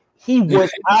he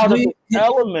was out of his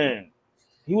element.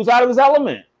 He was out of his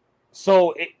element.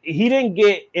 So he didn't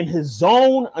get in his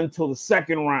zone until the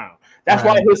second round. That's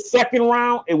why his second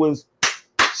round it was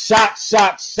shot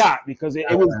because it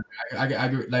was. I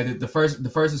agree. Like the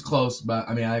first is close, but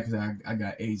I mean I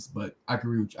got Ace, but I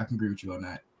can agree with you on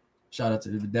that. Shout out to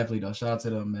definitely though. Shout out to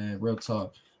them, man. Real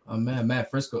talk. Man, Matt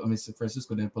Francisco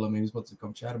didn't pull up. He was supposed to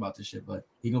come chat about this shit, but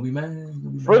he gonna be mad.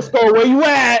 Frisco, where you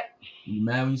at? You be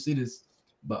mad when you see this.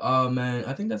 But man,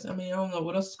 I think that's. I mean, I don't know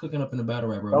what else is cooking up in the battle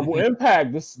rap, bro. Double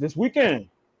Impact this weekend.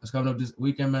 It's coming up this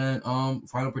weekend, man.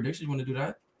 Final prediction. You want to do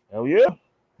that? Hell yeah.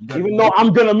 Even though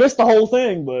I'm gonna miss the whole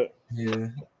thing, but yeah.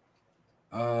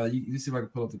 You see if I can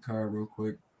pull up the card real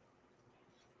quick.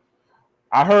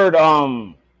 I heard.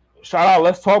 Shout out.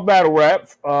 Let's talk battle rap.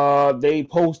 They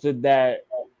posted that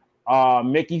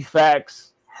Mickey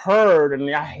Fax heard, and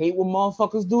I hate when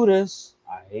motherfuckers do this.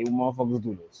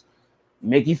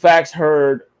 Mickey Fax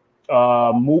heard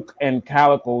Mook and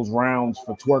Calico's rounds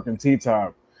for Twerk and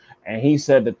T-Top, and he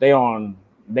said that they on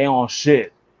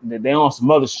shit. That they on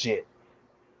some other shit.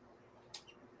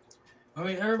 I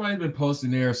mean, everybody's been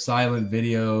posting their silent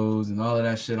videos and all of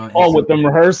that shit on. Oh, with them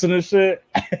rehearsing and shit.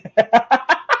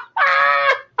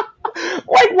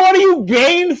 Like, what do you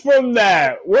gain from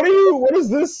that? What is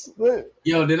this?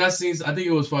 Yo, then I think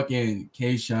it was fucking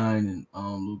K-Shine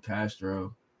and Luke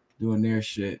Castro doing their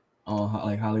shit on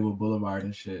like Hollywood Boulevard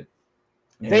and shit.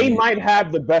 They might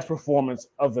have the best performance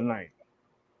of the night.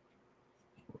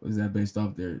 Is that based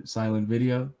off their silent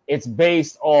video? It's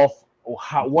based off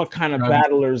what kind of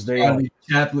battlers they are.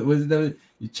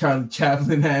 Charlie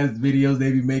Chaplin has videos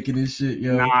they be making and shit,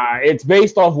 yo. Nah, it's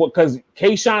based off because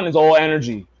K-Shine is all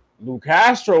energy. Luke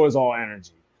Castro is all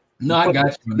energy. No, I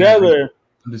got you. Together.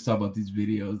 I'm just talking about these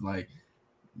videos. Like,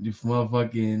 this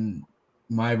motherfucking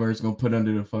Myverse gonna put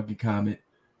under the fucking comment,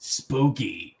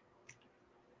 spooky.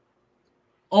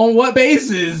 On what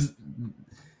basis?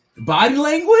 Body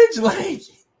language? Like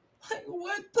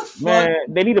what the fuck? Man,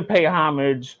 they need to pay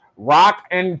homage. Rock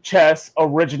and Chess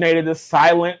originated the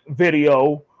silent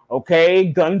video. Okay,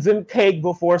 Guns and Cake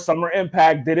before Summer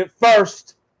Impact did it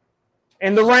first.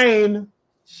 In the rain.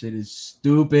 Shit is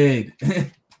stupid.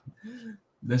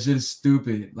 That shit is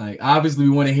stupid. Like, obviously,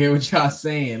 we want to hear what y'all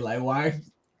saying. Like, why?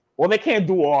 Well, they can't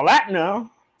do all that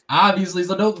now. Obviously,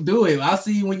 so don't do it. I'll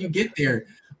see you when you get there.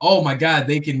 Oh my God,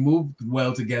 they can move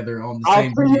well together on the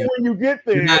same video. When you get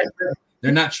there.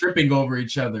 They're not tripping over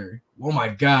each other. Oh my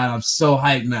God, I'm so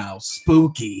hyped now.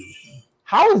 Spooky.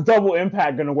 How is Double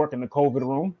Impact going to work in the COVID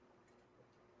room?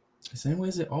 The same way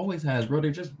as it always has, bro.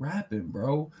 They're just rapping,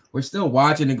 bro. We're still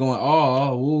watching and going,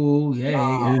 oh, ooh,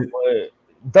 yeah.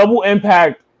 Double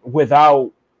Impact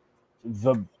without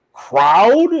the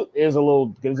crowd is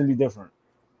going to be different.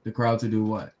 The crowd to do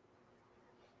what?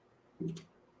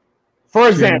 For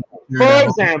example,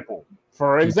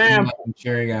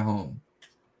 cheering at home.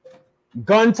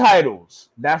 Gun Titles,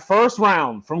 that first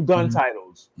round from Gun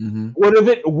Titles,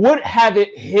 would have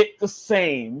it hit the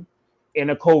same in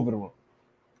a COVID room?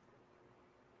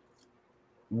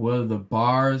 will the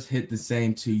bars hit the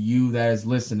same to you that is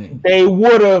listening? They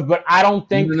would have, but I don't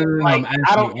think. No.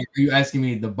 Are you asking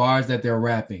me the bars that they're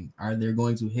rapping? Are they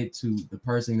going to hit to the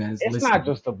person that is listening? It's not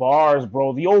just the bars,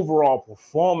 bro. The overall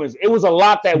performance. It was a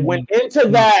lot that went into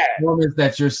that. The performance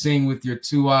that you're seeing with your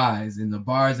 2 eyes and the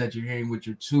bars that you're hearing with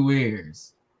your 2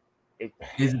 ears.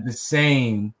 Is it the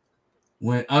same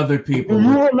when other people do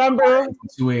you remember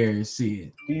 2 ears see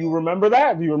it? Do you remember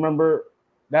that? Do you remember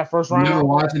that first round? I remember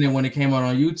watching it when it came out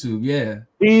on YouTube. Yeah,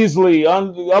 easily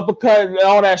uppercut,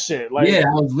 all that shit. Like, yeah,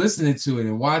 I was listening to it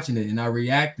and watching it, and I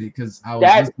reacted because I was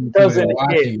that listening to it and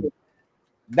watching it.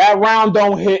 That round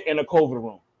don't hit in a COVID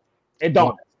room. It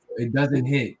don't. It doesn't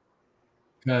hit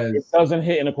because it doesn't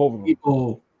hit in a COVID room.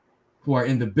 People who are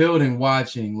in the building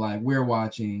watching, like we're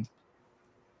watching,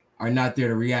 are not there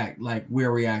to react like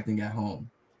we're reacting at home.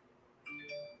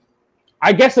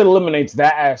 I guess it eliminates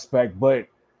that aspect, but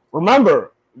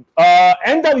remember,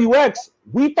 NWX,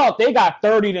 we thought they got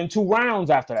 30'd in 2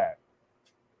 rounds after that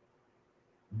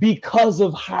because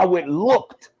of how it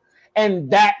looked, and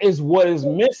that is what is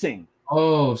missing.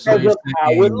 Oh, so you're saying,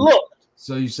 how it looked.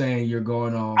 So you're saying you're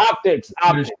going on optics.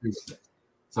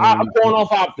 So I'm going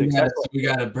off optics. We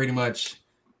gotta pretty much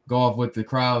go off what the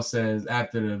crowd says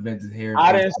after the event is here.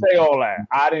 I didn't say all that.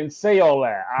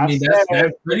 I mean,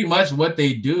 that's pretty much what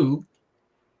they do.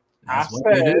 I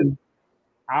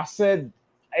said,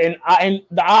 and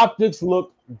the optics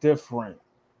look different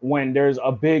when there's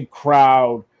a big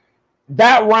crowd.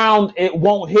 That round, it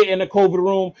won't hit in a COVID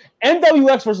room.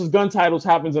 NWX versus Gun Titles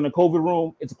happens in a COVID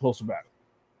room. It's a closer battle.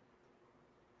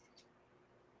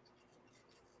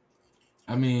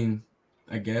 I mean,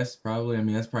 I guess probably. I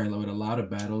mean, that's probably with a lot of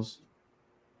battles.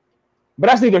 But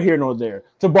that's neither here nor there.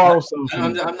 To borrow some,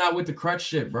 I'm not with the crutch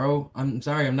shit, bro. I'm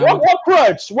sorry. I'm not. What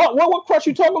crutch? What crutch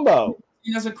you talking about?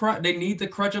 That's a crutch. They need the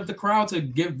crutch of the crowd to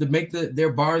make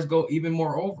their bars go even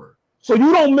more over. So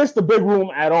you don't miss the big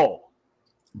room at all,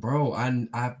 bro.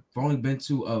 I've only been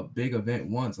to a big event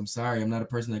once. I'm sorry. I'm not a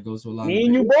person that goes to a lot. Me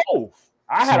and you both.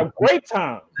 I had a great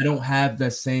time. I don't have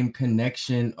the same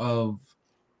connection of.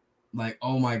 Like,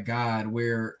 oh my God,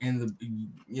 we're in the, you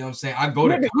know what I'm saying? I go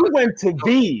to.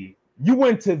 You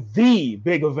went to the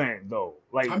big event though.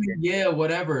 Like, I mean, yeah,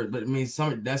 whatever. But I mean, it's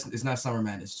not Summer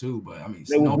Madness too. But I mean,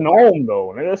 it was known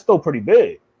though, and it's still pretty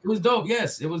big. It was dope.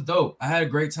 Yes, it was dope. I had a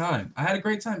great time.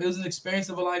 It was an experience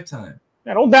of a lifetime.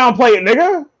 Yeah, don't downplay it,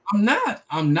 nigga.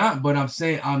 I'm not. But I'm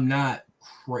saying I'm not.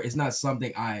 It's not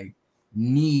something I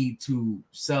need to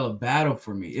sell a battle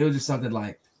for me. It was just something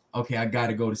like, okay, I got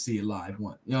to go to see it live. You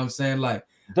know what I'm saying? Like,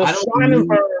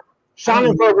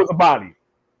 Schonenberg was a body,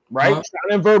 right?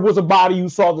 Schonenberg was a body. You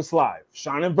saw this live.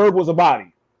 Schonenberg was a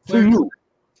body.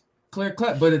 Clear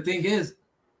cut. But the thing is,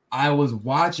 I was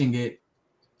watching it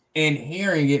and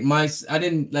hearing it. I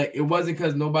didn't like. It wasn't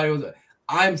because nobody was.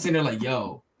 I'm sitting there like,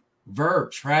 yo,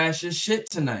 Verb trash as shit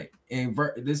tonight, and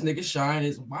this nigga Shine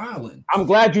is wilding. I'm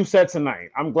glad you said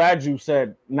tonight. I'm glad you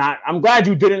said not. I'm glad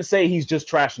you didn't say he's just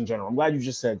trash in general. I'm glad you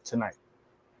just said tonight.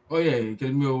 Oh yeah,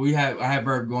 because I had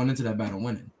Verb going into that battle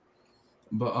winning,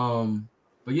 but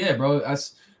yeah, bro.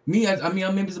 That's me. I mean,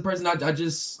 I'm maybe as a person. I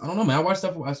don't know, man. I watch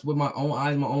stuff with my own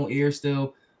eyes, my own ears.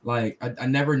 Still, like I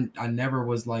never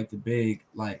was like the big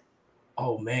like,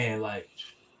 oh man, like,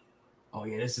 oh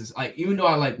yeah, this is like, even though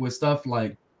I like with stuff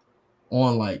like.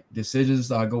 On like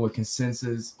decisions, I go with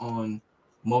consensus on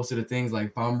most of the things. Like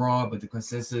if I'm wrong, but the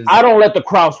consensus, I don't let the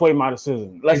crowd sway my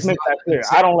decision. Let's make that clear.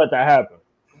 I don't let that happen.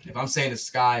 If I'm saying the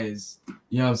sky is,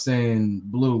 you know what I'm saying,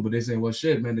 blue, but they say, well,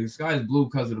 shit, man, the sky is blue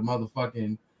because of the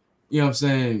motherfucking, you know what I'm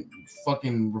saying,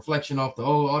 fucking reflection off the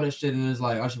all that shit, and it's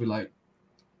like I should be like,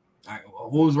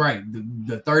 who's right?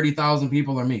 The 30,000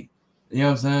 people or me? You know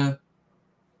what I'm saying?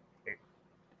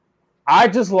 I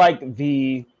just like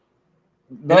the.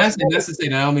 That's to say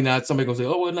that I don't mean that somebody gonna say,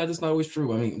 oh well, no, that's not always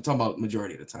true. I mean, I'm talking about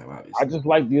majority of the time, obviously. I just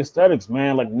like the aesthetics,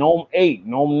 man. Like Gnome 8,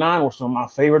 Gnome 9 were some of my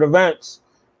favorite events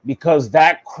because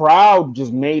that crowd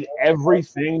just made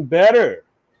everything better.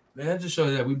 Man, that just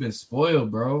shows that we've been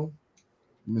spoiled, bro.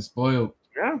 We've been spoiled.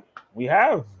 Yeah, we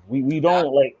have. We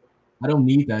don't like. I don't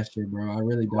need that shit, bro. I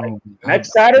really don't. Like,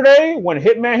 next Saturday, when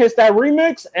Hitman hits that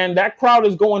remix and that crowd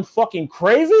is going fucking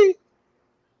crazy.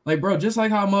 Like, bro, just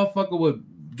like how a motherfucker would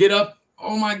get up.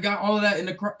 Oh my God, all of that in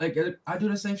the crowd. Like, I do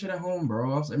the same shit at home,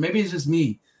 bro. I'm saying, maybe it's just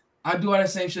me. I do all the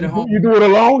same shit at home. You do it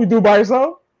alone? You do it by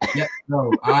yourself? Yeah,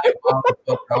 no. I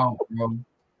fuck out, bro.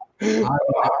 I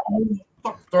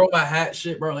throw my hat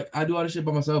shit, bro. Like, I do all this shit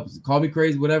by myself. Call me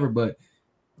crazy, whatever, but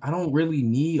I don't really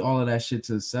need all of that shit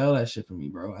to sell that shit for me,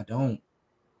 bro. I don't.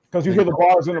 Because you hear the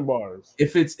bars in the bars.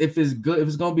 If it's good, if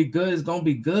it's gonna be good, it's gonna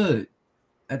be good.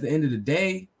 At the end of the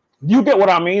day, You get what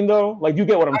I mean, though. Like you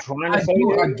get what I'm trying to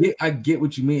say. I get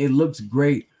what you mean. It looks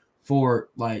great for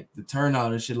like the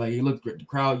turnout and shit. Like it looked great. The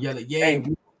crowd yelling, "Yeah,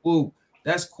 woo!"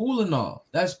 That's cool and all.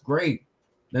 That's great.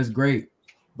 That's great.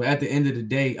 But at the end of the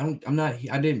day,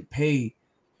 I didn't pay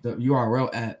the URL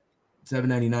at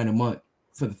 $7.99 a month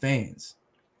for the fans.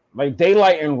 Like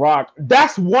Daylight and Rock.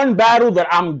 That's one battle that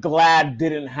I'm glad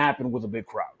didn't happen with a big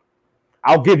crowd.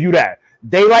 I'll give you that.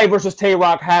 Daylight versus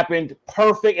Tay-Rock happened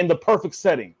perfect in the perfect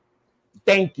setting.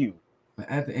 Thank you. But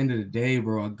at the end of the day,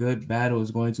 bro, a good battle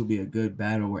is going to be a good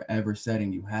battle wherever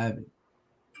setting you have it.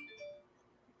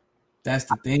 That's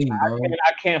the thing, bro.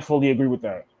 I can't fully agree with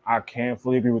that.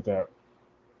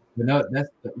 But no,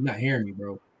 you're not hearing me,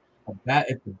 bro.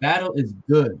 If the battle is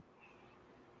good,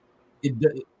 if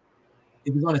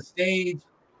it's on a stage,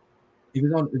 if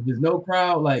there's no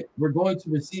crowd, like we're going to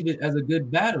receive it as a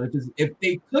good battle. If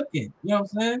they cooking, you know what I'm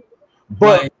saying?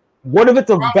 But like, what if it's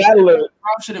a battle?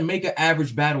 Crowd shouldn't make an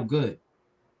average battle good.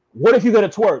 What if you get a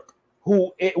twerk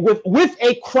with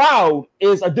a crowd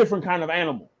is a different kind of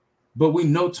animal? But we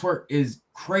know twerk is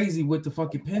crazy with the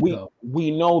fucking pin.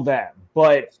 We know that,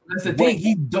 but that's the thing.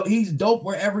 He's dope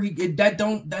wherever he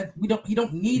don't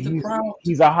need the crowd.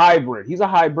 He's a hybrid.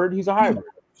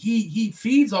 He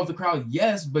feeds off the crowd,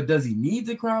 yes, but does he need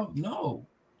the crowd? No.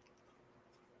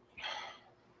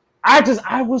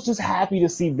 I was just happy to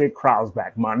see big crowds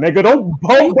back, my nigga. Don't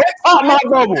pop my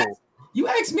bubble. You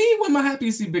asked me when I'm happy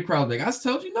to see big crowds back. I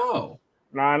told you no.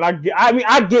 Nah, and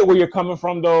I get where you're coming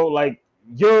from though. Like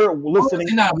you're listening.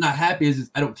 I'm not happy. Is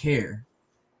I don't care.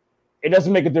 It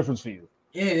doesn't make a difference for you.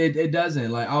 It doesn't.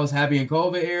 Like I was happy in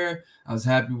COVID era. I was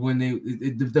happy when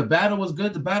the battle was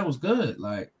good. The battle was good.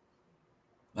 Like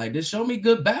just show me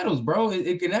good battles, bro.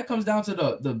 And that comes down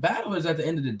to the battlers at the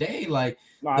end of the day. Like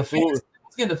the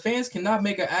fans cannot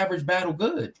make an average battle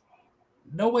good.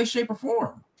 No way, shape, or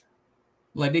form.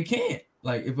 Like they can't.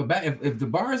 Like if the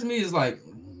bars me is like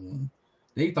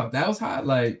they thought that was hot,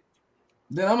 like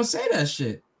then I'm gonna say that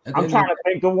shit. I'm trying to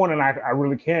think of one, and I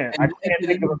really can't. I can't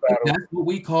think of a battle. That's what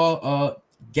we call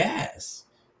gas.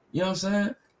 You know what I'm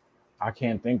saying? I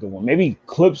can't think of one. Maybe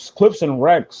Clips and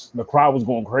Rex. The crowd was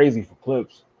going crazy for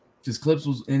Clips. Because Clips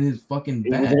was in his fucking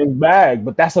bag. He was in his bag,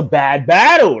 but that's a bad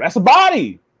battle. That's a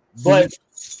body. But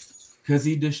because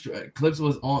Clips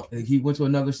was on, he went to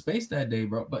another space that day,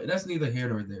 bro. But that's neither here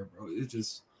nor there, bro. It's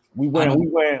just we went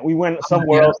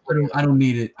somewhere else. I don't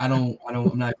need it. I'm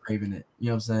not craving it. You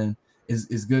know what I'm saying?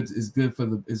 It's good for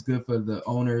the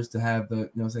owners to have the, you know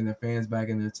what I'm saying, their fans back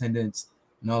in the attendance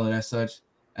and all of that such.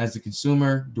 As a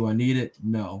consumer, do I need it?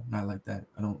 No, not like that.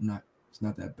 It's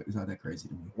not that crazy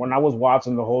to me. When I was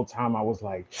watching the whole time, I was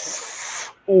like,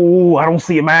 "Ooh, I don't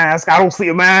see a mask. I don't see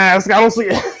it."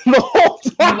 The whole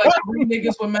time. Like 3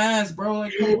 niggas with masks, bro.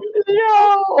 Like,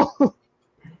 yo,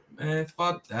 man,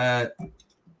 fuck that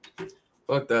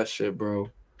shit, bro.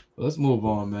 Let's move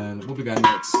on, man. What we got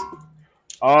next?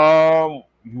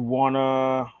 You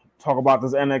wanna talk about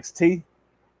this NXT?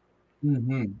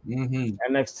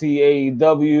 NXT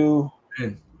AEW.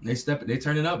 Man, they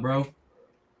turning up, bro.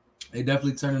 They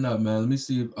definitely turning up, man. Let me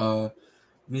see. Let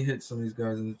me hit some of these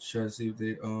guys in the chat, see if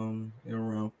they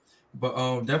around. But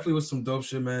definitely with some dope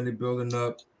shit, man. They building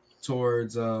up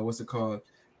towards what's it called?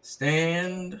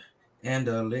 Stand and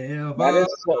Deliver.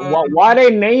 Why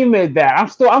they name it that? I'm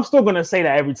still gonna say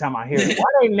that every time I hear it. Why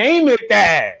they name it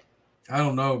that? I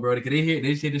don't know, bro. They hear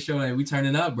the show and we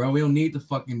turning up, bro. We don't need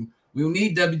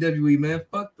WWE, man.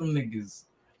 Fuck them niggas.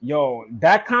 Yo,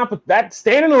 that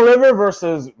Stand and Deliver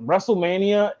versus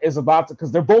WrestleMania is about to,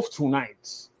 because they're both 2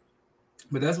 nights.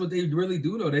 But that's what they really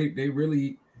do, though. They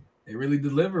really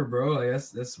deliver, bro. Like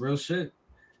that's real shit.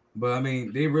 But I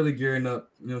mean, they really gearing up.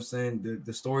 You know what I'm saying?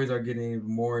 The stories are getting even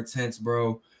more intense,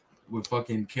 bro. With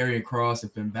fucking Karrion Kross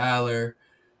and Finn Balor.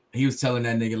 He was telling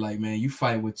that nigga like, man, you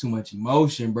fight with too much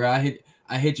emotion, bro.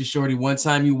 I hit you shorty one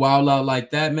time, you wild out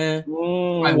like that, man.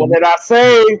 What did I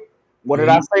say? What did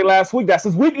I say last week? That's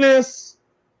his weakness.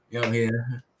 Yo, yeah.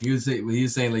 He was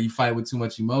saying like you fight with too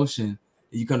much emotion.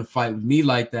 You couldn't fight with me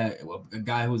like that. Well, a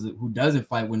guy who doesn't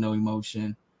fight with no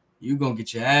emotion, you gonna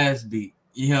get your ass beat.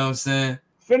 You know what I'm saying?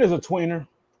 Finn is a tweener.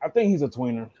 I think he's a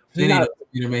tweener. Man.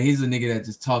 He's a nigga that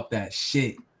just talk that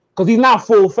shit. Because he's not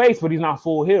full face, but he's not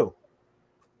full heel.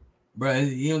 Bro,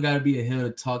 you don't gotta be a heel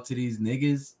to talk to these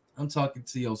niggas. I'm talking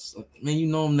to your man. You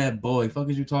know I'm that boy. Fuck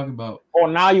is you talking about? Oh,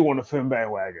 now you want to Finn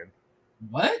bandwagon?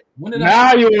 What? When did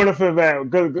now you want to Finn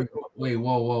bandwagon? Good. Wait,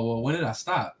 whoa. When did I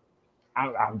stop?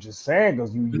 I'm just saying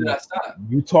because when did I stop?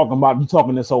 You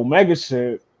talking this Omega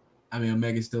shit. I mean,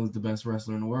 Omega still is the best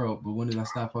wrestler in the world, but when did I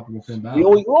stop fucking with Finn Balor?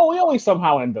 We always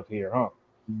somehow end up here, huh?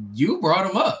 You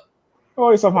brought him up.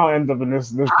 Always somehow end up in this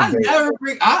debate.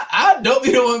 I don't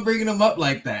be the one bringing them up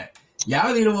like that.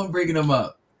 Y'all be the one bringing them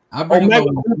up. I bring Omega,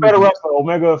 them up. who better wrestler,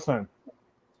 Omega or Finn?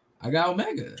 I got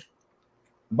Omega.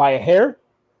 By a hair?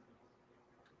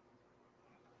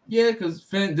 Yeah, because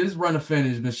Finn, this run of Finn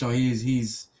has been shown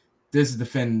this is the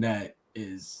Finn that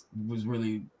was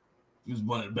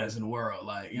one of the best in the world.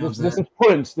 Like, you know what I'm saying? This is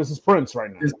Prince. This is Prince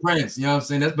right now. This Prince, you know what I'm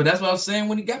saying? But that's what I was saying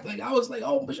when he got I was like,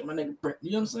 oh, but my nigga Prince,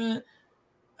 you know what I'm saying?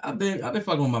 I've been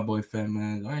fucking with my boy Finn,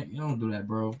 man. All right, you don't do that,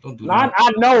 bro. Don't do that.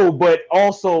 I know, but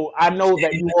also I know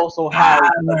that you also have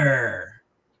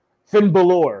Finn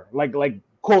Balor, like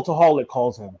Cultaholic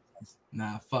calls him.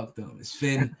 Nah, fuck them. It's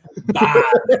Finn.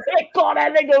 They call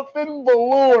that nigga Finn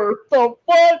Balor. The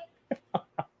fuck?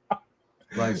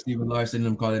 Like Steven Larson,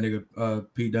 them call that nigga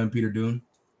Peter Dune.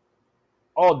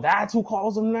 Oh, that's who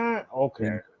calls him that? Okay.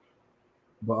 Yeah.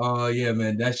 But yeah,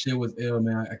 man, that shit was ill,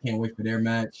 man. I can't wait for their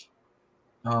match.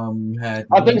 I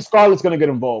think Scarlett's gonna get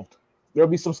involved. There'll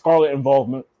be some Scarlett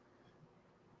involvement.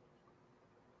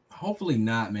 Hopefully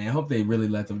not, man. I hope they really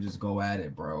let them just go at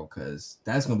it, bro, because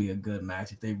that's gonna be a good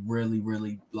match if they really,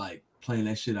 really like playing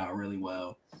that shit out really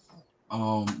well.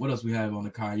 What else we have on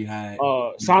the card? You had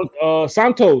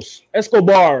Santos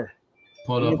Escobar.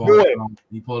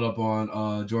 He pulled up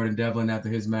on Jordan Devlin after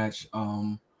his match.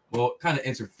 Well, kind of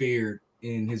interfered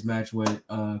in his match with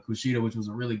Kushida, which was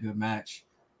a really good match.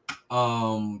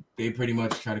 They pretty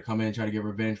much try to come in, try to get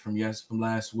revenge from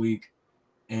last week.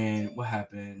 And what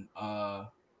happened?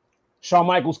 Shawn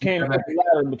Michaels came and put the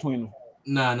ladder in between them.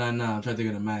 Nah. I'm trying to think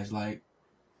of the match. Like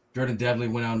Jordan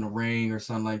Devlin went out in the ring or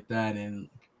something like that, and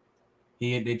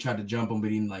they tried to jump him,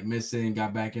 but he like missing,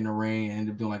 got back in the ring, and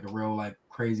ended up doing like a real like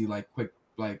crazy like quick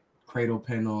like cradle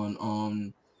pin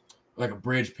on like a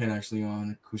bridge pin actually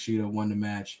on Kushida, won the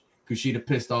match. Kushida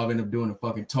pissed off, ended up doing a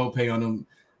fucking tope on them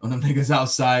niggas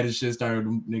outside and shit.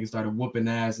 Niggas started whooping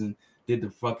ass and did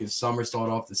the fucking somersault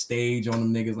off the stage on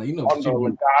them niggas. Like, you know,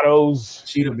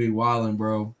 Kushida be wilding,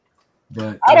 bro.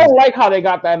 But I don't like how they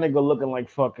got that nigga looking like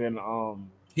fucking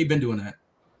he been doing that.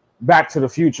 Back to the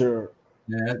Future.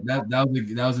 Yeah,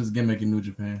 that was his gimmick in New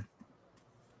Japan.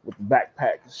 With the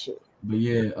backpack and shit. But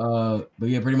yeah,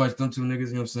 pretty much them two niggas,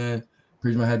 you know what I'm saying?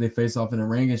 Pretty much had their face off in the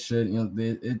ring and shit. You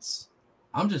know,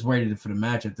 I'm just ready for the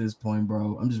match at this point,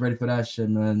 bro. I'm just ready for that shit,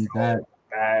 man. That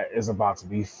is about to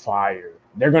be fire.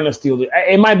 They're gonna steal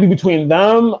it might be between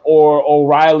them or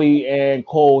O'Reilly and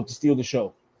Cole to steal the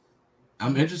show.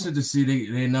 I'm interested to see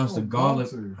they announced the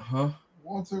gauntlet.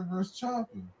 Walter versus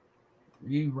Ciampa.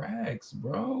 3 rags,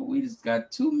 bro. We just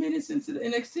got 2 minutes into the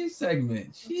NXT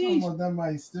segment. You're talking about that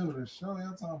might steal the show.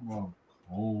 You're talking about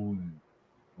Cole and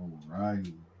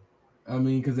O'Reilly. I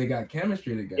mean, because they got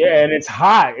chemistry together. Yeah, and it's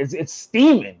hot. It's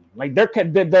steaming. Like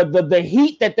the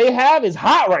heat that they have is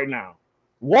hot right now.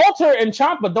 Walter and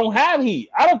Ciampa don't have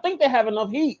heat. I don't think they have enough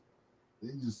heat.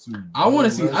 They just too. I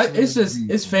want to see.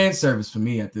 It's fan service for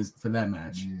me for that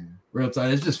match. Yeah. Real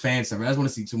time. It's just fan service. I just want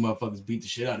to see 2 motherfuckers beat the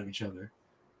shit out of each other.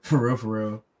 For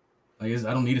real. Like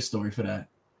I don't need a story for that.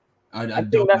 I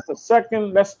think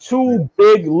that's 2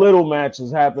 big little matches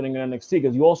happening in NXT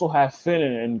because you also have Finn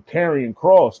and Karrion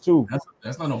Kross too.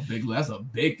 That's not no big. That's a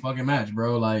big fucking match,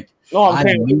 bro. Like no, I'm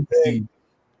saying big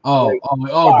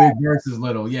versus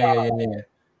little. Yeah.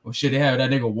 Well, shit, they have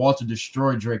that nigga Walter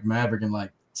destroyed Drake Maverick in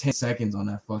like 10 seconds on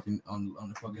that fucking on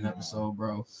the fucking episode,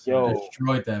 bro. Yo,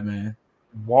 destroyed that man.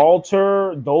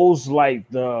 Walter, those like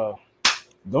them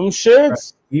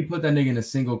shits. He put that nigga in a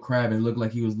single crab and it looked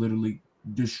like he was literally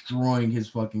destroying his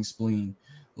fucking spleen.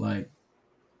 Like,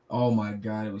 oh my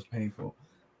god, it was painful.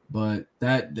 But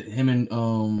him and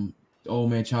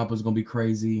old man Ciampa's gonna be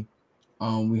crazy.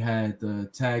 We had the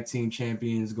tag team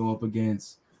champions go up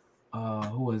against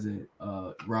who was it?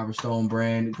 Robert Stone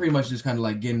Brand. Pretty much just kind of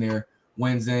like getting their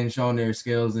wins in, showing their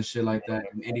skills and shit like that.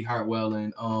 And Indy Hartwell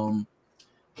and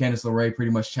Candice LeRae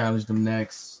pretty much challenged them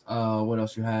next. What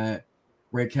else you had?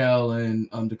 Raquel and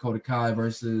Dakota Kai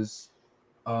versus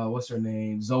what's her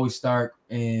name? Zoe Stark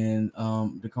and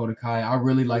Dakota Kai. I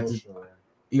really like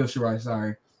Io Shirai,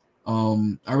 sorry.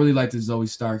 I really like the Zoe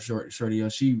Stark shorty.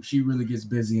 She really gets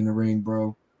busy in the ring,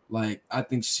 bro. Like I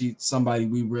think she's somebody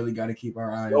we really got to keep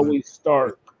our eye on. Zoe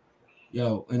Stark.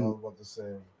 Yo, and I was about to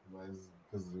say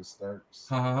because of the Starks.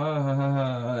 I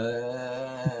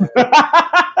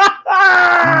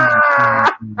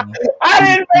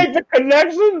didn't make the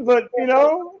connection, but you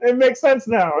know, it makes sense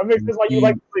now. It makes sense like you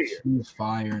like to see it. She was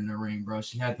fire in the ring, bro.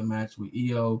 She had the match with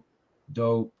Io,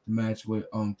 dope. The match with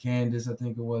Candice, I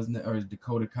think it was, or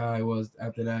Dakota Kai was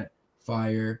after that,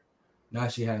 fire. Now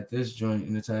she had this joint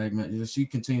in the tag match. She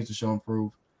continues to show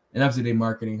improve. And obviously they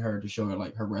marketing her to show her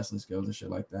like her wrestling skills and shit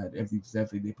like that.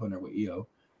 Definitely they putting her with Io.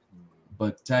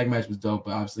 But the tag match was dope.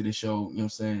 But obviously they showed, you know what I'm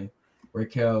saying,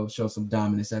 Raquel showed some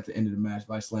dominance at the end of the match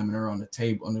by slamming her on the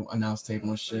table, on the announce table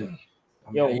and shit.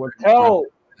 Yo, Raquel,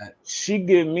 she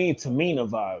give me Tamina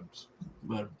vibes.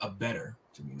 But a better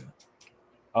Tamina.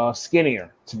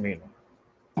 Skinnier Tamina.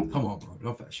 Come on, bro.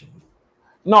 Don't fat shame.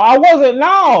 No, I wasn't.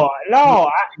 No.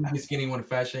 You skinny want to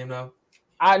fat shame now?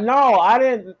 I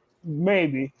didn't.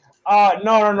 Maybe.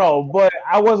 No. But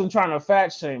I wasn't trying to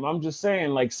fat shame. I'm just saying,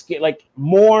 like,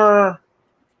 more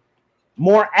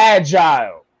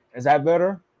agile. Is that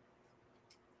better?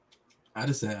 I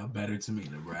just said a better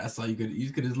Tamina, bro. That's all you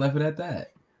could just left it at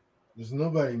that. There's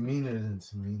nobody meaner than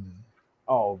Tamina.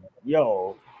 Oh,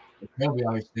 yo.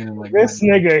 Like this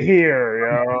nigga here,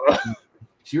 yo.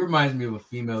 She reminds me of a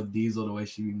female Diesel, the way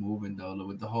she be moving, though,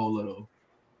 with the whole little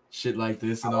shit like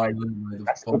this and all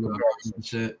the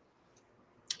shit.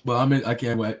 But I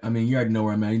can't wait. I mean, you already know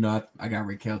where I'm at. You know, I got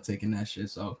Raquel taking that shit,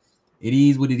 so it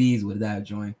is what it is with that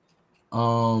joint.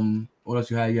 What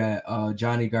else you had? You had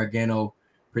Johnny Gargano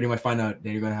pretty much find out that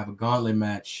you're gonna have a gauntlet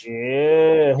match.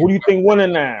 Yeah, who do you think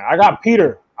winning that? I got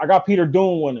Peter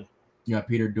Dunne winning. You got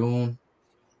Peter Dunne.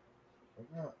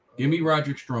 Give me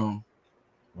Roderick Strong.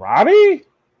 Roddy?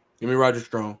 Give me Roderick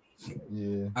Strong.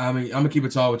 Yeah. I mean, I'm gonna keep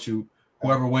it tall with you.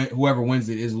 Whoever wins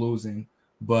it is losing,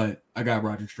 but I got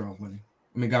Roderick Strong winning.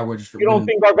 I mean, got Roderick Strong. You don't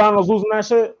think Gargano's losing that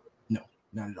shit? No,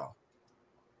 not at all.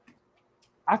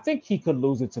 I think he could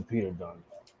lose it to Peter Dunne.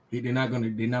 They're not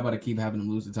about to keep having him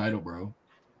lose the title, bro.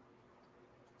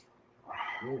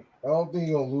 I don't think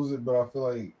he's gonna lose it, but I feel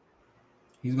like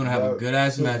he's gonna have a good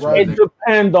ass match. It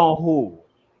depends on who.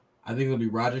 I think it'll be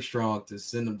Roderick Strong to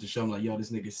send him to show him like, yo, this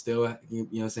nigga still, you know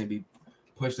what I'm saying, be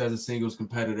pushed as a singles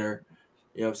competitor.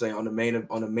 You know what I'm saying,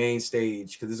 on the main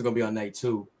stage, because this is gonna be on night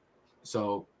 2.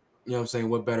 So, you know what I'm saying,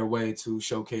 what better way to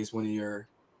showcase one of your,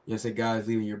 you know, say guys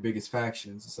leaving your biggest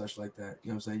factions and such like that. You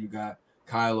know what I'm saying? You got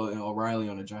Kyle and O'Reilly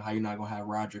on the joint. How you not gonna have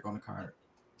Roderick on the card?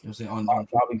 You know what I'm saying? On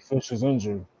Bobby Fish is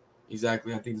injured.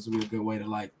 Exactly. I think this will be a good way to,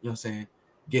 like, you know what I'm saying,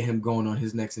 get him going on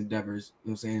his next endeavors, you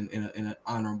know what I'm saying, in an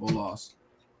honorable loss.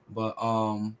 But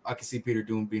I can see Peter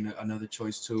Dunne being another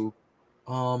choice too.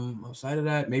 Outside of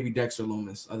that, maybe Dexter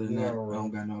Lumis. Other than that, I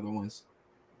don't got no other ones.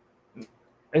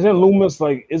 Isn't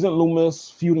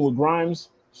Lumis feuding with Grimes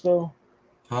still?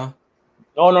 Huh?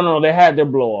 Oh no, they had their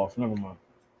blow off. Never mind.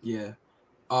 Yeah.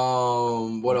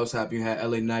 What else happened? You had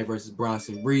LA Knight versus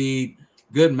Bronson Reed.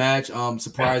 Good match.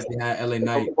 Surprised they had LA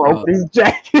Knight. Broke his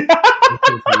jacket.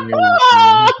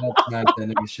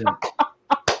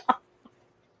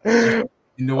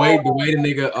 And the way the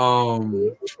nigga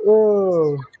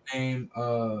name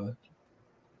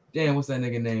damn, what's that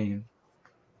nigga name?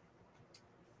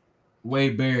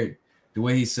 Wade Barrett. The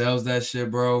way he sells that shit,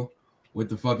 bro, with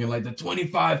the fucking like the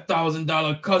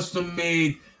 $25,000 custom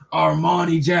made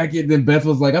Armani jacket. Then Beth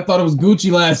was like, I thought it was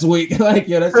Gucci last week. Like,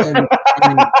 yeah, that's that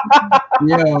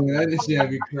shit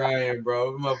had me crying,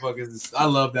 bro. Motherfuckers, I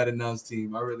love that announce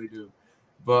team. I really do.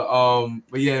 But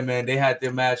yeah, man, they had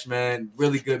their match, man.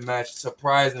 Really good match.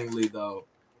 Surprisingly, though,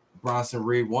 Bronson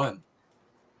Reed won.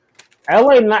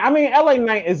 LA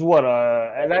Knight is what?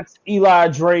 That's Eli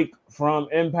Drake from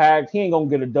Impact. He ain't gonna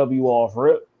get a W off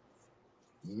rip.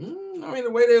 I mean,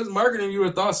 the way they was marketing, you would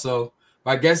have thought so.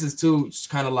 But I guess it's too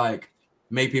kind of like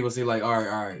make people see like, all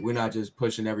right, we're not just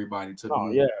pushing everybody to the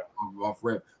moon off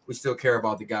rip. We still care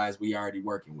about the guys we already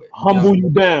working with. Humble you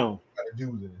down. Gotta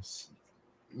do this.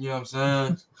 You know what I'm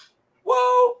saying?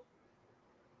 Well,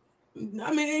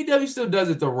 I mean, AEW still does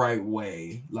it the right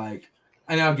way. Like,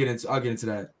 and I'll get into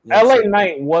that. You know LA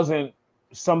Knight wasn't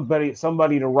somebody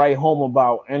to write home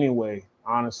about anyway,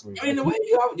 honestly. I mean, the way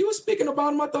you were speaking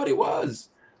about him, I thought he was.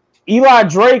 Eli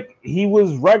Drake, he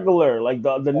was regular. Like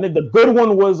the good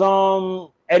one was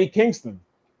Eddie Kingston.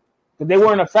 They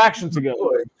were in a faction together.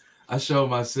 I showed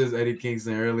my sis Eddie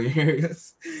Kingston earlier,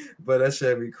 but that shit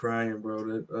had me crying, bro.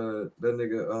 That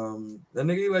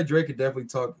nigga Eli Drake could definitely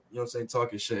talk. You know what I'm saying?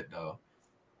 Talking shit though.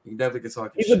 He definitely could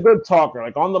talk. He's a good talker.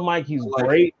 Like on the mic, he's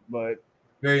great, but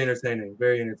very entertaining.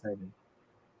 Very entertaining.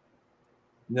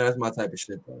 You know, that's my type of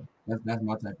shit though. That's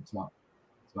my type of talk.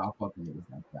 So I'll fucking with it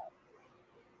like that.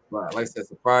 But like I said,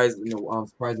 surprised. You know, I'm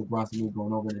surprised with Bronson Reed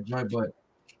going over in the joint, but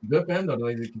good for him though.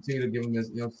 They continue to give him this.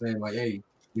 You know what I'm saying? Like, hey.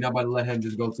 You're not about to let him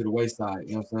just go to the wayside.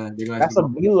 You know what I'm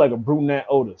saying? He like a brunette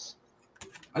Otis.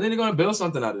 I think they're going to build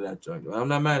something out of that joint. I'm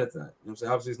not mad at that. You know what I'm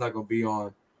saying? Obviously, it's not going to be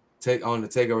on the takeover.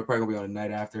 It's probably going to be on the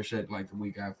night after shit, like the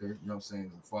week after. You know what I'm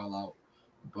saying? Fall out.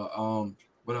 But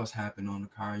what else happened on the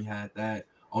card? You had that.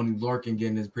 Only Lorcan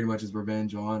getting pretty much his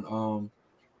revenge on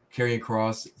Karrion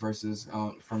Kross versus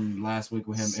from last week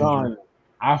with him. Son,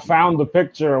 I found the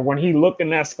picture when he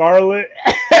looking at Scarlett.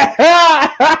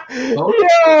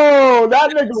 Yo,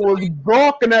 that nigga was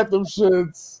gawking at them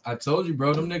shits. I told you,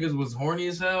 bro. Them niggas was horny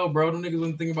as hell, bro. Them niggas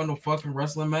wasn't thinking about no fucking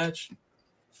wrestling match.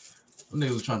 Them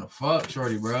niggas was trying to fuck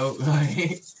shorty, bro. But,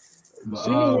 she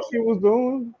knew what she was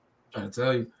doing. Trying to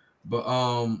tell you. But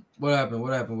what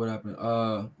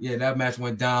happened? Yeah, that match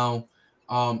went down.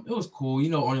 It was cool. You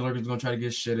know, Oney Lorcan's gonna try to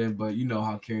get shit in, but you know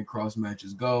how Karrion Kross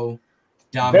matches go.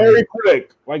 Very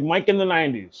quick, like Mike in the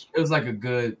 90s. It was like a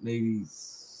good maybe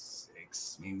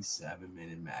 6, maybe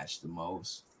 7-minute match the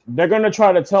most. They're gonna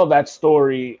try to tell that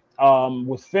story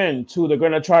with Finn too. They're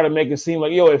gonna try to make it seem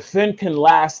like, yo, if Finn can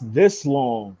last this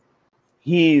long,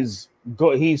 he's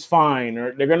fine.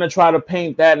 Or they're gonna try to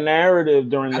paint that narrative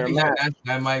during their match.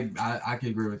 That might I can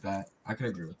agree with that. I can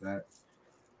agree with that.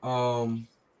 Then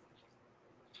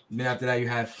after that you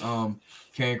have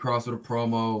Karrion Kross with a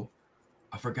promo.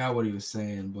 I forgot what he was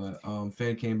saying, but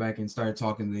Finn came back and started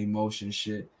talking the emotion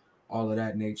shit, all of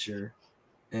that nature.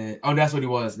 And that's what he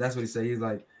was. That's what he said. He's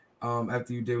like,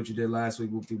 after you did what you did last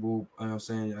week, whoop-de-whoop, you know what I'm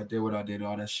saying? I did what I did,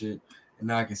 all that shit. And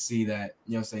now I can see that,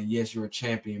 you know what I'm saying? Yes, you're a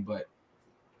champion, but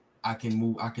I can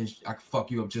move, I can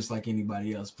fuck you up just like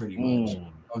anybody else, pretty much. You know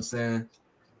what I'm saying?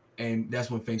 And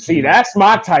that's when Finn came out. That's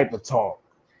my type of talk.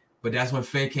 But that's when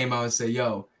Finn came out and said,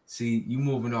 yo, see, you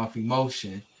moving off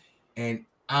emotion, and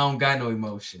I don't got no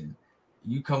emotion.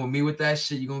 You come with me with that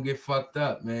shit, you're gonna get fucked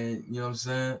up, man. You know what I'm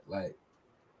saying? Like,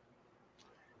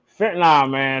 Finn, nah,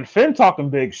 man. Finn talking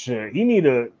big shit. He need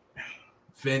a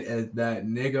Finn as that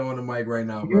nigga on the mic right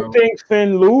now, bro. You think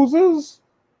Finn loses?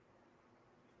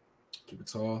 Keep it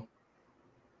tall.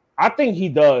 I think he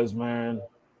does, man.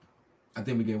 I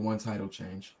think we get one title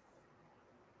change.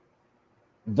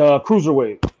 The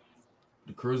cruiserweight.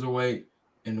 The cruiserweight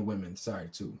and the women. Sorry,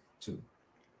 two.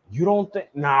 You don't think?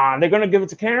 Nah, they're gonna give it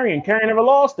to Karrion. Karrion never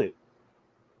lost it.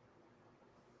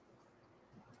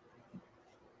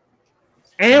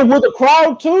 And with the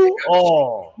crowd too.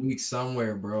 Oh, week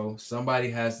somewhere, bro. Somebody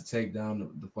has to take down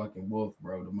the fucking wolf,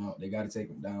 bro. The mount. They got to take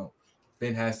him down.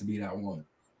 Finn has to be that one.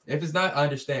 If it's not, I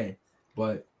understand,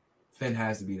 but Finn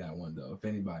has to be that one, though. If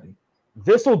anybody,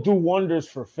 this will do wonders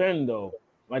for Finn, though.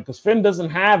 Like, because Finn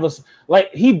doesn't have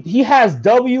he has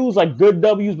W's, like good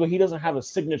W's, but he doesn't have a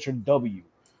signature W.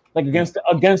 Like against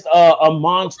a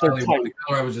monster type.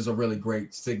 It was just a really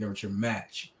great signature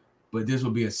match, but this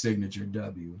will be a signature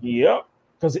W. Yep,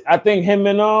 because I think him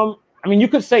and I mean, you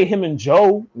could say him and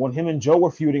Joe when him and Joe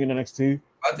were feuding in NXT.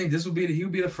 I think this would be he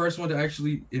would be the first one to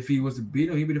actually, if he was to beat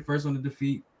him, he'd be the first one to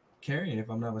defeat Karrion, if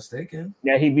I'm not mistaken.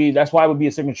 Yeah, that's why it would be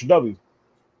a signature W.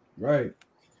 Right.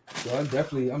 So I'm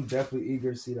definitely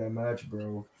eager to see that match,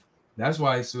 bro. That's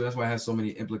why it has so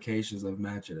many implications of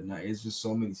match of the night. It's just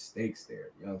so many stakes there.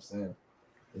 You know what I'm saying?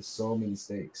 There's so many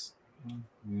stakes.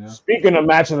 Yeah. Speaking of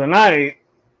match of the night,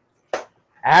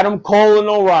 Adam Cole and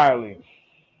O'Reilly.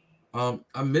 I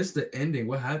missed the ending.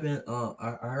 What happened?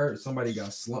 I heard somebody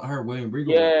got slumped. I heard William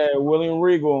Regal. Yeah, William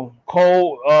Regal.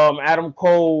 Cole, Adam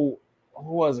Cole,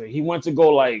 who was it? He went to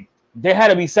go they had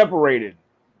to be separated.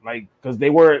 Because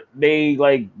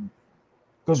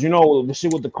because you know the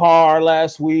shit with the car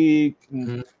last week,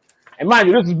 and mind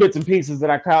you, this is bits and pieces that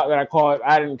I caught.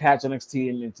 I didn't catch NXT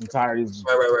in its entirety.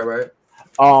 Right.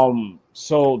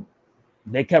 So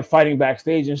they kept fighting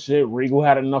backstage and shit. Regal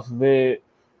had enough of it.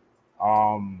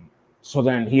 So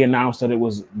then he announced that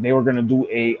they were gonna do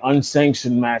a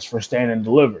unsanctioned match for Stand and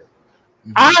Deliver.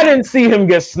 Mm-hmm. I didn't see him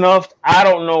get snuffed. I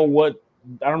don't know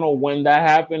when that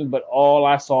happened, but all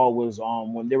I saw was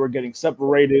when they were getting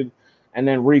separated, and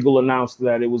then Regal announced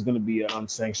that it was going to be an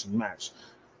unsanctioned match.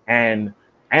 And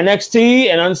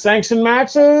NXT and unsanctioned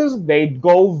matches, they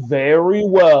go very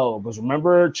well. Because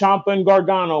remember Ciampa and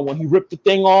Gargano when he ripped the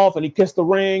thing off and he kissed the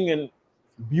ring, and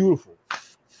beautiful.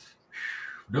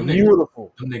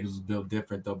 Beautiful. Them niggas was built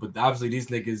different though, but obviously these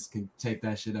niggas can take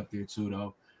that shit up there too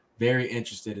though. Very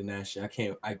interested in that shit.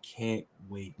 I can't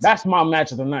wait. That's my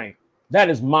match of the night. That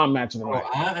is my match of the night.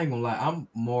 I ain't gonna lie. I'm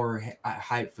more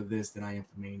hyped for this than I am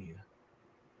for Mania.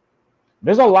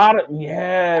 There's a lot of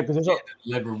because there's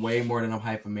deliver way more than I'm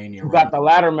hyped for Mania. You got the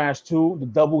ladder match too, the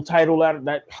double title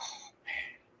ladder.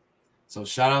 So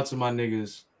shout out to my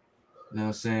niggas. You know what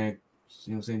I'm saying?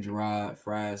 You know what I'm saying? Gerard,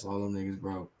 Fraz, all them niggas,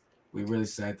 bro. We really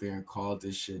sat there and called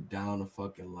this shit down the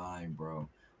fucking line, bro.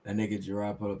 That nigga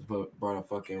Gerard brought a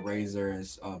fucking Razor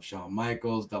and Shawn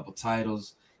Michaels, double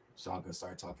titles. So I could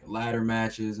start talking ladder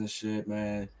matches and shit,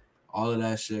 man. All of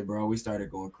that shit, bro. We started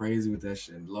going crazy with that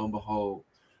shit. And lo and behold,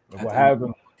 what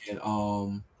happened?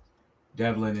 And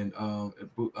Devlin and I'm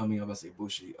about to say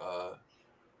Bushi,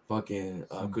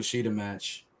 Kushida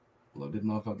match. Look, this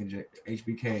motherfucking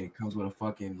HBK comes with a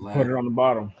fucking ladder. Put it on the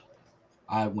bottom.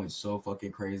 I went so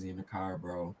fucking crazy in the car,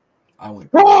 bro. I went.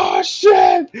 Oh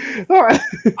shit! All right.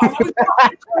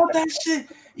 That shit.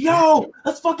 Yo,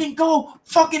 let's fucking go.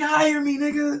 Fucking hire me,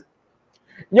 nigga.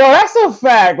 Yo, that's a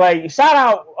fact. Like, shout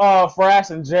out Frass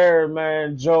and Jared,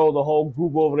 man, Joe, the whole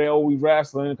group over there, OE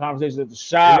Wrestling, conversations at the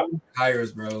shop.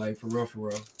 Hires, bro. Like, for real.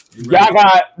 Y'all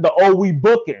got the OE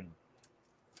booking.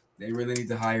 They really need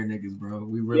to hire niggas, bro.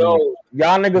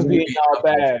 Y'all niggas be in y'all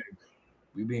bag.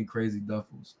 We being crazy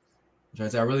duffels. I'm trying to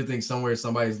say, I really think somewhere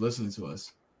somebody's listening to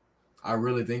us. I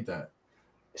really think that.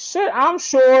 Shit, I'm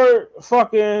sure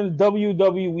fucking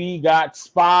WWE got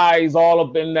spies all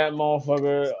up in that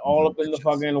motherfucker, all up in the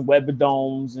fucking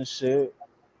Webadomes and shit.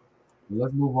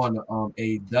 Let's move on to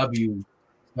AEW.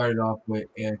 Started off with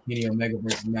Kenny Omega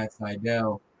versus Matt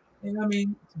Sydal. And I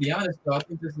mean, to be honest, though, I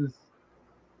think this is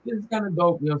kind of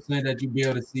dope, you know what I'm saying, that you be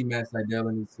able to see Matt Sydal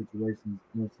in these situations, you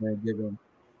know what I'm saying, give him,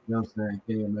 you know what I'm saying,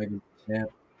 Kenny Omega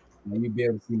champ. You be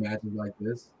able to see matches like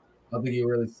this. I don't think you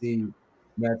really see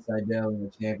Matt Sydal in a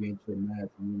championship match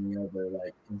in any other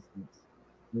like instance.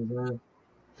 You know what I'm saying?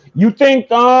 You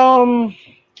think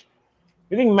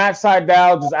Matt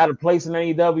Sydal is out of place in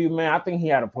AEW, man? I think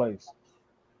he out of place.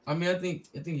 I mean, I think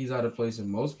he's out of place in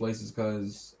most places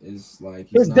because it's like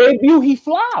his debut, he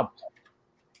flopped.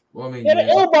 Well, I mean, he had an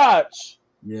ill-botch.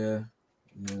 Yeah,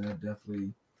 that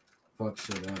definitely fucked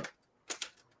shit up.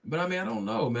 But I mean, I don't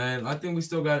know, man. I think we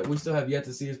still have yet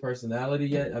to see his personality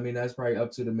yet. I mean, that's probably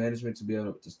up to the management to be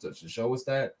able to show us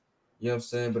that. You know what I'm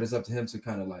saying? But it's up to him to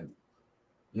kind of like,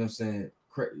 you know what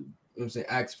I'm saying,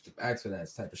 ask for that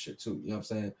type of shit too. You know what I'm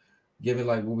saying? Given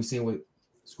like what we're seeing with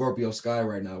Scorpio Sky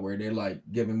right now, where they're like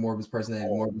giving more of his personality,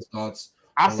 more of his thoughts.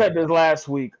 I said this last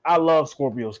week. I love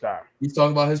Scorpio Sky. He's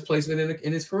talking about his placement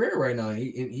in his career right now.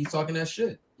 He's talking that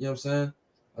shit. You know what I'm saying?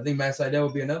 I think Matt Sydal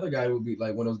would be another guy who would be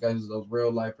like one of those guys, those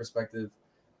real life perspective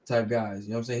type guys. You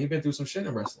know what I'm saying? He's been through some shit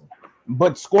in wrestling.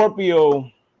 But Scorpio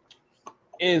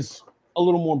is a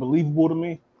little more believable to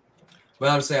me.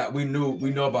 But I'm saying we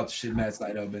know about the shit Matt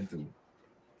Sydal been through.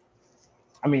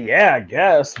 I mean, yeah, I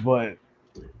guess, but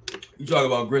you talk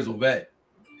about Grizzle Vet.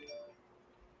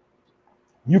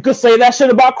 You could say that shit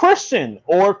about Christian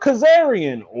or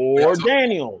Kazarian or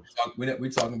Daniels. We're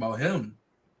talking about him.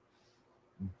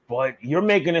 But you're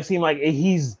making it seem like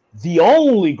he's the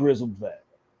only grizzled vet.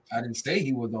 I didn't say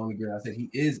he was the only grizzled. I said he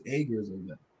is a grizzled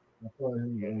vet.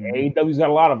 AEW's got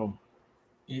a lot of them.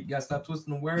 You got to stop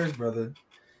twisting the words, brother.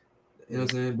 You know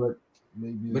what I'm saying? But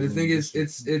the thing is,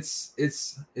 it's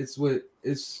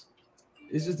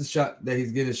just a shot that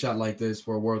he's getting a shot like this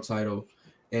for a world title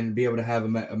and be able to have a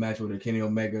match with a Kenny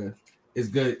Omega is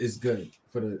good. It's good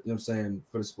for the, you know what I'm saying,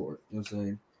 for the sport. You know what I'm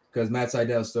saying? Because Matt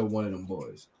Sydal is still one of them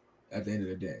boys. At the end of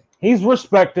the day, he's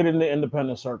respected in the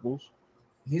independent circles.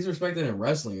 He's respected in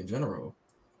wrestling in general.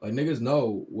 Like niggas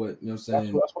know what, you know what I'm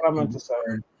saying. That's what I meant to say.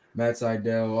 Matt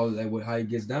Sydal, all that, how he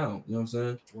gets down. You know what I'm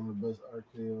saying? One of the best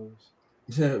RKOs.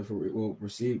 Yeah,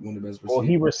 received one of the best. Well,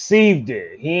 he received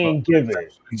it. He ain't give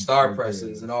it. Star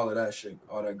presses and all of that shit,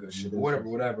 all that good shit.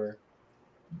 Whatever.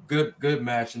 Good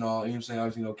match and all. You know what I'm saying?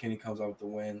 Obviously, Kenny comes out with the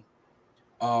win.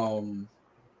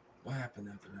 What happened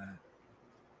after that?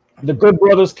 The Good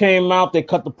Brothers came out. They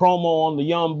cut the promo on the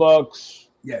Young Bucks.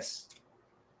 Yes.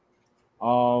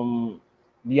 The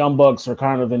Young Bucks are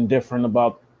kind of indifferent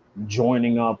about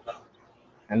joining up,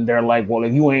 and they're like, "Well,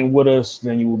 if you ain't with us,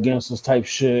 then you against us," type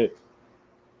shit.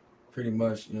 Pretty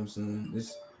much, you know what I'm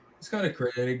saying. It's kind of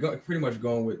crazy. They pretty much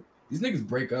going with these niggas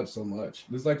break up so much.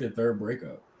 It's like their third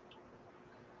breakup.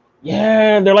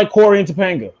 Yeah, they're like Corey and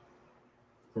Topanga.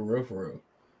 For real.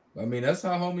 I mean, that's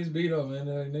how homies be though, man.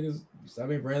 Niggas stop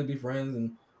being friends, be friends,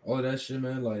 and all of that shit,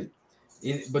 man. Like,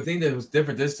 but the thing that was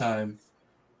different this time,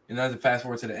 and as a fast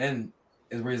forward to the end,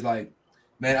 is where he's like,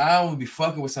 man, I don't want to be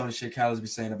fucking with some of the shit Callis be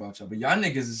saying about y'all, but y'all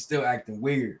niggas is still acting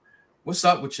weird. What's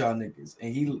up with y'all niggas?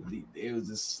 And it was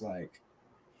just like,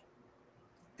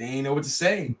 they ain't know what to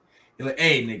say. You're like,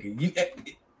 hey,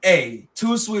 nigga,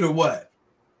 too sweet or what?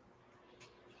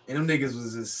 And them niggas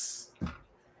was just.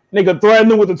 Nigga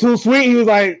threatened him with the too sweet. He was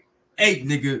like, hey,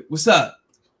 nigga, what's up?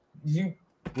 You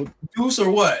deuce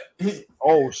or what?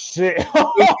 Oh, shit.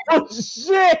 Oh,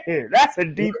 shit. That's a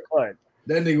deep cut.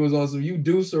 That nigga was on some you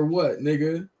deuce or what,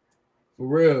 nigga? For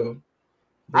real.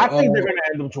 But, I think they're going to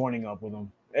end up joining up with him.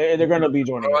 They're going to be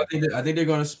joining up. I think they're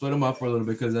going to split them up for a little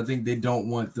bit because I think they don't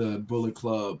want the Bullet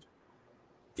Club.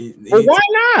 Well, why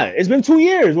not? It's been 2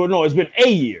 years. Well, no, it's been a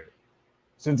year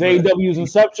since AEW's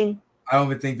inception. I don't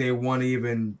even think they want to even,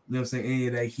 you know what I'm saying, any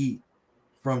of that heat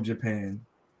from Japan.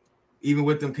 Even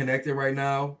with them connected right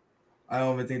now, I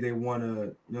don't even think they want to, you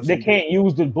know what I'm saying? They can't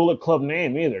use the Bullet Club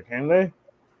name either, can they?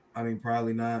 I mean,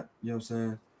 probably not, you know what I'm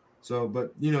saying? So,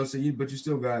 but, you know, but you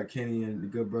still got Kenny and the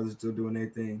Good Brothers still doing their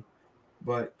thing.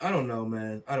 But I don't know,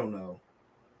 man. I don't know.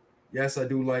 Yes, I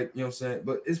do like, you know what I'm saying?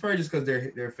 But it's probably just because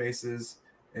they're faces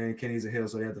and Kenny's a heel,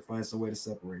 so they have to find some way to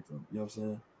separate them. You know what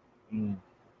I'm saying?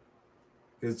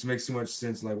 Because it makes too much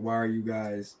sense. Like, why are you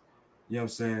guys, you know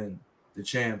what I'm saying, the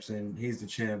champs and he's the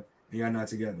champ and y'all not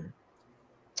together?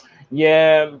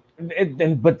 Yeah,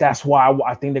 but that's why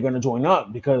I think they're going to join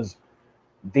up, because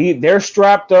they're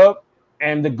strapped up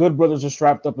and the Good Brothers are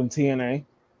strapped up in TNA.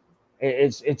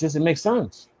 It makes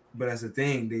sense. But that's the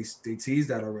thing, they teased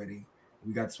that already.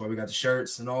 That's why we got the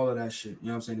shirts and all of that shit. You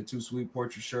know what I'm saying? The Too Sweet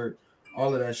portrait shirt,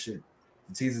 all of that shit.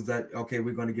 The teases that, okay,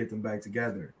 we're going to get them back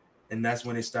together. And that's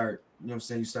when they start, you know what I'm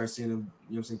saying? You start seeing them,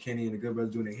 you know what I'm saying, Kenny and the Good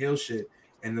Brothers doing the heel shit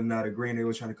and them not agreeing. They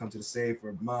were trying to come to the save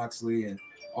for Moxley and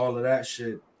all of that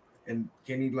shit. And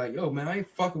Kenny like, yo, man, I ain't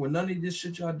fucking with none of this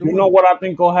shit y'all doing. You know what I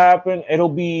think will happen? It'll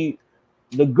be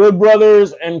the Good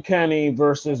Brothers and Kenny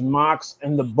versus Mox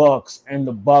and the Bucks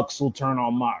will turn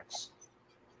on Mox.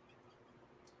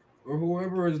 Or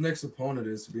whoever his next opponent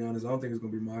is, to be honest. I don't think it's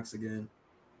gonna be Mox again.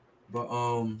 But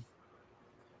I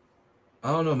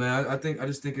don't know, man. I think they're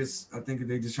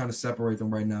just trying to separate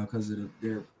them right now because of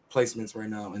their placements right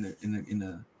now in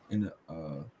the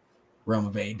realm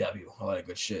of AEW, all that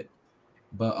good shit.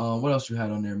 But what else you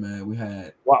had on there, man? We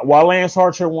had why Lance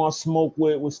Archer wants smoke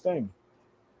with Sting.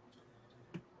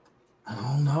 I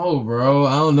don't know, bro.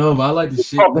 I don't know, but I like the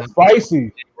shit. Spicy.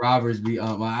 Jake Roberts be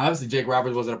obviously Jake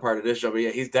Roberts wasn't a part of this show, but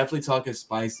yeah, he's definitely talking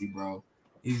spicy, bro.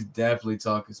 He's definitely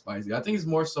talking spicy. I think it's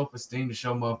more so for Sting to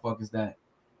show motherfuckers that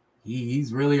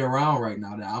he's really around right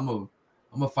now. That I'm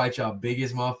gonna fight y'all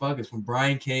biggest motherfuckers from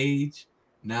Brian Cage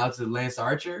now to Lance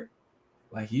Archer.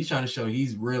 Like he's trying to show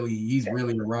he's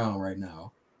really around right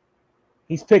now.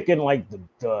 He's picking like the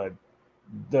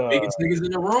biggest niggas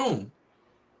in the room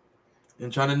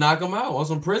and trying to knock them out on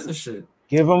some prison shit.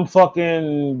 Give him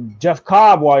fucking Jeff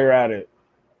Cobb while you're at it.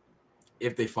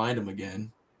 If they find him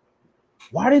again.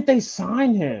 Why did they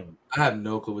sign him? I have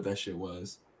no clue what that shit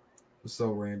was. It was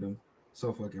so random.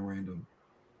 So fucking random.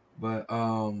 But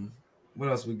what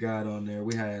else we got on there?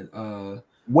 We had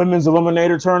Women's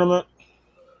Eliminator Tournament.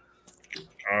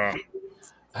 I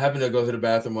happened to go to the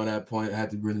bathroom on that point. I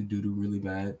had to really do really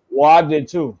bad. Well, I did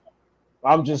too.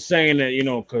 I'm just saying that,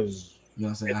 because you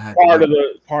know what I'm saying, I had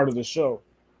part of the show.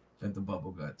 And the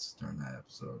bubble guts during that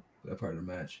episode, that part of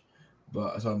the match.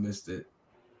 But so I missed it.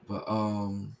 But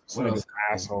what else?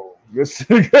 Asshole. This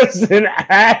is an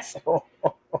asshole.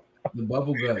 The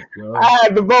bubble gut, bro. I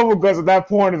had the bubble guts at that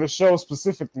point of the show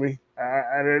specifically.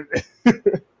 I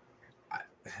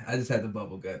just had the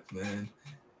bubble gut, man.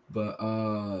 But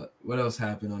what else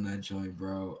happened on that joint,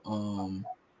 bro?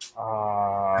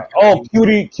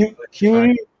 Cutie.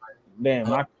 Damn,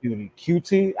 not Cutie.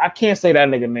 QT. I can't say that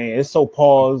nigga name. It's so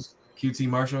paused. QT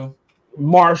Marshall.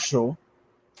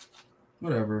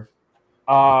 Whatever.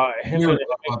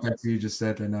 You just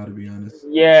said that now, to be honest.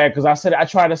 Yeah, because I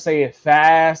tried to say it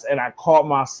fast and I caught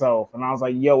myself and I was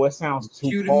like, yo, it sounds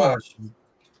too paused.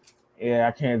 Yeah,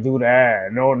 I can't do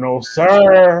that. No,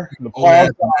 sir. The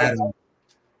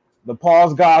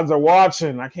pause gods are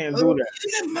watching. I can't do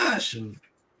that.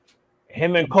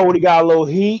 Him and Cody got a little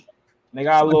heat. They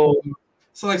got a little.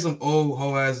 It's like some old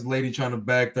hoe ass lady trying to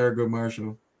bag Thurgood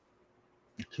Marshall.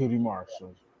 Cutie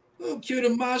Marshall. Oh, Cutie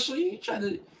Marshall, you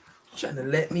trying to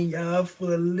let me off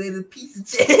for a little piece of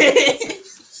change?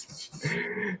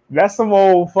 That's some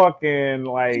old fucking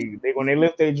when they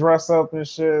lift their dress up and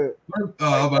shit. I'm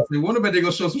about to say, wonder about they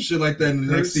gonna show some shit like that in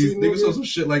the next season. They gonna show some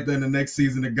shit like that in the next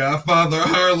season of Godfather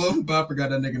Harlem. But I forgot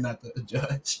that nigga not the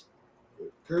judge.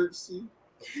 Curtsy.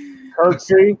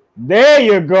 There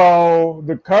you go.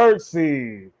 The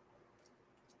curtsy.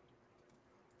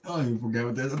 I don't even forget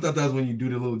what that is. I thought that was when you do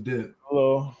the little dip.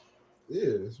 Hello.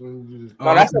 Yeah, that's when you just.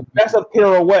 No, that's a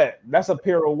pirouette. That's a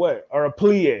pirouette or a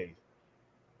plie.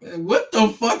 Man, what the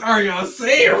fuck are y'all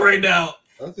saying right now?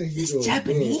 I think he's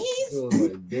Japanese.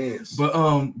 Dance. But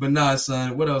nah,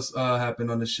 son. What else happened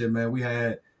on this shit, man? We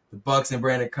had the Bucks and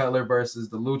Brandon Cutler versus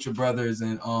the Lucha Brothers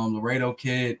and Laredo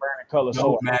Kid. Brandon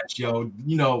Cutler match, yo.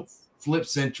 Flip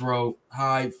Centro,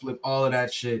 high flip, all of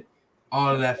that shit,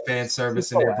 all of that fan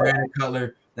service in there. Brandon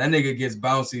Cutler, that nigga gets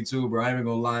bouncy too, bro. I ain't even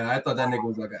gonna lie. I thought that nigga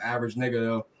was like an average nigga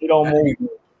though. He don't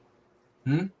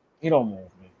move. He don't move.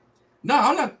 No,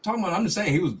 I'm not talking about. I'm just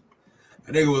saying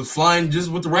that nigga was flying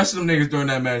just with the rest of them niggas during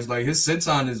that match. Like his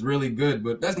senton is really good,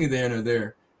 but that's neither here nor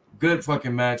there. Good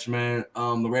fucking match, man.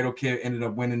 Laredo Kid ended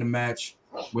up winning the match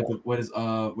with his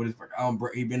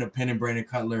he ended up pinning Brandon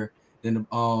Cutler, Then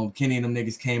Kenny and them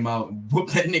niggas came out and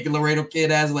whooped that nigga Laredo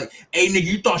Kid ass like, hey nigga,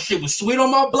 you thought shit was sweet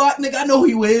on my block, nigga? I know who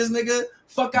you is, nigga.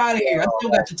 Fuck out of here. I still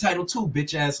got your title too,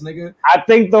 bitch ass nigga. I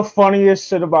think the funniest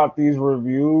shit about these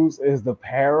reviews is the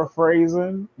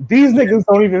paraphrasing. These niggas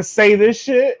don't even say this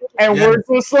shit, and we're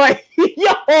just like,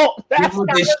 yo, that's what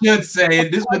they should say.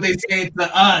 This is what they say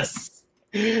to us.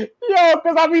 Yo,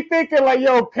 because I be thinking like,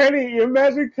 yo, Kenny,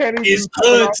 imagine Kenny. It's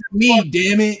good to me,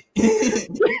 damn it.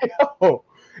 Yo,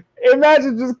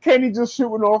 imagine just Kenny just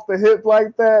shooting off the hip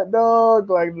like that, dog.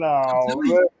 Like,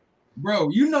 no, bro.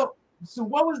 You know. So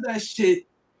what was that shit?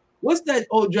 What's that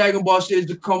old Dragon Ball shit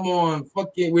to come on?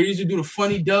 Fucking where you used to do the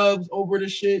funny dubs over the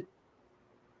shit.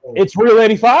 It's Real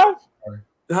 85,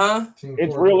 huh?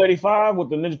 It's Real 85 with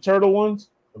the Ninja Turtle ones.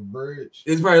 The bridge.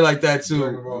 It's probably like that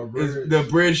too. It's the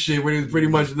bridge shit where it's pretty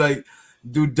much like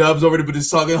do dubs over it, but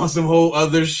it's talking on some whole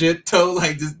other shit though,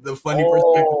 like just the funny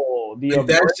perspective. Like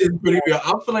that shit's pretty real.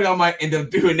 I feel like I might end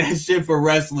up doing that shit for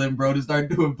wrestling, bro. To start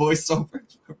doing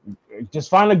voiceovers.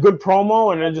 Just find a good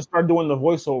promo and then just start doing the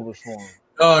voiceovers for them.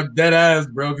 Oh, dead ass,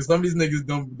 bro. Because some of these niggas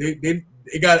don't.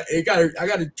 I got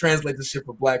to translate this shit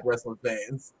for black wrestling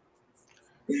fans.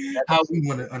 How we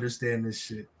want to understand this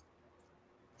shit.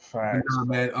 Facts. Nah,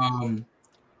 man.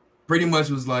 Pretty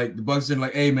much was like the Bucks didn't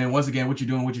like, hey man, once again, what you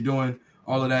doing,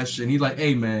 all of that shit. And he's like,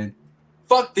 hey man,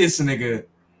 fuck this nigga.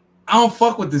 I don't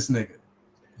fuck with this nigga.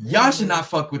 Y'all should not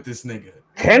fuck with this nigga.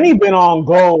 Kenny been on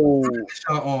go.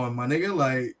 On my nigga,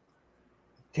 like.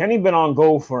 Kenny been on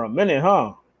go for a minute,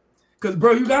 huh? Because,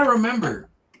 bro, you gotta remember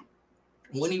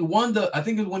when he won I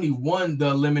think it was when he won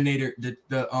the eliminator,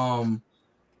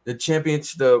 the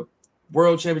championship, the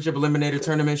world championship eliminator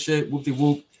tournament shit, whoop de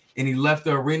whoop, and he left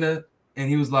the arena and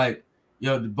he was like,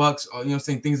 yo, the Bucks, you know what I'm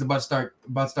saying, things about to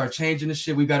start changing this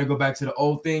shit. We gotta go back to the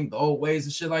old thing, the old ways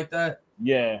and shit like that.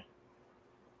 Yeah.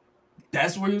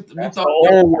 That's where you thought the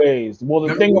old ways. Well,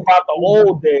 the thing about the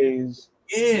old days,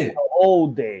 the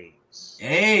old days.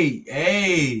 Hey,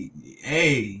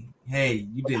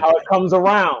 you did how it comes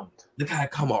around. Look how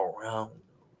it come around.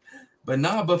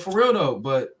 But for real though,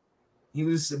 but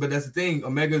that's the thing.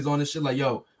 Omega's on this shit like,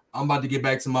 yo, I'm about to get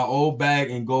back to my old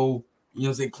bag and go, you know what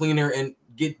I'm saying, cleaner and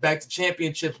get back to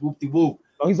championships, whoop-de-whoop.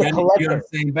 Oh, he's a collector.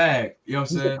 Same bag. You know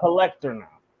what I'm saying? He's a collector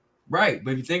now. Right.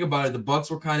 But if you think about it, the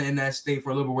Bucks were kind of in that state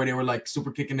for a little bit where they were like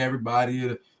super kicking everybody. You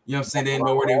know what I'm saying? They didn't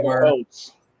know where they were.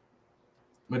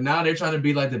 But now they're trying to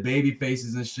be like the baby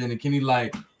faces and shit. And Kenny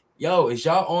like, yo, is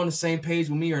y'all on the same page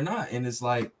with me or not? And it's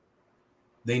like,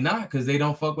 they not, because they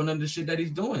don't fuck with none of the shit that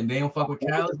he's doing. They don't fuck with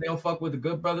Callis. They don't fuck with the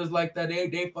Good Brothers like that.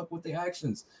 They fuck with their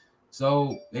actions.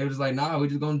 So they were just like, nah, we're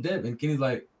just going to dip. And Kenny's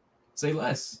like, say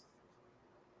less.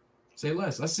 Say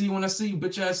less. I see you when I see you,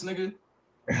 bitch ass nigga.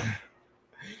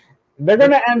 They're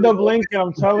going to end up linking,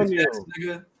 I'm telling you.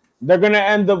 Nigga. They're gonna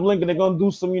end up linking. They're gonna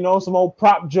do some, some old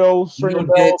prop Joe.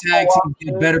 Get tags and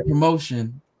get better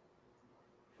promotion.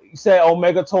 You said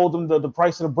Omega told them the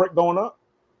price of the brick going up.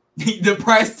 The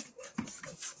price.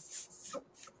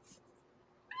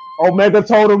 Omega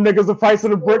told them niggas the price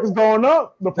of the brick is going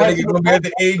up. The price of the brick.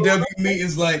 The AEW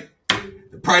meetings like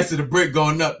the price of the brick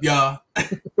going up, y'all.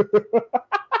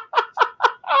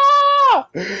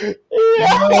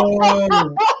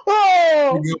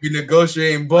 You'll be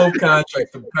negotiating both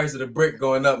contracts. The price of the brick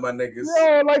going up, my niggas.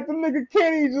 Yeah, like the nigga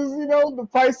Kenny just, the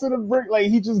price of the brick, like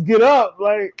he just get up,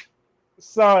 like,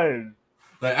 son.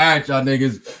 Like, all right, y'all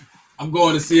niggas, I'm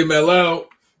going to CMLL. You know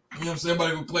what I'm saying?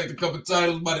 Everybody gonna collect a couple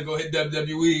titles. About to go hit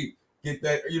WWE, get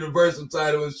that Universal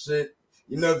title and shit.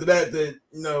 After that,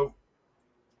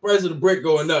 price of the brick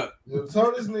going up. Yo,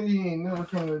 tell this nigga he ain't never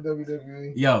coming to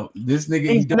WWE. Yo, this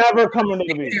nigga he's never coming to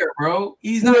WWE, bro.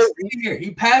 He's not here. He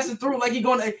passing through like he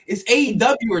going. It's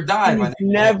AEW or die. He's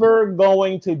never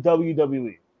going to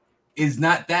WWE. It's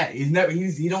not that.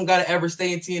 He don't gotta ever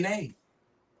stay in TNA.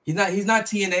 He's not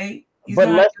TNA.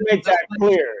 Let's make that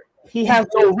clear. He has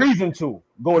no reason to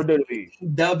go to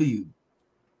WWE.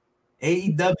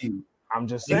 AEW. I'm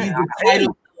just saying. He's a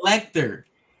title collector,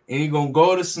 and he gonna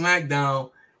go to SmackDown.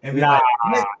 And be like,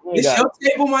 it's your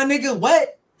table, my nigga.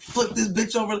 What? Flip this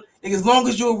bitch over. Nigga, as long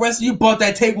as you're a wrestler, you bought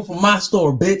that table from my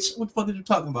store, bitch. What the fuck are you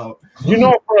talking about?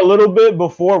 For a little bit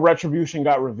before Retribution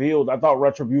got revealed, I thought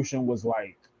Retribution was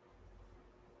like,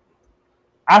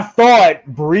 I thought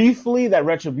briefly that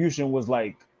Retribution was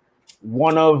like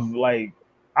one of like,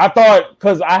 I thought,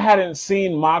 because I hadn't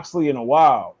seen Moxley in a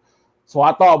while. So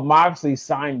I thought Moxley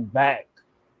signed back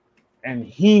and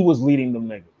he was leading them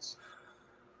niggas.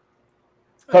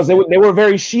 Because they were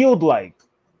very Shield-like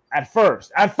at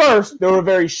first. At first, they were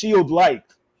very Shield-like.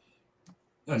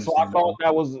 So I thought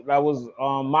that was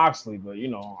Moxley, but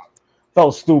I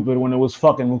felt stupid when it was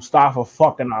fucking Mustafa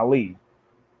fucking Ali.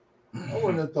 I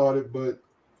wouldn't have thought it, but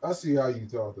I see how you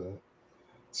thought that.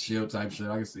 Shield type shit,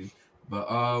 I can see. But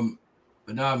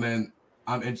nah, man,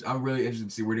 I'm really interested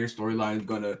to see where their storyline is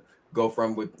gonna go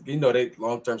from with they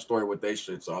long-term story with they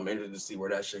shit. So I'm interested to see where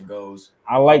that shit goes.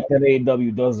 I like that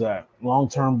AEW does that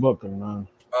long-term booking, man.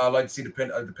 I like to see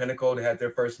the Pinnacle. They had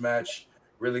their first match.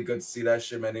 Really good to see that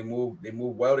shit, man. They move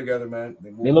well together, man.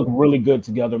 They look really good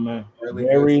together, man. Really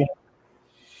good.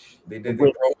 They did their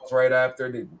promos right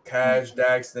after. They Cash,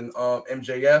 Dax, and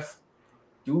MJF.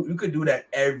 You could do that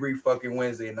every fucking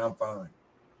Wednesday, and I'm fine.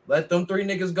 Let them 3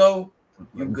 niggas go.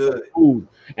 You good. Ooh.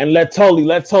 And let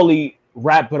Tully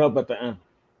wrap it up at the end.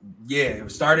 Yeah,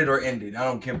 it started or ended. I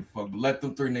don't give a fuck. But let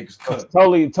them 3 niggas cut.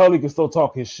 Tully can still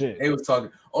talk his shit. They was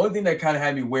talking. Only thing that kind of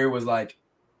had me weird was like,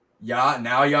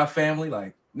 y'all family.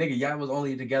 Like, nigga, y'all was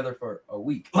only together for a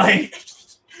week. Like,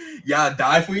 y'all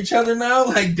die for each other now?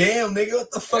 Like, damn, nigga,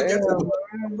 what the fuck? Y'all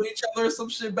with each other or some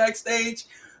shit backstage?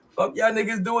 Fuck y'all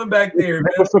niggas doing back there,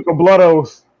 man? Took a blood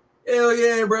oath. Hell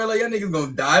yeah, bro. Like, y'all niggas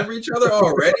gonna die for each other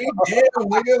already? Damn,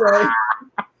 nigga, like,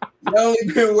 y'all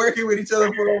only been working with each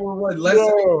other for over what, less than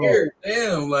a year.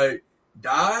 Damn, like,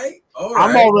 die? All right.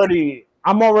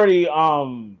 I'm already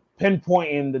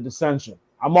pinpointing the dissension.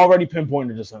 I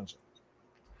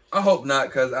hope not,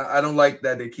 because I don't like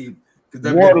that they keep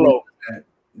Wardlow.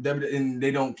 And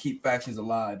they don't keep factions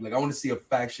alive. Like, I want to see a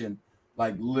faction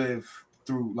like live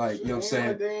through, like, you know what I'm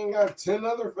saying? They ain't got 10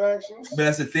 other factions. But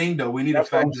that's the thing, though. We need a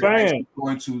faction that's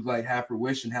going to like have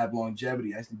fruition, have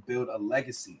longevity, actually build a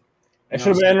legacy. It should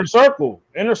have been Inner Circle.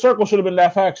 Inner Circle should have been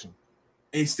that faction.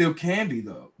 It still can be,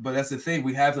 though. But that's the thing.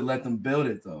 We have to let them build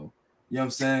it, though. You know what I'm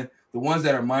saying? The ones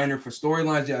that are minor for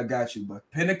storylines, yeah, I got you. But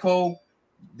Pinnacle,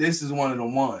 this is one of the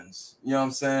ones. You know what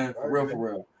I'm saying? For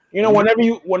real. You know,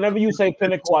 whenever you say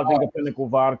Pinnacle, I think of Pinnacle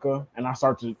vodka, and I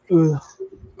start to.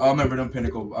 I remember them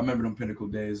Pinnacle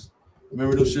days.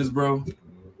 Remember those shits, bro?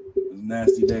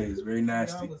 Nasty days, very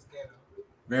nasty,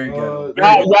 very ghetto.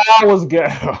 Y'all was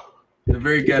ghetto. They're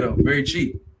very ghetto, very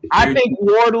cheap. I think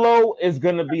Wardlow is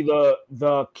gonna be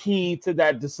the key to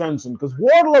that dissension, because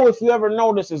Wardlow, if you ever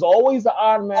notice, is always the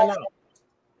odd man out.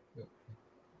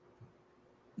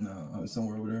 No,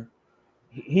 somewhere over there.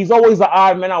 He's always the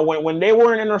odd man out. When they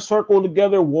were in Inner Circle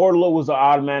together, Wardlow was the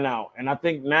odd man out, and I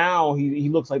think now he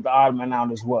looks like the odd man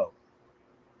out as well.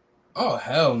 Oh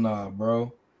hell nah,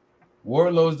 bro.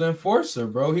 Wardlow's the enforcer,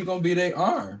 bro. He gonna be their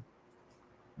arm.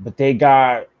 But they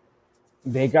got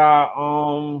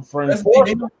for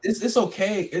enforcer. It's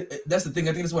okay. That's the thing.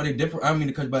 I think that's why they're different. I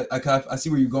mean, but I see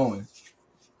where you're going.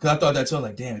 Because I thought that too.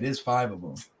 Like, damn, it is 5 of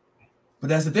them. But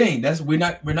that's the thing. We're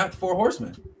not 4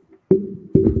 horsemen.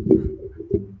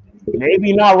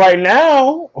 Maybe not right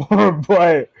now,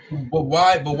 but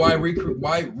why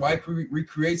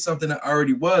recreate something that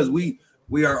already was? We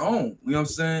are own. You know what I'm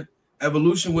saying?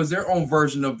 Evolution was their own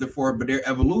version of the 4, but their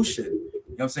evolution. You know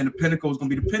what I'm saying? The Pinnacle is gonna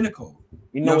be the Pinnacle.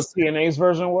 You know what TNA's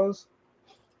version was?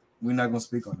 We're not gonna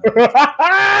speak on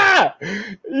that.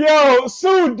 Yo,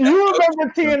 Sue, do you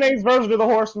remember TNA's version of the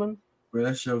Horseman? Bro,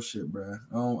 that's your shit, bro.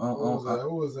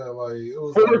 What was that like? It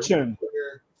was Fortune.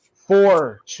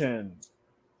 Fortune.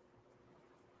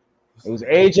 It was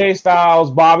AJ Styles,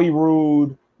 Bobby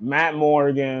Roode, Matt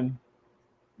Morgan,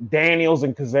 Daniels,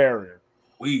 and Kazarian.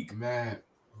 Weak.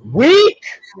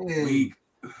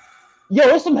 Yo,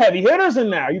 there's some heavy hitters in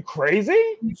there. Are you crazy?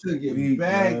 You should get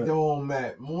back on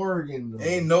Matt Morgan. Though.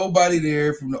 Ain't nobody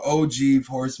there from the OG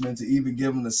Horsemen to even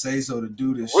give him the say-so to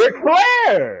do this Ric shit.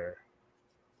 Flair.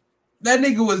 That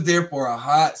nigga was there for a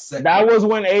hot second. That was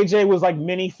when AJ was like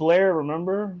mini Flair,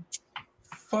 remember?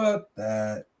 Fuck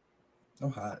that.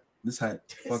 I'm hot. This hat,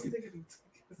 fucking,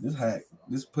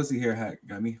 this pussy hair hat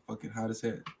got me fucking hot as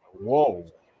hell. Whoa.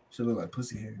 Should look like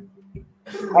pussy hair.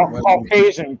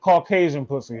 Caucasian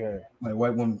pussy hair. Like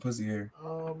white woman pussy hair.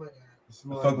 Oh my god.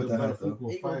 Fuck with that hat though.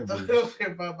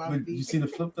 But you see the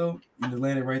flip though? You just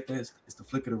landed right there. It's the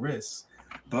flick of the wrist.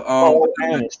 But what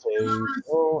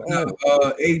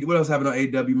else happened on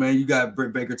AEW, man? You got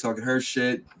Britt Baker talking her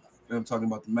shit. I'm talking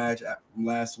about the match from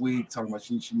last week, talking about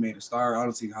she made a star. I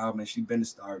don't see how, man, she's been a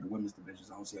star in the women's divisions.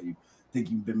 I don't see how you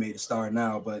think you've been made a star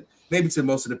now, but maybe to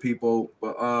most of the people.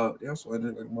 But they also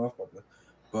ended like a motherfucker.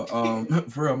 But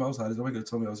for real, I'm outside. Nobody could have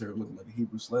told me I was here looking like a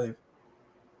Hebrew slave.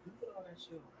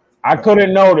 I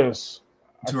couldn't notice.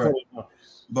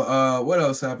 But what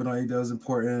else happened on AEW is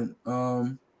important?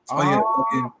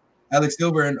 Fucking Alex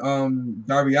Silver and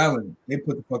Darby Allin, they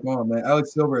put the fuck on, man.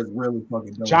 Alex Silver is really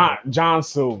fucking dope. John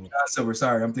Silver. John Silver,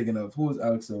 sorry, I'm thinking of who was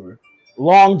Alex Silver?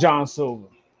 Long John Silver.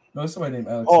 No, it's somebody named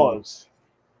Alex Silver.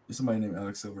 There's somebody named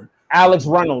Alex Silver. Alex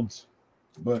Reynolds.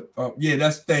 But yeah,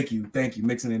 thank you,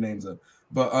 mixing their names up.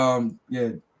 But yeah,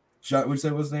 What'd you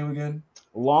say? What's his name again?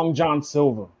 Long John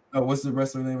Silver. Oh, what's the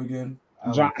wrestler name again?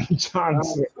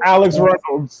 Alex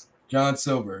Reynolds. John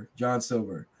Silver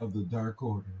of the Dark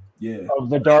Order. Yeah, of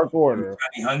the Dark Order.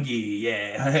 Hungry,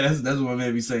 yeah, that's what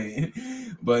made me saying.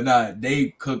 But nah, they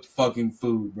cooked fucking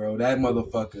food, bro. That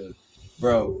motherfucker,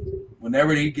 bro.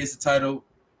 Whenever he gets the title,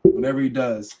 whenever he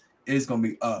does, it's gonna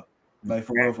be up. Like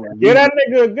for real, Get that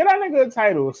nigga a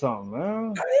title or something,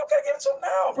 man. You gotta give it to him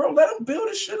now, bro. Let him build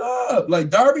his shit up.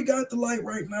 Like Darby got the light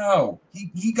right now.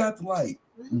 He got the light.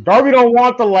 Darby don't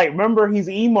want the light. Remember, he's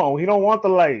emo. He don't want the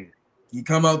light. He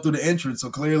come out through the entrance,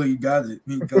 so clearly he got it.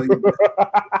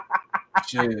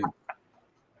 Shit.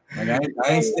 Like I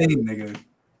ain't staying, nigga.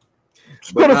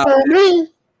 But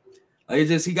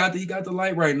he got the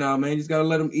light right now, man. You just gotta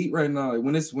let him eat right now. Like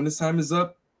when his time is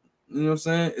up, you know what I'm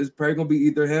saying? It's probably gonna be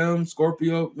either him, Scorpio,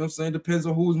 you know what I'm saying? Depends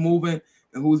on who's moving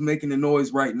and who's making the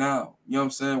noise right now. You know what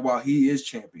I'm saying? While he is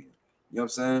champion. You know what I'm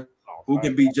saying? Who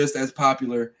can be just as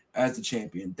popular as the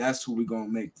champion. That's who we're gonna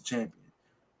make the champion.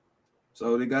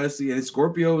 So they gotta see. And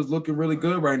Scorpio is looking really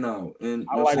good right now. And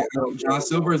John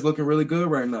Silver is looking really good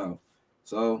right now.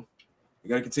 So you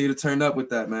gotta continue to turn up with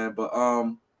that, man. But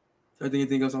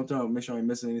anything else I'm trying to make sure I ain't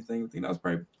missing anything. I think that was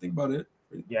probably about it.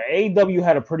 Yeah, AEW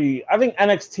had a pretty. I think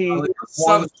NXT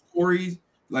solid stories,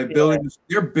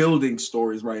 they're building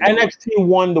stories right now. NXT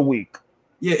won the week.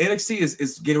 Yeah, NXT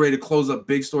is getting ready to close up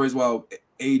big stories while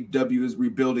AEW is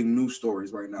rebuilding new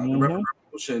stories right now. The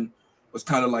Revolution was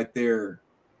kind of like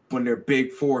one of their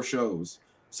big 4 shows,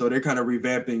 so they're kind of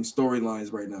revamping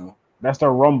storylines right now. That's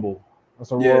their Rumble.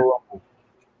 That's a Royal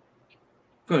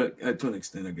Rumble. To an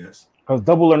extent, I guess. Because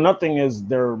Double or Nothing is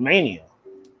their Mania.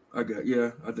 I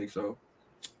think so.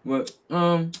 But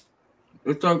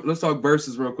let's talk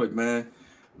versus real quick, man.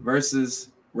 Versus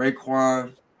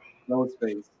Raekwon, no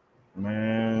space.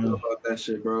 Man, about that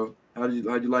shit, bro. How'd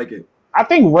you like it? I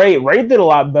think Ray did a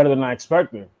lot better than I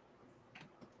expected.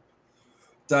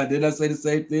 Did I say the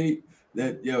same thing?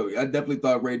 I definitely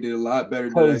thought Ray did a lot better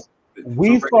than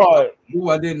thought.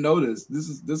 I didn't notice. This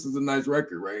is a nice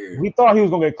record right here. We thought he was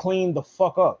gonna get cleaned the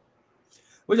fuck up.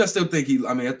 Which I still think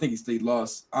I think he still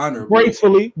lost honor.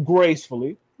 Gracefully.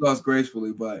 Lost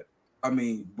gracefully, but I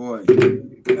mean, boy,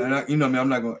 and I'm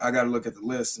not gonna. I gotta look at the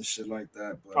list and shit like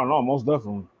that. But oh no, most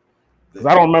definitely. Because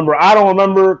I don't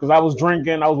remember because I was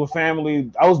drinking. I was with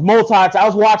family. I was I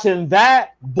was watching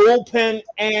that bullpen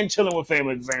and chilling with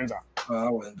family at the same time. I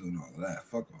wasn't doing all of that.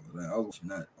 Fuck all of that. I was watching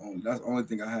that. That's the only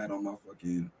thing I had on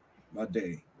my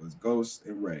day was Ghost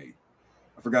and Ray.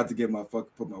 I forgot to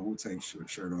put my Wu-Tang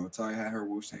shirt on. Ty had her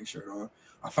Wu-Tang shirt on.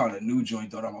 I found a new joint.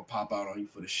 Thought I'm gonna pop out on you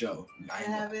for the show. Can I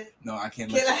have it? No, I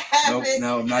can't. Can I have it?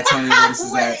 No, I'm not telling you where this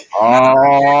is at.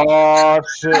 Oh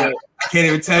shit! I can't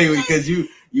even tell you because you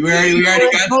already got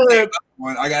the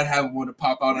one. I gotta have one to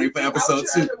pop out on you for episode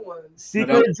 2.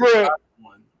 Secret drip.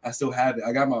 I still have it.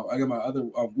 I got my other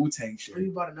Wu-Tang shirt. You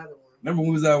bought another one. Remember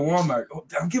when we was at Walmart? Oh,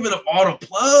 I'm giving up all the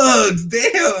plugs.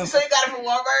 Damn. So you got it from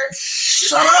Walmart?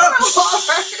 Shut up.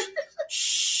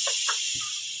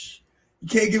 You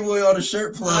can't give away all the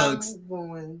shirt plugs.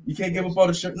 You can't give up all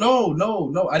the shirt.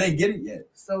 No. I didn't get it yet.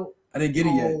 So I didn't get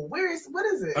it yet. What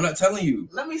is it? I'm not telling you.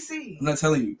 Let me see. I'm not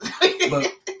telling you.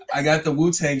 But I got the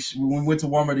Wu-Tang. When we went to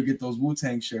Walmart to get those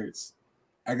Wu-Tang shirts,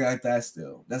 I got that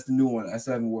still. That's the new one. I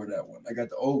still haven't worn that one. I got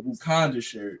the old Wakanda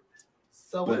shirt.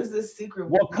 So what is this secret?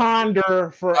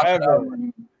 Wakanda forever.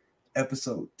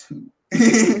 Episode 2.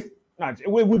 It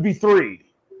would be 3.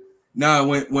 No,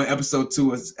 when episode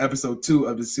 2 was episode 2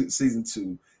 of the season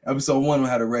 2. Episode 1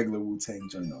 had a regular Wu-Tang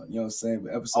joint on. You know what I'm saying?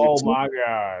 But episode 2. Oh my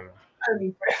god.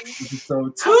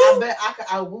 Episode 2. I bet I could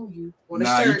outwoo you.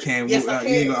 You can't. Yes, you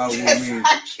ain't gonna outwoo me.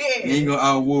 I can. You ain't gonna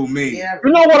outwoo me. Yeah.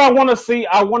 You know what I want to see?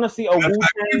 I want to see a Wu-Tang.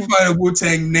 You find a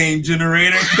Wu-Tang name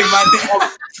generator.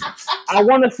 I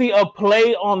want to see a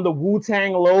play on the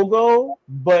Wu-Tang logo,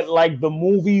 but like the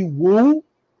movie Wu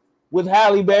with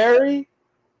Halle Berry.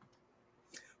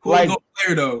 Who's gonna play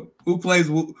her though? Who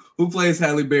plays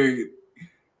Halle Berry?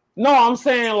 No, I'm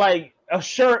saying like a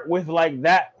shirt with like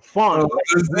that font.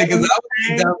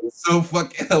 That was so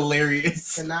fucking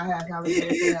hilarious. Can I have Halle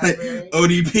Berry?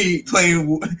 ODP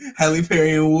playing Halle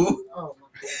Berry and Wu. Oh my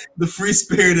God. The free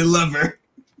spirited lover.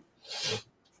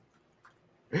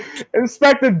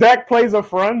 Inspector Deck plays a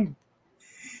friend.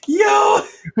 Yo.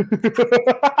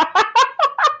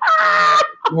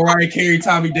 Mariah Carey,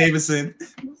 Tommy Davidson.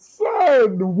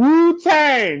 Son,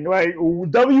 Wu-Tang, like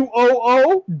WOO-Tang.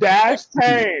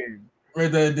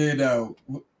 Right there did a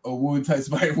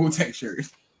Wu-Tang shirt.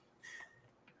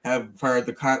 Have heard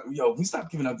we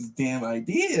stop giving out these damn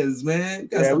ideas, man.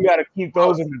 We gotta keep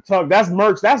those in the tuck. That's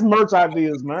merch. That's merch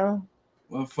ideas, man.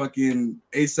 Well, fucking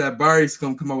ASAP Barry's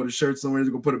come out with a shirt somewhere. He's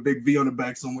gonna put a big V on the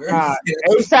back somewhere.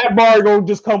 ASAP Barry gonna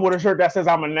just come with a shirt that says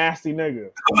 "I'm a nasty nigga."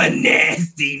 I'm a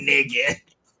nasty nigga.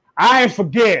 I ain't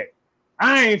forget.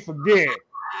 You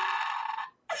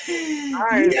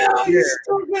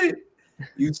stupid.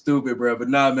 You stupid, bro. But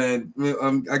nah, man.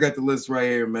 I got the list right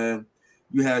here, man.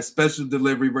 You had Special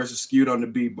Delivery versus Skewed on the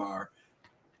Beat Bar.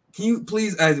 Can you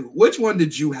please ask which one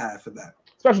did you have for that?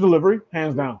 Special Delivery,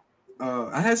 hands down.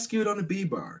 I had Skewed on the Beat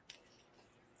Bar.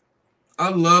 I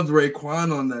loved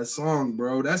Raekwon on that song,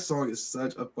 bro. That song is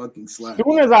such a fucking slap. As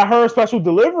soon as I heard Special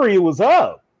Delivery, it was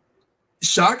up.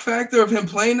 Shock factor of him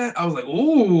playing that, I was like,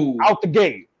 ooh. Out the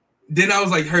gate. Then I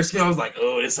was like, her skin, I was like,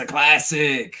 oh, it's a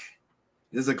classic.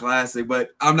 It's a classic,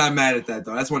 but I'm not mad at that,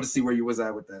 though. I just wanted to see where you was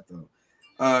at with that, though.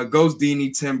 Ghost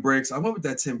Dini, Tim Bricks. I went with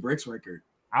that Tim Bricks record.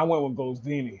 I went with Ghost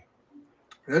Dini.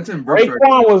 That Tim Bricks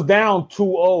Raekwon was down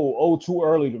 2-0, too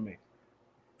early to me.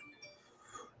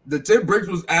 The Tim Bricks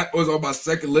was on my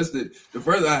second listed. The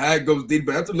first I had Ghost Dini,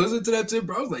 but after listening to that Tim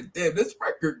Bricks, I was like, damn, this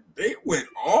record, they went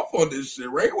off on this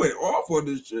shit. Ray went off on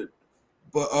this shit.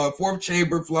 But Fourth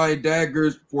Chamber, Flying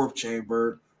Daggers, Fourth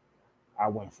Chamber. I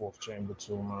went Fourth Chamber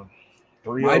too, man.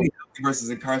 Mighty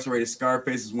versus Incarcerated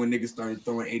Scarfaces when niggas started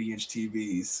throwing 80-inch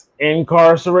TVs.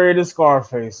 Incarcerated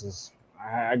Scarfaces.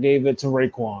 I gave it to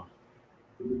Raekwon.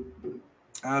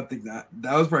 I don't think that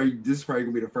was probably this is probably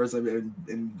gonna be the first time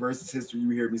in versus history you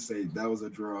hear me say that was a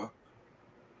draw.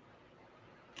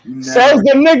 Says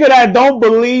the nigga that don't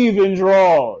believe in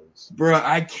draws. Bro,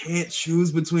 I can't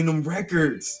choose between them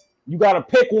records. You gotta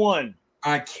pick one.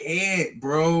 I can't,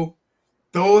 bro.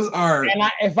 Those are. And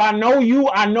if I know you,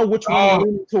 I know which one you're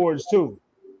leaning towards too.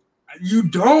 You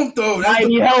don't though. That's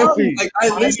Mighty Healthy. Like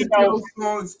I listen to those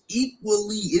songs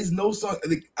equally. Is no song.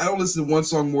 Like, I don't listen to one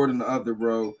song more than the other,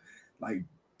 bro. Like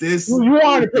this. You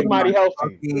want to pick Mighty Healthy?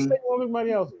 Mighty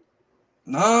Healthy.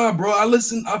 Nah, bro.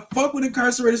 I fuck with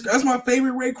Incarcerated. That's my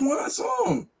favorite Raekwon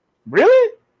song.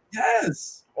 Really?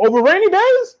 Yes. Over Rainy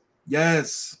Days?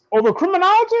 Yes. Over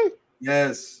Criminology?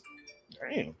 Yes.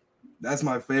 Damn. That's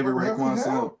my favorite Raekwon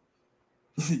song.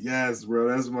 Yes, bro.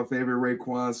 That's my favorite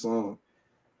Raekwon song.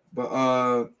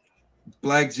 But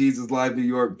Black Jesus Live New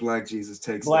York, Black Jesus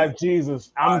takes Black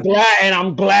Jesus.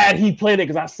 I'm glad he played it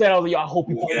because I said, "Oh, I hope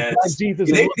he played Black Jesus."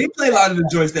 Yeah, they played a lot of the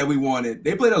joints that we wanted.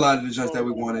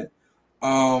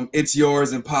 It's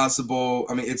Yours, Impossible.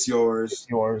 I mean, It's Yours. It's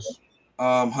Yours.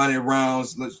 100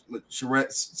 Rounds.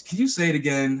 Can you say it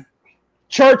again?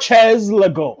 Church has La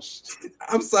Ghost.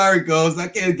 I'm sorry, Ghost. I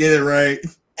can't get it right.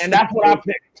 And that's what I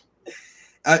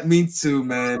picked. Me too,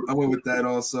 man. I went with that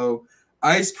also.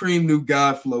 Ice Cream, New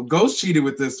God Flow. Ghost cheated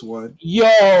with this one.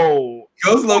 Yo.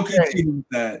 Ghost low-key cheated with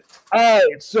that. All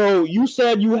right, so you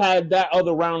said you had that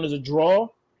other round as a draw.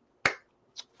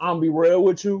 I'm be real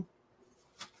with you.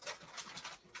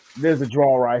 There's a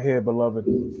draw right here, beloved.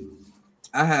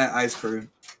 I had Ice Cream.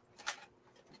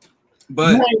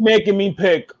 But you ain't making me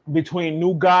pick between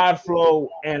New God Flow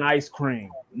and Ice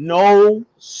Cream. No,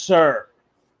 sir.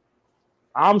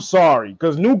 I'm sorry.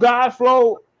 Because New God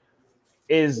Flow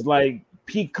is like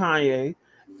peak Kanye.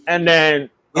 And then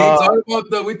we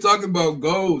talking about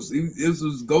Ghost. This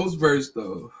was Ghost verse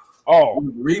though. Oh,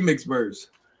 remix verse.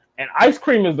 And Ice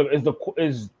Cream is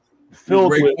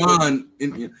filled with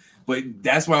Raekwon. But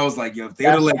that's why I was like, yo, if they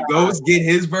would have let Ghost get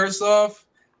his verse off,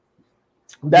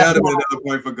 that would have been another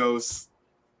point for Ghost.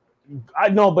 I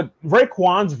know, but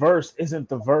Raekwon's verse isn't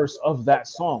the verse of that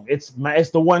song. It's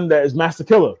the one that is Master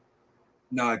Killer.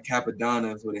 No,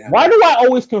 Capadonna is what he had. Why do I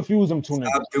always confuse them two niggas?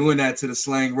 Stop doing that to the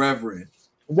slang reverend.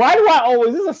 Why do I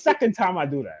always? This is the second time I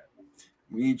do that.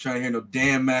 We ain't trying to hear no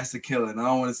damn Master Killer, and I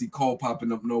don't want to see Cole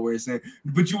popping up nowhere saying,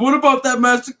 "But you what about that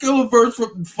Master Killer verse?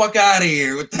 Fuck out of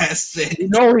here with that shit." You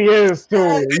know he is too.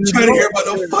 I ain't trying to hear about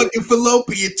no fucking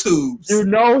fallopian tubes. You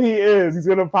know he is. He's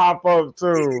gonna pop up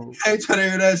too. I ain't trying to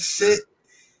hear that shit.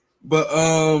 But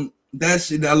that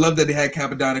shit. I love that they had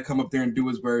Capadonna come up there and do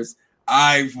his verse.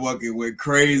 I fucking went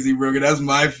crazy, bro. That's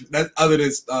other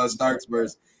than Stark's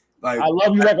verse. Like I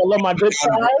love you like I love my dick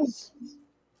size.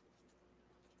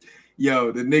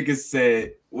 Yo, the nigga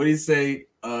said, what did he say?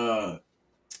 Oh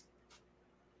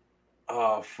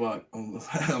fuck,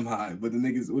 I'm high. But the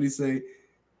niggas, what did he say?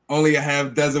 Only a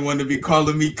half dozen want to be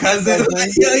calling me cousin.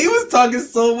 Like, yo, he was talking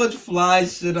so much fly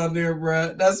shit on there,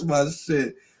 bro. That's my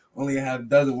shit. Only a half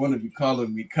dozen want to be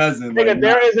calling me cousin. Nigga, like,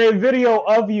 there is a video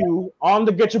of you on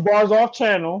the Get Your Bars Off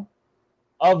channel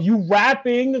of you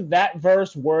rapping that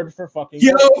verse word for fucking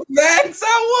yo, Max,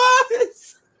 I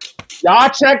was. Y'all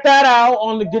check that out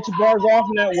on the Get Your Bars Off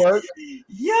Network.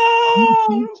 Yo,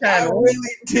 I really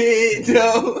did,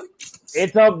 though.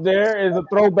 It's up there. It's a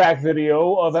throwback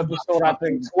video of episode, I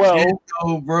think, 12.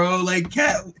 Oh, bro, like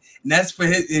Cat. And that's for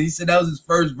his. He said that was his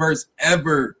first verse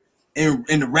ever in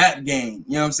the rap game.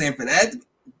 You know what I'm saying? For that,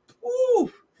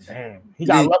 ooh. Damn, he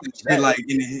got lucky. Like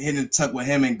in the tuck with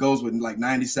him and goes with like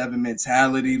 97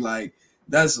 mentality. Like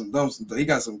that's some he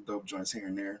got some dope joints here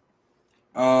and there.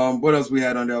 What else we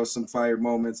had on there? Was some fire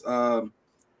moments. I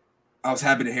was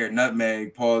happy to hear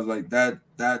Nutmeg pause like that.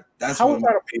 That's how was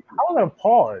that a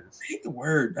pause? I hate the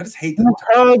word. I just hate the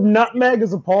term. Nutmeg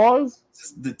is a pause.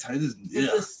 It's a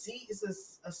C. It's a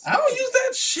C. I don't use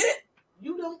that shit.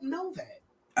 You don't know that.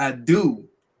 I do.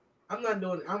 I'm not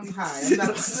doing it. I'm high. I'm not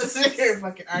going to sit here and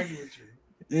fucking argue with you.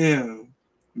 Yeah,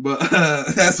 but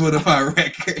that's one of my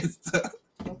records.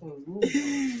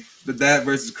 But that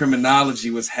versus Criminology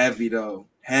was heavy though.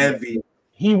 Heavy.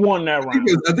 He won that round.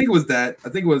 I think it was that. I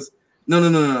think it was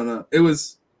no. It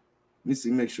was. Let me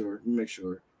see. Make sure.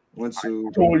 1, 2.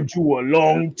 I told you a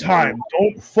long time.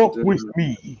 Don't fuck with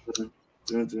me.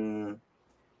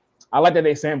 I like that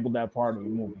they sampled that part of the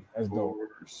movie. That's dope. 4,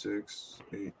 6,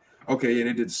 8. Okay, yeah,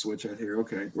 they did the switch out here.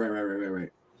 Okay, right.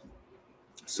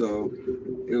 So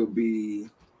it would be.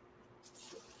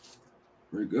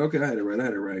 Okay, I had it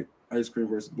right. Ice Cream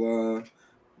versus blah.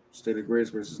 State of Grace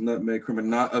versus Nutmeg.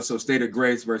 So State of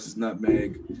Grace versus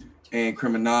Nutmeg, and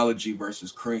Criminology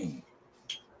versus Cream.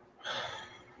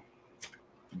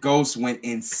 Ghost went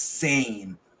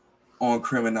insane on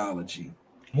Criminology.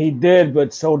 He did,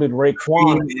 but so did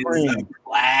Raekwon. Cream.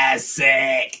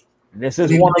 Classic. This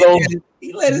is one of those.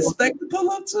 He let his spectre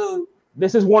pull up too.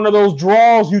 This is one of those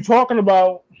draws you talking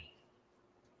about.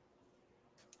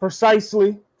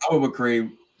 Precisely. I went with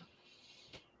Cream.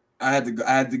 I had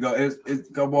to go. It's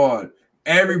come on.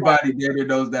 Everybody there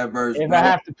knows that verse. If bro. I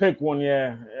have to pick one,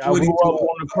 yeah. I grew up on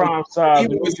the crime side.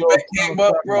 Even when Spec came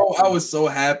up, bro, I was so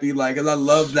happy. Like, cause I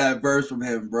love that verse from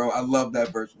him, bro. I love that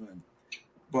verse from him.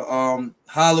 But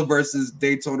Holla versus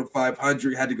Daytona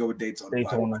 500, had to go with Daytona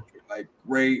 500. Like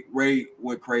Ray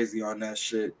went crazy on that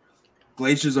shit.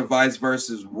 Glaciers of Ice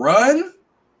versus Run.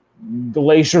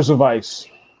 Glaciers of Ice.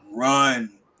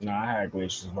 Run. No, I had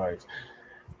Glaciers of Ice.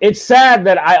 It's sad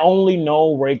that I only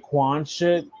know Raekwon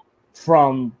shit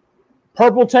from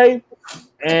Purple Tape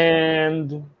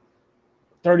and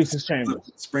 36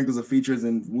 Chambers. Sprinkles of features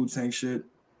and Wu-Tang shit.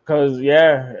 Cause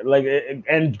yeah, like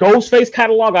and Ghostface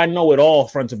catalog, I know it all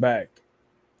front to back.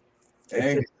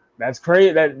 Hey. That's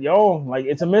crazy. Like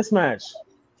it's a mismatch.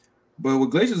 But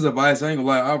with Glaciers of Ice, I ain't gonna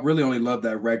lie, I really only love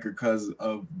that record because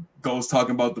of Ghost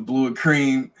talking about the blue and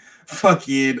cream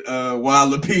fucking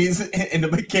wallabies in the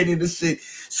beginning of the shit.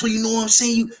 So you know what I'm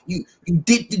saying? You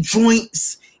dip the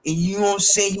joints and you know what I'm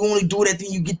saying? You only do that,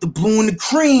 then you get the blue and the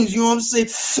creams, you know what I'm saying?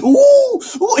 Ooh,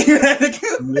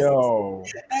 yo.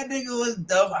 That nigga was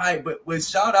dumb hype, but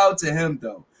shout out to him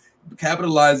though.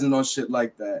 Capitalizing on shit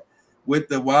like that. With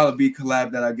the Wallaby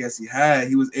collab that I guess he had,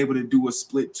 he was able to do a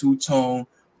split two-tone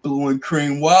blue and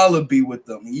cream Wallaby with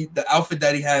them. The outfit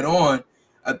that he had on,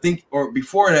 I think, or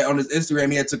before that on his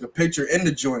Instagram, he had took a picture in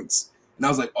the joints. And I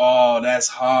was like, oh, that's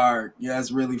hard. Yeah,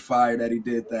 that's really fire that he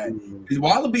did that. These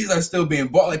Wallabies are still being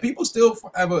bought. Like, people still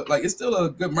have it's still a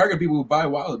good market of people who buy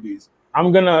Wallabies.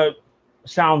 I'm going to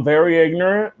sound very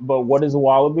ignorant, but what is a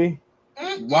Wallaby?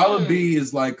 Wallaby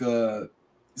is like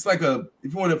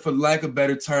if you want to, for lack of a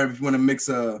better term, if you want to mix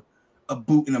a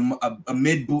boot and a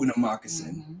mid boot and a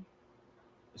moccasin. Mm-hmm.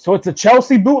 So it's a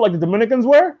Chelsea boot like the Dominicans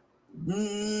wear?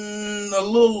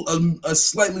 A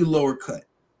slightly lower cut.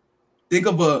 Think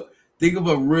of a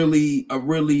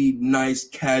really nice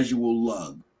casual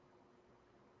lug,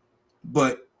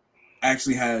 but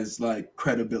actually has like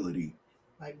credibility.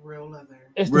 Like real leather.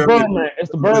 It's the Birdman.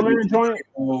 It's the Birdman joint.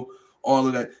 All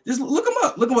of that. Just look them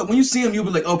up. When you see them, you'll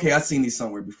be like, okay, I've seen these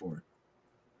somewhere before.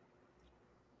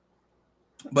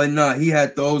 But nah, he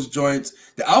had those joints.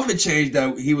 The outfit change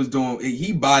that he was doing,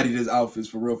 he bodied his outfits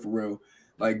for real.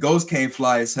 Like Ghost came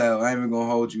fly as hell. I ain't even gonna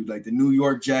hold you. Like the New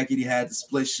York jacket, he had the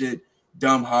split shit,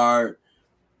 dumb hard.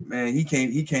 Man, he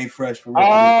came fresh for real.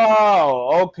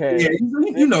 Oh, okay. Yeah,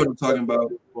 you know what I'm talking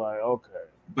about. Like, okay.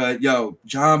 But yo,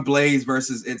 John Blaze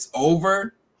versus It's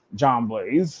Over. John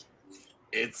Blaze.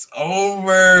 It's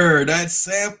over. That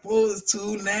sample is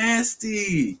too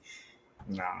nasty.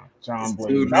 Nah, John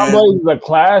Blaze. John Blaze is a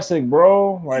classic,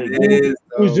 bro. Like we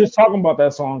was just talking about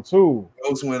that song too.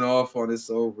 Ghost went off on It's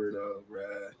Over though,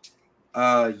 bruh.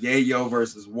 Yayo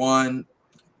versus One.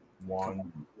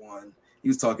 He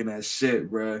was talking that shit,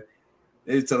 bruh.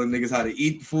 They was telling niggas how to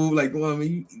eat food. Like, well, I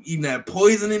mean, you eating that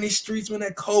poison in these streets when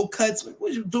that cold cuts.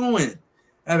 What you doing?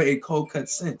 I haven't ate cold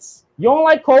cuts since. You don't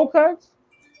like cold cuts?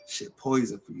 Shit,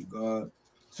 poison for you, God.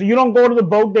 So you don't go to the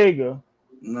bodega?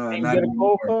 Nah, and not get a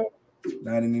cold anymore. cut?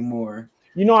 Not anymore.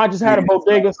 You know, I just had a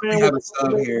bodega sandwich. I have a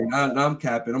sub here. No, I'm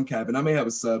capping. I may have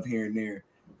a sub here and there,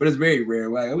 but it's very rare.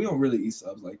 Like we don't really eat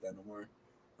subs like that no more.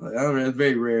 Like, I don't know, it's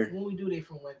very rare. When we do, they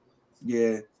from Wegmans.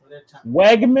 Yeah.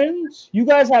 Wegmans? You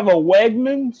guys have a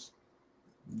Wegmans?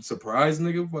 Surprise,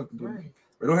 nigga. Fuck, right.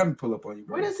 We don't have to pull up on you,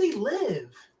 bro. Where does he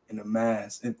live? In the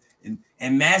Mass. In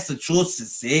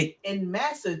Massachusetts, eh? In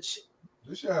Massachusetts.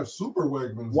 They should have super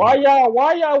Wegmans. Why y'all?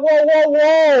 Whoa.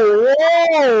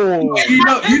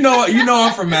 You know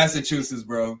I'm from Massachusetts,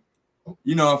 bro.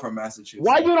 You know I'm from Massachusetts.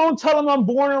 Why you don't tell him I'm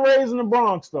born and raised in the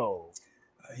Bronx, though?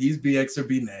 He's BX or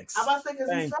B next. I'm about to say because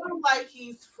he sounds like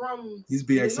he's from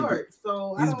BX New York,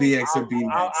 so he's BX or B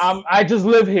next. I just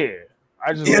live here.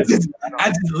 I just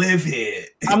live here.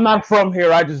 I'm not from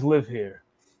here. I just live here.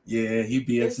 Yeah, he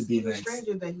BX or B next. It's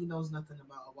stranger that he knows nothing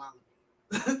about a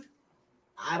Wallaby.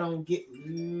 I don't get.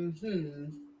 Your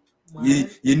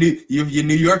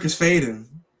New York is fading.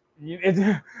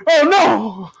 Oh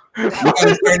no! You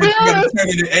gotta turn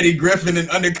into Eddie Griffin and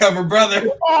Undercover Brother.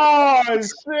 Oh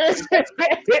shit!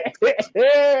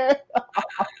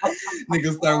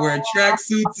 Niggas start wearing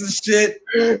tracksuits and shit.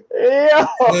 Yeah, you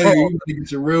gotta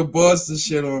get your real Boston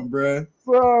shit on, bro.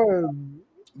 Son.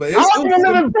 But I don't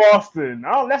live in Boston.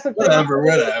 That's the thing.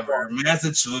 Whatever.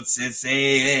 Massachusetts,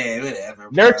 whatever.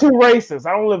 They're too racist.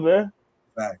 I don't live there.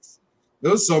 Facts.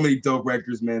 There was so many dope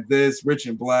records, man. This, Rich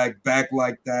and Black, Back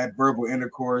Like That, Verbal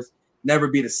Intercourse, Never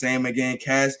Be the Same Again.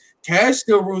 Cash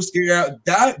Still Rules Scary Out.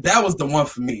 That was the one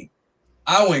for me.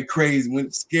 I went crazy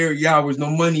when Scary Hours, No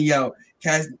Money Out.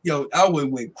 Cash, I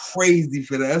went crazy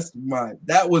for that.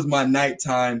 That was my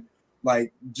nighttime,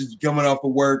 like just coming off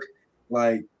of work,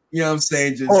 like. You know what I'm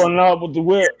saying? Just pulling up with the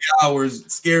whip.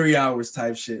 Scary hours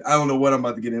type shit. I don't know what I'm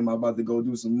about to get in. Am I about to go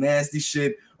do some nasty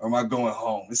shit or am I going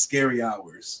home? It's scary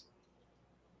hours.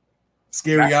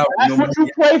 That's what you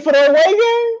play for the away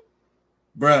game?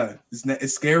 Bruh,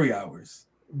 it's scary hours.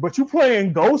 But you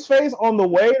playing Ghostface on the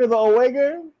way to the away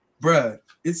game? Bruh,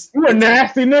 you a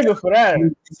nasty nigga for that.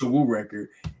 It's a Woo record.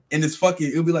 And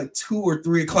it'll be like 2 or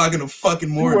 3 o'clock in the fucking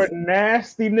morning. You a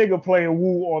nasty nigga playing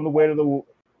Woo on the way to the Woo.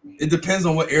 It depends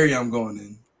on what area I'm going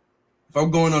in. If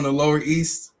I'm going on the Lower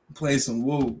East, I'm playing some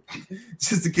Woo.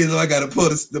 Just in case I gotta pull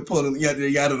the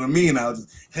yada the mean out.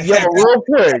 Yeah, real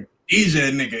quick.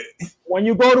 Asia nigga. When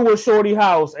you go to a shorty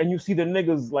house and you see the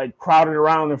niggas like crowded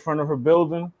around in front of her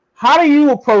building, how do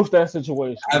you approach that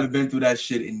situation? I haven't been through that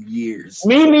shit in years.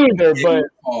 Me neither, but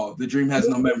the dream has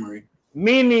no memory.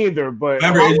 Me neither, but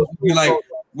remember it would be like,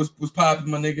 what's popping,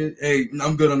 my nigga? Hey,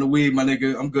 I'm good on the weed, my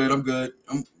nigga. I'm good.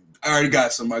 I already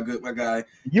got some, my guy.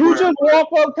 You just walk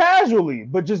up casually,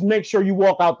 but just make sure you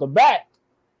walk out the back.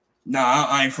 Nah,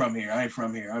 I ain't from here. I'm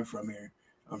from here. I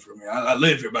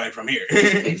live here, but I ain't from here.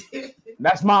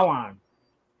 That's my line.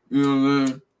 You know what I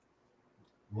mean?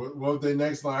 What if they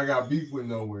next line? I got beef with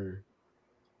nowhere.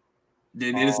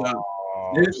 Then it's up.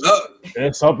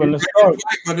 It's up in the start.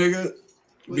 My nigga.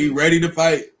 Be ready to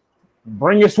fight.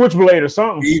 Bring your switchblade or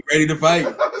something. Be ready to fight,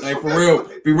 like for real.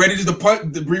 Be ready to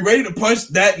punch. Be ready to punch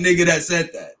that nigga that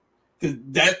said that. Cause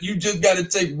that you just got to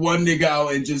take one nigga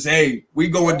out and just we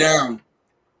going down.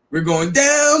 We're going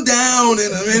down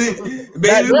in a minute,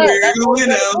 baby. We're going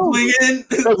down swinging.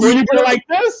 When you do like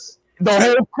this, the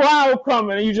whole crowd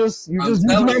coming, and you just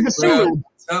make a suit. I'm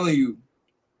telling you,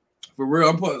 for real.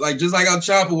 I'm like just like how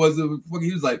Chopper was.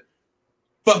 He was like,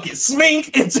 fuck it, smink,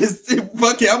 and just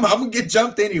fuck it. I'm gonna get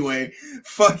jumped anyway.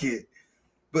 Fuck it.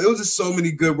 But it was just so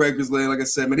many good records, like I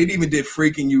said, man. They even did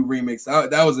Freaking You remix.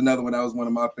 That was another one. That was one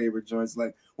of my favorite joints.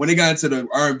 Like when they got into the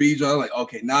R&B joint, I was like,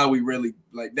 okay, now we really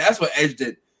like. That's what Edge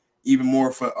did even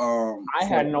more for. I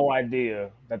had no idea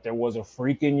that there was a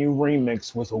Freaking You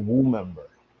remix with a Woo member.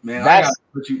 Man,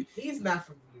 he's not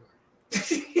from New York.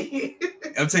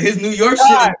 I'm saying his New York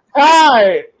shit.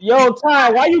 Ty,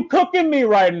 why you cooking me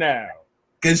right now?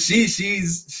 Cause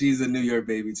she's a New York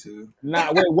baby too.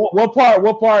 Nah, wait, what part?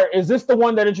 What part is this? The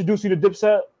one that introduced you to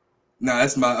Dipset? No,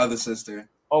 that's my other sister.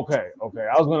 Okay.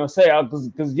 I was gonna say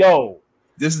because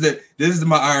this is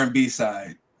my R&B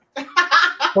side.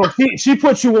 So she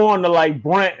put you on to like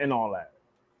Brent and all that.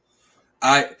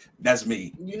 That's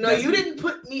me. You didn't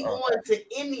put me on to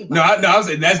anybody. No, I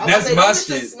said that's my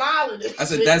shit. I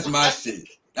said that's my shit.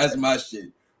 That's my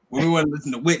shit. When we want to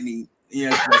listen to Whitney,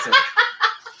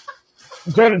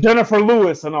 Jennifer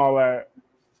Lewis and all that.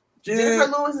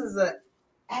 Jennifer Lewis is an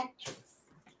actress.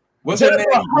 What's her name?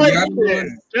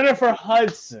 Jennifer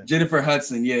Hudson. Jennifer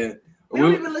Hudson, yeah. We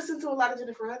don't even listen to a lot of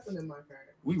Jennifer Hudson in my car.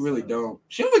 We really don't.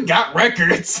 She even got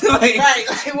records. Like, right.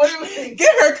 Like, what do you think?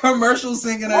 Get her commercial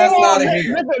singing ass out of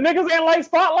here. Niggas ain't like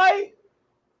Spotlight.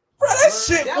 Bro, that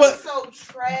shit was so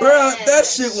trash. Bro, that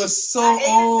shit was so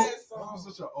old. That was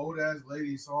such an old ass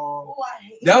lady song. Oh,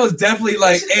 that was definitely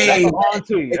like, hey,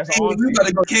 auntie. That's an auntie. We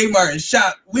gotta go Kmart and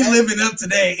shop. We living up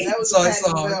today. That was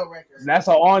That's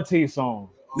an auntie song.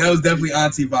 That was definitely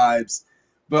auntie vibes.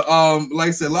 But like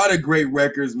I said, a lot of great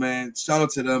records, man. Shout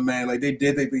out to them, man. Like they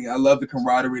did their thing. I love the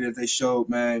camaraderie that they showed,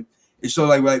 man. It showed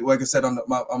like I said on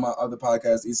my other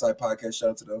podcast, Eastside Podcast. Shout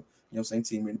out to them. You know what I'm saying?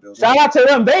 Team in the building. Shout out to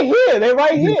them. They here. They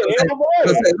right here.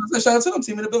 Shout out to them.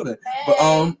 Team in the building.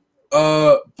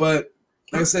 But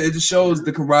like I said, it just shows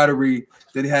the camaraderie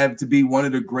that they have to be one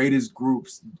of the greatest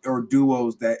groups or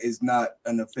duos that is not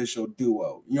an official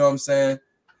duo. You know what I'm saying?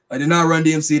 Like they're not Run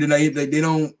DMC. They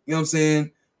don't. You know what I'm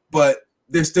saying? But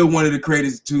they're still one of the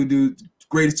greatest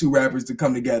two rappers to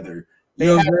come together. You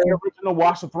know what I'm saying? The original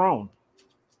Watch the Throne.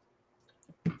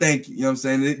 Thank you. You know what I'm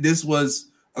saying? This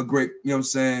was a great, you know what I'm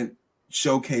saying,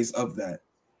 showcase of that.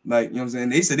 Like, you know what I'm saying?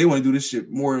 They said they want to do this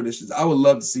shit, more of this shit. I would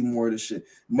love to see more of this shit.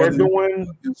 They're doing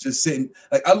just sitting.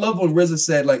 Like, I love when RZA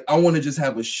said, like, I want to just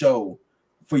have a show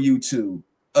for you two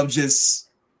of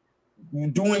just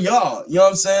doing y'all. You know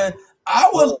what I'm saying? I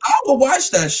would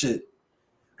watch that shit.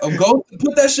 Go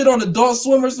put that shit on Adult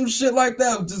Swim or some shit like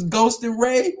that. Just Ghost and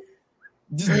Ray.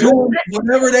 Just doing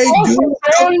whatever they do.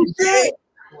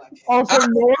 On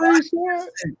some Nori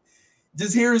shit.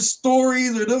 Just hearing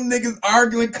stories or them niggas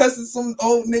arguing, cussing some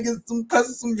old niggas,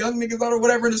 cussing some young niggas out or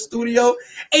whatever in the studio.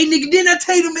 Hey nigga, didn't I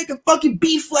tell you to make a fucking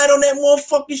B flat on that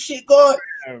motherfucking shit, God?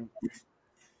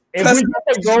 If we get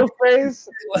the Ghostface,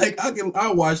 like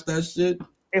I'll watch that shit.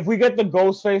 If we get the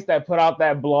Ghostface that put out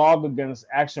that blog against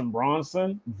Action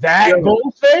Bronson,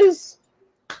 Ghostface,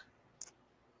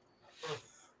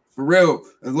 for real,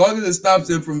 as long as it stops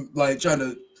him from like trying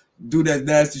to do that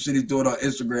nasty shit he's doing on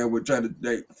Instagram with trying to,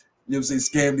 like, you know what I'm saying,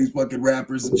 scam these fucking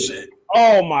rappers and shit.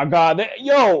 Oh my God,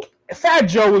 Fat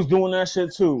Joe was doing that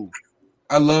shit too.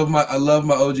 I love my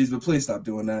OGs, but please stop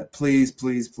doing that. Please.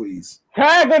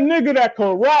 Tag a nigga that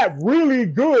can rap really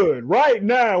good right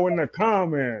now in the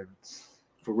comments.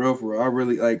 For real. I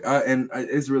really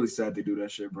it's really sad they do that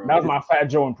shit, bro. That was my Fat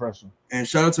Joe impression. And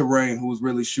shout out to Rain, who was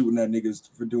really shooting at niggas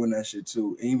for doing that shit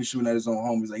too. And even shooting at his own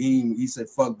homies. Like he said,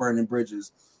 fuck burning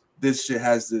bridges. This shit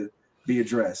has to be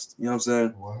addressed. You know what I'm saying?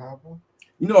 What happened?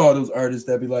 You know all those artists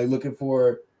that be like looking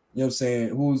for, you know what I'm saying,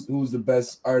 who's the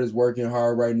best artist working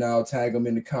hard right now, tag them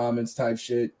in the comments type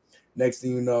shit. Next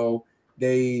thing you know,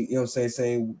 they, you know what I'm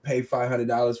saying pay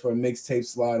 $500 for a mixtape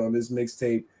slot on this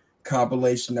mixtape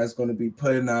compilation that's going to be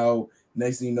putting out.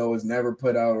 Next thing you know, it's never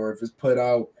put out, or if it's put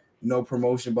out, no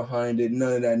promotion behind it,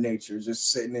 none of that nature.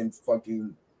 Just sitting in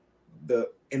fucking the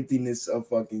emptiness of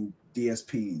fucking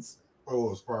DSPs.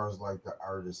 Oh, as far as like the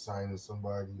artist signing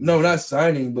somebody? No, not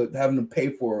signing, but having to pay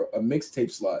for a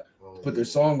mixtape slot, put their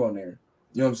song on there.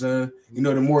 You know what I'm saying? You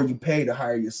know, the more you pay, the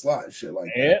higher your slot and shit like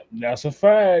that. Yeah, that's a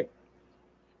fact.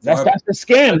 That's the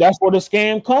scam. That's where the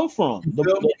scam come from.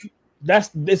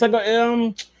 It's like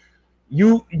a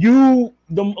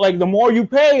the more you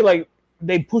pay, like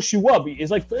they push you up.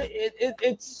 It's like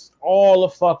it's all a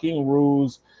fucking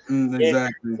ruse.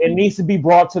 Exactly. It needs to be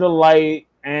brought to the light,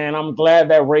 and I'm glad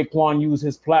that Raekwon used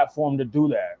his platform to do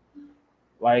that.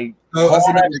 Like, Rain. Oh, I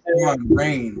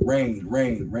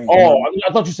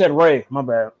thought you said Ray. My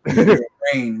bad.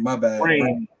 Rain, my bad.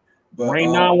 Rain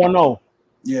 910.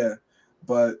 Yeah.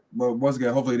 But once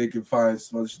again, hopefully they can find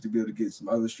some other shit to be able to get some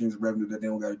other streams of revenue that they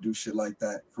don't got to do shit like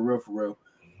that. For real.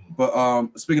 But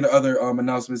speaking of other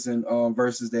announcements and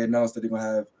verses, they announced that they're gonna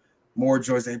have more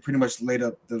joints. They pretty much laid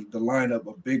up the lineup,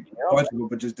 a big bunch of them,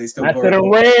 but just they still go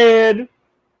red.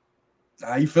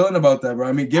 How you feeling about that, bro?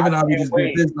 I mean, given how we just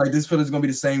did this, like this feeling's gonna be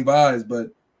the same vibes, but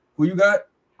who you got?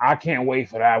 I can't wait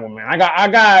for that one, man. I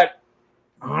got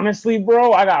honestly,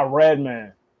 bro, I got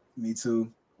Redman. Me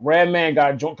too. Redman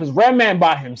got joints because Redman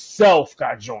by himself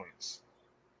got joints.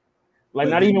 Like,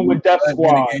 but not even with Def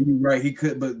Squad. You're right, he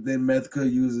could, but then Meth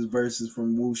could use his verses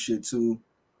from Wu shit too.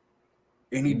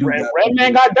 And he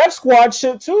Redman got Def Squad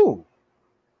shit too.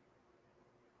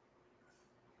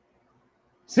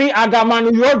 See, I got my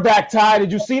New York back tie.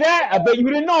 Did you see that? I bet you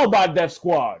didn't know about Def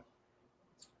Squad.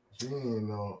 She didn't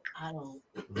know. I don't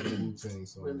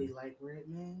really like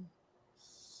Redman.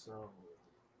 So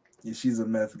yeah, she's a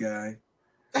Meth guy.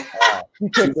 Whoa!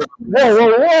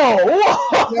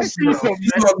 She's on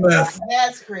meth.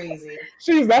 That's crazy.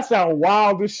 That sounds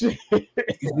wild as shit.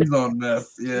 She's on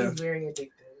meth. Yeah, she's very addictive.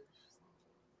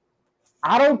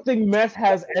 I don't think Meth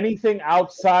has anything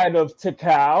outside of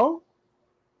Tikal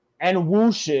and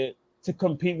Wu shit to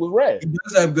compete with Red. He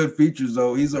does have good features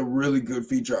though. He's a really good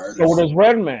feature artist. So does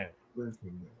Redman.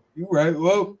 You right.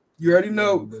 Well, you already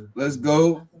know. Let's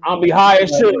go. I'm be high as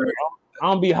shit.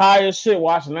 I'm be high as shit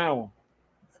watching that one.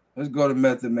 Let's go to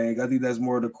Method Man. I think that's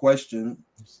more of the question.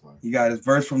 He got his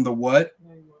verse from the what?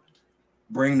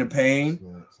 Bring the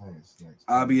Pain.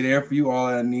 I'll be there for you. All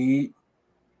I need.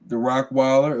 The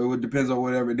Rockwaller. It would depends on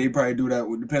whatever they probably do that.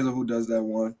 It depends on who does that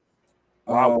one.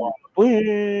 He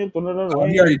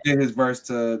already did his verse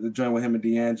to the joint with him and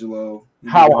D'Angelo.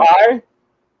 How high?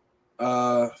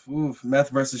 Meth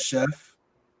versus Chef.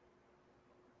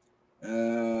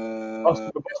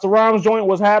 The Busta Rhymes joint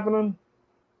was happening.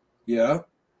 Yeah.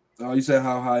 Oh, you said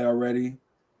how high already?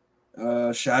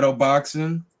 Shadow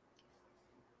boxing.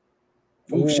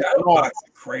 Shadow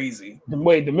boxing, crazy.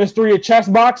 Wait, the mystery of chess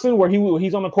boxing, where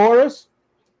he's on the chorus.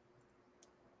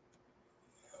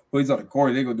 Well, he's on the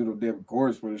chorus. They gonna do the damn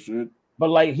chorus for this shit. But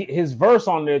like his verse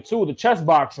on there too, the chess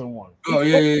boxing one. Oh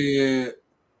yeah.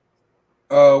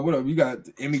 What up? You got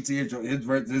MET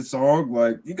his song.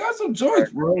 Like you got some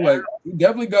joints, bro. Like you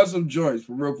definitely got some joints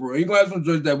for real. He got some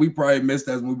joints that we probably missed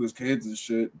as we was kids and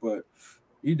shit. But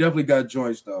he definitely got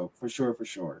joints though, for sure.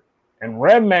 And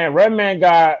Redman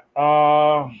got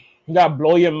he got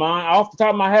Blow Your Mind. Off the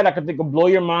top of my head, I could think of Blow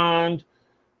Your Mind.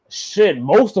 Shit,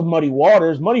 most of Muddy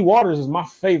Waters. Muddy Waters is my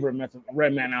favorite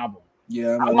Redman album.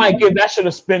 Yeah, I might give that shit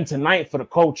a spin tonight for the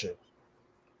culture.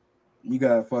 You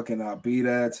got fucking I'll Be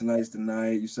That, Tonight's the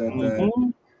Night. You said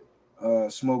that.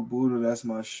 Smoke Buddha, that's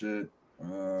my shit.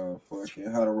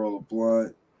 Fucking How to Roll a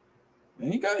Blunt.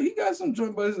 And he got some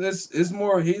joint, but it's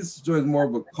more his joint more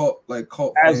of a cult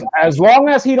as long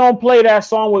as he don't play that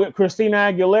song with Christina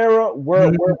Aguilera,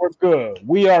 we're good.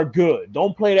 We are good.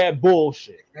 Don't play that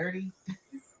bullshit. Dirty.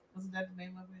 Wasn't that the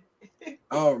name of it?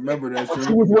 I don't remember that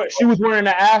shit. She was wearing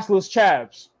the assless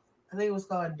chaps. I think it was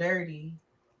called Dirty.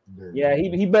 Yeah,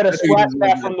 he better scratch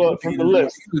that from the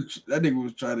list. That nigga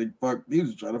was trying to fuck. He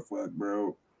was trying to fuck,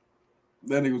 bro.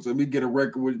 That nigga was let me get a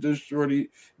record with this shorty.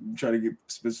 Try to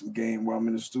spit some game while I'm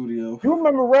in the studio. You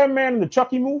remember Redman in the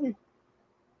Chucky movie?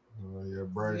 Oh yeah,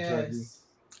 Brian Chucky.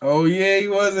 Oh yeah, he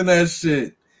was in that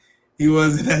shit.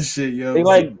 Yo. They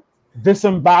like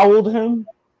disemboweled him.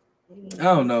 I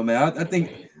don't know, man. I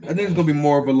think it's gonna be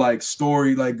more of a like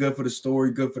story, like good for the story,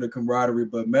 good for the camaraderie.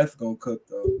 But Meth gonna cook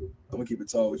though. I'm gonna keep it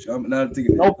tall with you. I'm not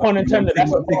thinking. No pun intended.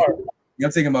 That's a bar.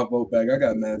 I'm taking my vote back. I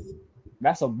got Meth.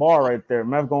 That's a bar right there.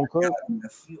 Meth gonna cook.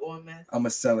 You on Meth? I'm a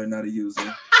seller, not a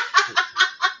user.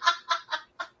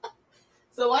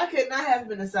 So why couldn't I have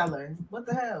been a seller? What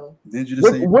the hell? Didn't you just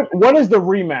say? What is the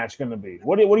rematch going to be?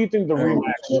 What do you think the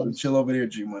rematch is? Chill over there,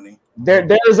 G Money. There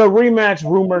is a rematch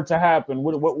rumored to happen.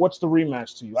 What's the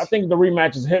rematch to you? I think the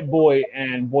rematch is Hit Boy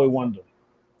and Boy Wonder.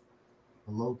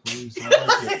 Hello, police.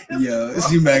 Yeah,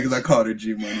 she mad because I called her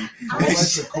G Money. I like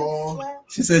to call.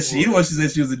 She said she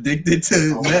was addicted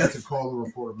to meth. Like to call the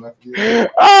report meth.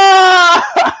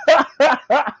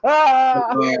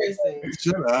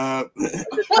 Shut up.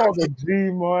 Call the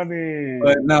G Money.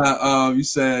 But nah, you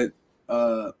said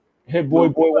Hit Boy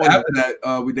Wonder. After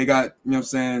that, they got, you know what I'm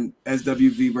saying,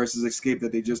 SWV versus Escape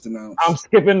that they just announced. I'm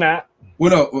skipping that.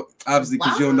 Well, no, obviously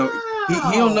because you don't know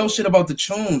he don't know shit about the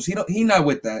tunes. He not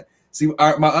with that. See,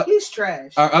 he's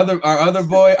trash. Our other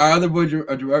boy,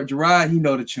 Gerard, he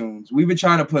know the tunes. We've been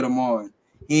trying to put him on.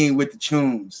 He ain't with the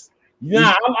tunes.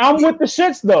 Nah, I'm with the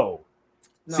shits though.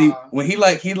 See, when he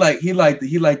like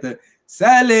the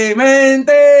Salimente.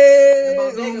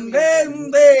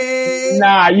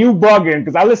 Nah, you bugging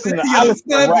because I listen to.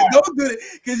 Don't do it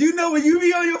because you know when you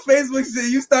be on your Facebook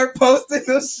shit, you start posting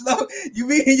those slow. You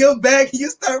be in your bag, and you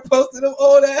start posting them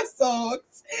old ass songs.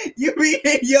 You be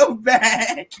in your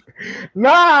bag.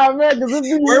 Nah, man. Give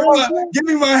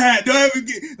me my hat. Let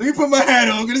me put my hat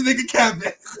on. Cause this nigga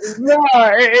capping.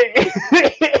 Nah,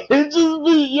 it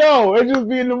just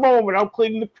be in the moment. I'm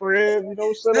cleaning the crib, you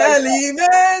know.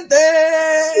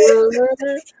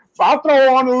 I'll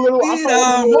throw on a little.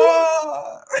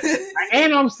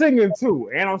 And I'm singing too.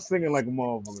 And I'm singing like a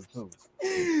motherfucker too.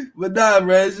 But nah,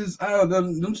 man, it's just I don't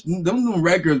them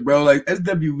records, bro. Like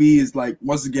SWV is like,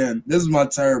 once again, this is my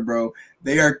term, bro.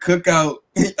 They are cookout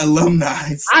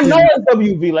alumni. I know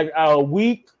SWV, like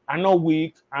Weak. I know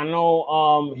Weak. I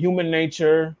know Human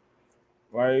Nature.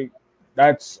 Right,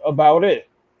 that's about it.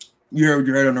 You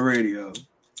heard on the radio.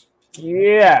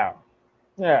 Yeah.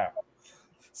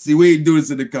 See, we ain't doing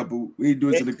this in a couple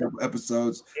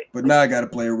episodes, but now I gotta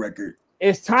play a record.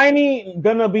 Is Tiny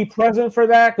gonna be present for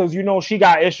that? Because you know she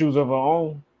got issues of her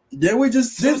own. Yeah, we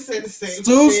just Stu said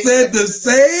the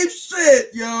same shit,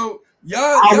 yo.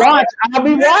 I'll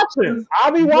be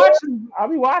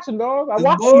watching, dog. I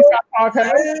watch these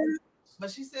podcasts. But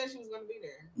she said she was gonna be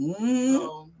there. Mm-hmm.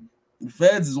 So, the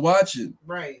feds is watching.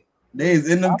 Right. They is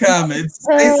in them comments.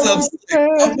 Say something.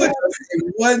 I'm gonna say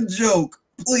one joke.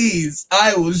 Please,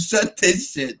 I will shut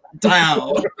this shit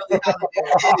down.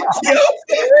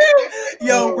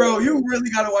 Yo, bro, you really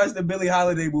gotta watch the Billie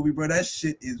Holiday movie, bro. That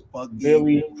shit is fucking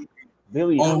Billie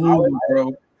on movie,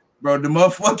 bro. Bro, the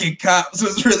motherfucking cops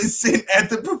was really sitting at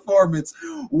the performance,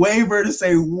 waiting for her to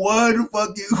say one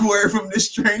fucking word from this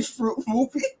Strange Fruit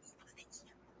movie.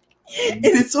 And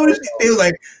as soon as they were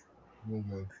like,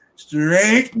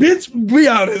 strange, bitch, be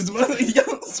honest, man. Yo,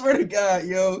 swear to God,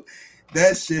 yo.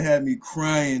 That shit had me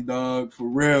crying, dog, for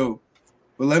real.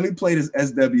 But let me play this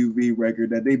SWV record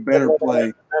that they better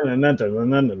play. Yo,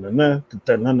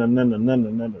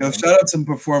 shout out to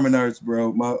Performing Arts,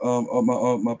 bro. My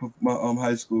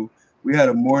high school. We had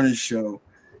a morning show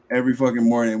every fucking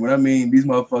morning. What I mean, these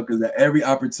motherfuckers at every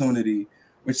opportunity,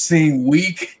 which seemed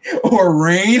weak or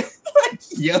rain.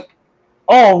 Yep.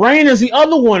 Oh, Rain is the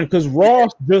other one because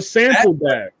Ross just sampled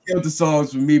that. Killed the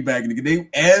songs for me back in the day.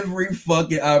 Every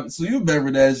fucking so you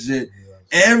remember that shit.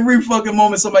 Every fucking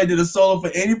moment somebody did a solo for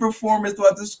any performance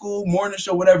throughout the school, morning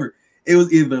show, whatever. It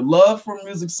was either Love from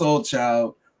Music Soul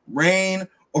Child, Rain,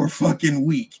 or fucking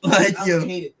Weak. Like, I yo.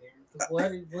 hate it there.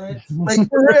 What? Like,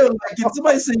 for real. Like, can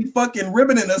somebody sing fucking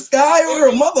Ribbon in the Sky or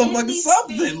a motherfucking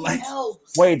something? Like,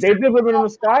 wait, they did Ribbon in the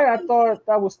Sky? I thought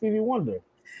that was Stevie Wonder.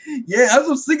 Yeah, I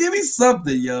was saying, give me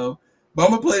something, yo. But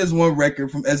I'm gonna play this one record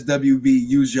from SWV,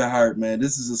 Use Your Heart, man.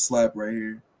 This is a slap right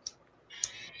here.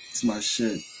 It's my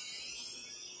shit.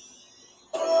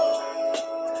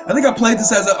 I think I played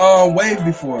this as a wave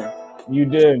before. You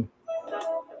did.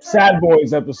 Sad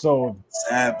Boys episode.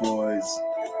 Sad Boys.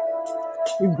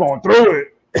 He's going through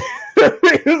it.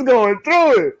 He's going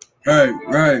through it.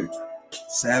 Right.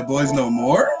 Sad Boys no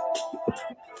more.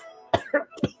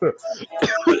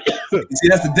 See,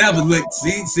 that's the devil. Look,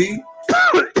 see. See?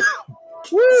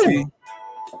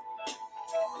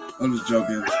 I'm just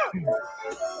joking.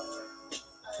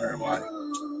 Where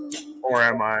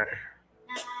am I?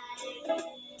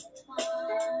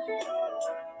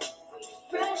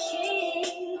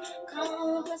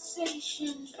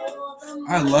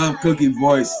 I love Cookie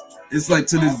voice. It's like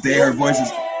to this day her voice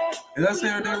is. Did I say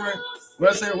her name right? What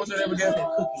I say? What's her name again?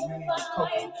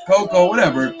 Coco,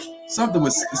 whatever. Something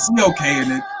with COK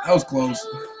in it. That was close.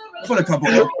 I put a couple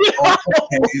of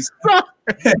K's.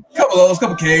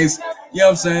 couple K's. You know what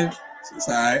I'm saying? It's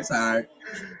alright.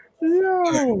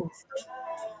 Yo.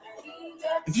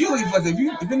 If you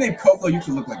if your name Coco, you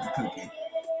can look like a cookie.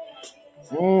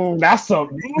 That's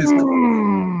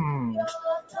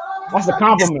a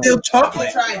compliment. It's still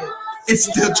chocolate. It's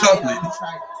still chocolate.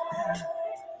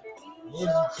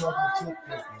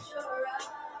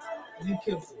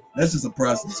 That's just a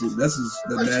prostitute. That's just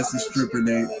the nasty stripper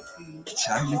name.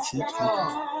 Chocolate chip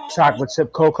cocoa. Chocolate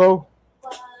chip cocoa.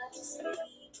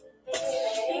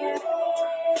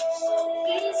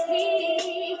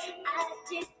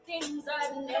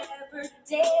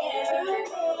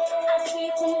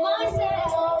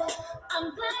 I'm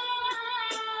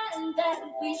glad that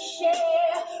we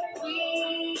share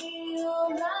real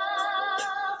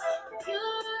love,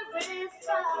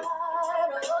 purified.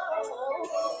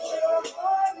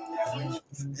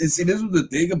 And see, this was the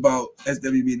thing about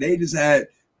SWV. They just had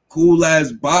cool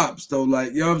ass bops, though.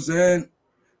 Like, you know what I'm saying?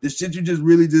 The shit you just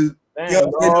really just to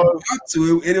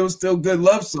it, and it was still good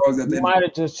love songs. At the you might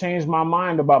have just changed my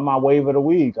mind about my wave of the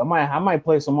week. I might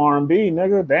play some R&B,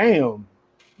 nigga. Damn.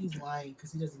 He's lying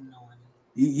because he doesn't know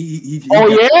He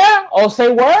yeah? Oh, say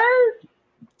word?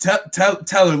 Tell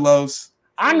her, Los.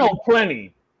 I know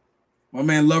plenty. My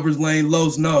man Lover's Lane,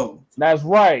 Los know. That's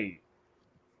right.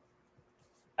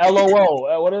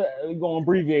 LOL. What are you going to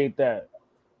abbreviate that?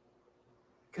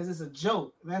 Because it's a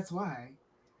joke. That's why.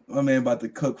 My man about to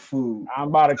cook food. I'm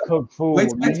about to cook food.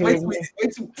 Wait,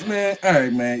 man. All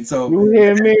right, man. So you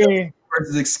hear me?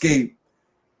 Versus Escape.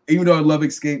 Even though I love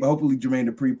Escape, hopefully Jermaine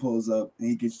Dupri pulls up and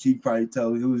he can probably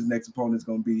tell who his next opponent's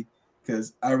gonna be.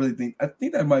 Because I think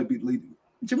that might be leading.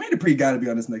 Jermaine Dupri got to be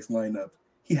on this next lineup.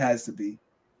 He has to be.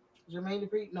 Jermaine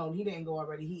Dupri? No, he didn't go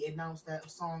already. He announced that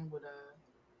song with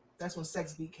that's when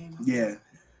Sex Beat came out. Yeah,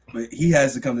 but he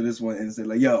has to come to this one and say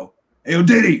like, "Yo,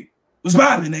 Diddy, what's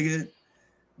poppin', nigga?"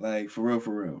 Like for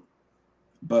real.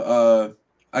 But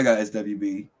I got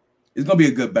SWV. It's gonna be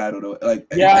a good battle though. Like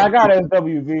I got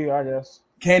SWV, I guess.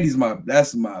 Candy's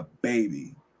that's my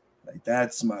baby. Like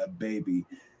that's my baby.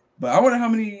 But I wonder how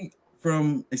many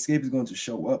from Escape is going to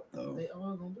show up though. They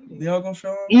all gonna be there. They all gonna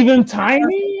show up? Even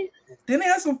Tiny? Didn't they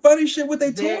have some funny shit with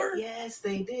their tour? Yes,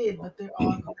 they did, but they're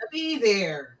all gonna be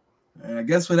there. And I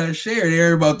guess for that share, they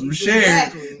heard about them shares.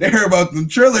 Exactly. They heard about them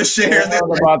Triller shares. They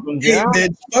heard about them, hey,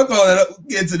 bitch, fuck all that.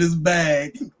 Get to this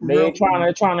bag. They're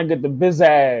trying to get the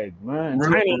bizag, man.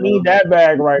 Real Tiny need that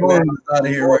bag right now. Out of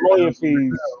here right lawyer now.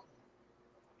 fees.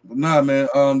 But nah, man.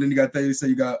 Then you got that. You say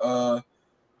you got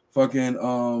fucking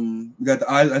you got the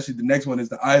actually the next one is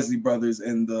the Isley brothers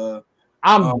and the.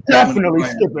 I'm definitely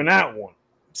skipping that one.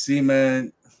 See,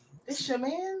 man. It's your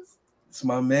man's. It's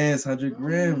my man's 100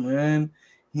 grand, man.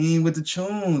 He ain't with the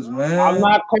tunes, man. I'm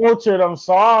not cultured. I'm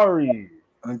sorry.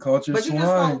 Uncultured But you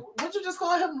swine. what you just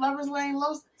call him? Lovers Lane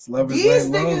Low. It's Lovers These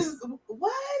Lane Low. niggas,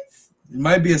 what? It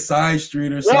might be a side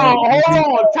street or Yo, something.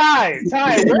 hold on, Ty.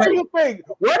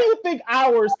 Where do you think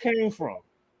ours came from?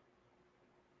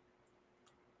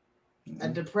 A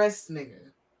depressed nigga.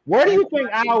 Where do you think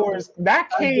ours that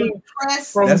came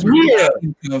from? That's Here. where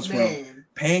pain comes from. Man.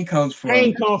 Pain comes from.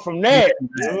 Pain comes from that.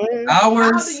 Man.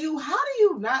 Ours. How do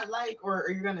you not like, or are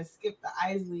you gonna skip the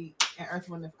Isley and Earth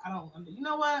Wind? I don't. You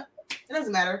know what? It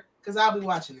doesn't matter because I'll be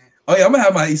watching it. Oh yeah, I'm gonna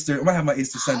have my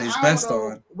Easter Sunday's best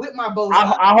on. With my bow.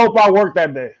 I hope I work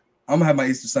that day. I'm gonna have my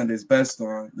Easter Sunday's best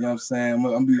on. You know what I'm saying?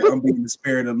 I'm being in the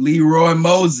spirit of Leroy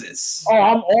Moses. Oh,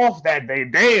 I'm off that day.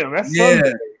 Damn, that's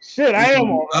Sunday. Shit, I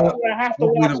am off. I have to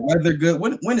watch the weather good.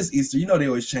 When is Easter? You know they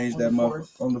always change that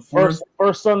month on the 4th.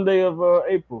 First Sunday of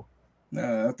April.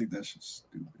 Nah, I think that shit's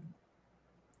stupid.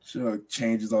 Sure, it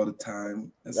changes all the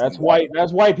time. That's white.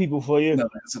 That's white people for you. No,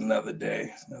 it's another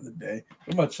day. It's another day.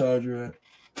 Where my charger at?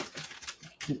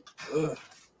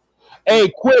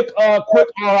 Hey, quick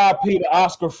RIP to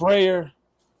Oscar Freyer.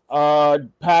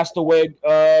 Passed away.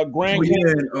 Grand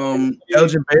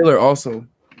Elgin Baylor also.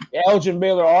 Elgin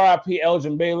Baylor, RIP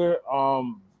Elgin Baylor.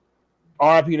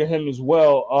 RIP to him as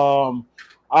well.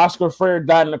 Oscar Freyer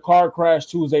died in a car crash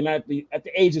Tuesday night at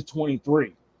the age of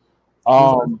 23.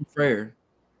 Freyer.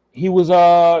 He was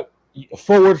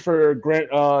forward for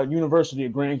University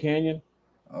of Grand Canyon.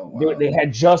 Oh, wow. They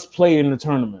had just played in the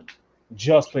tournament.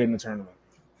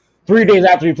 3 days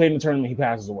after he played in the tournament, he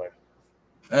passes away.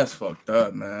 That's fucked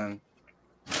up, man.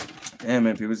 Damn,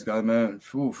 man, people just got, man.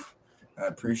 Oof. I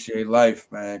appreciate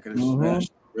life, man, because man,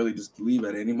 really just leave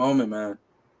at any moment, man.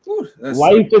 Ooh,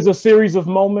 life is a series of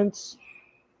moments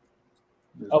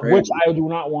of which I do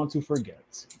not want to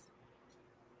forget.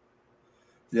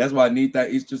 That's why I need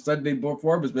that Easter Sunday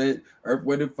performance, man. Earth,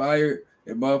 Wind, and Fire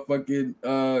and motherfucking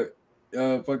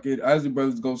fucking Isley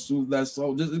Brothers gonna soothe that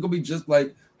soul. It's gonna be just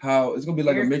like how it's gonna be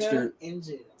like a mixture.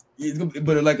 It's gonna be,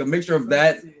 but like a mixture of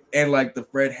that and like the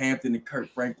Fred Hampton and Kurt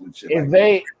Franklin shit.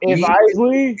 If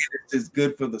Isley is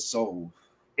good for the soul.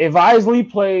 If Isley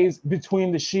plays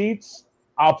Between the Sheets,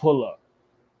 I'll pull up.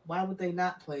 Why would they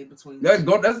not play Between? That's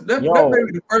maybe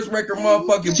the first record,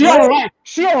 motherfucking.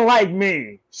 She don't like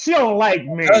me. She don't like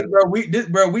me, we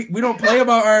don't play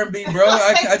about R&B, bro.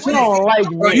 She don't like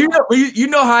me. Bro, you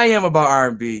know how I am about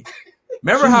R&B.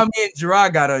 Remember how me and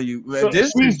Gerard got on you?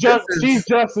 She's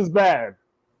just as bad.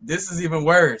 This is even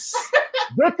worse.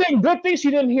 Good thing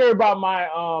she didn't hear about my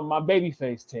my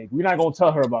Babyface take. We're not gonna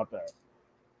tell her about that.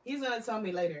 He's gonna tell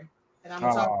me later, and I'm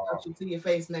gonna talk about you to your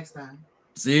face next time.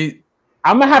 See,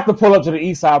 I'm gonna have to pull up to the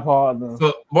East Side Pod.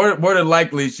 So more than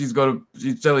likely, she's telling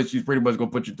she's pretty much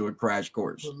gonna put you through a crash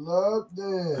course.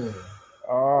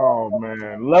 Oh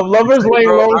man, Lovers Lane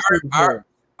Low.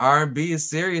 R&B is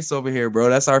serious over here, bro.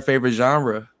 That's our favorite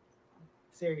genre.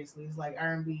 Seriously, it's like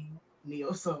R&B,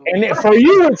 neo soul. And for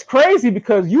you, it's crazy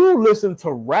because you listen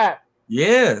to rap.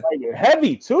 Yeah, like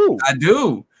heavy too. I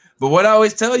do, but what I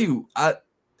always tell you,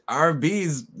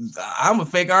 I'm a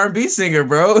fake R&B singer,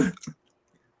 bro.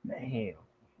 Damn.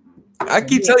 I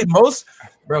keep telling you,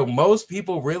 most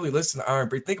people really listen to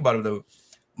R&B. Think about it though.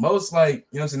 Most like,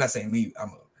 you know what I'm saying? Not saying me,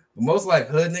 most like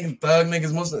hood niggas, thug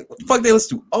niggas, most like, what the fuck they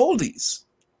listen to? Oldies.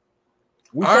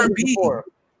 R&B.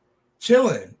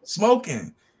 Chilling,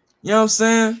 smoking. You know what I'm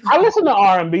saying? I listen to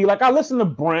R&B. Like I listen to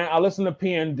Brent, I listen to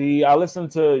PND, I listen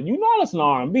to I listen to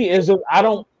R&B. It's just I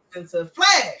don't. It's a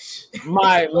Flash.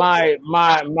 My.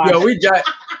 Yo,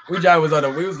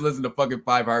 we was listening to fucking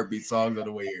 5 Heartbeat songs on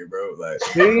the way here, bro. Like,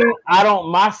 see,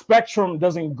 my spectrum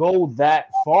doesn't go that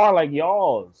far like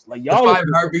y'all's. Like y'all, the 5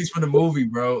 Heartbeats for the movie,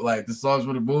 bro. Like the songs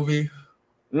for the movie.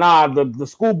 Nah, the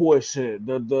schoolboy shit,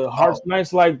 the Hearts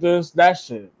Nice Like This, that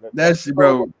shit. That shit,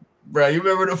 bro. Bro, you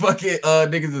remember the fucking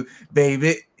niggas,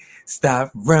 baby,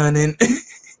 stop running.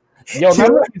 Yo,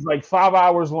 that is like 5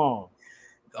 hours long.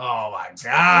 Oh my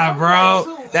god,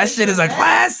 bro! That shit is a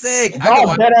classic.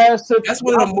 That's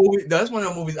one of the movies. That's one of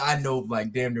the movies I know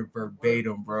like damn near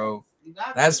verbatim, bro.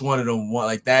 That's one of them.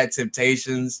 Like that,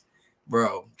 Temptations,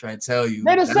 bro. I'm trying to tell you,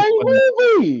 they're the same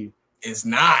movie. It's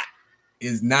not.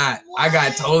 It's not. What? I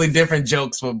got totally different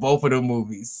jokes for both of the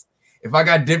movies. If I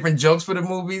got different jokes for the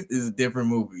movies, it's a different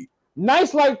movie.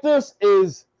 Nice Like This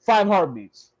is 5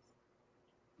 Heartbeats.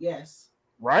 Yes.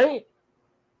 Right?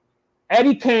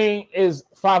 Eddie Kane is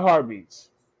 5 Heartbeats.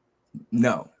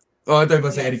 No. Oh, I thought you were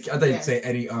going to say Eddie. I thought you'd say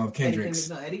Eddie Kendricks.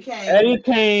 Eddie Kane. Eddie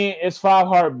Kane is 5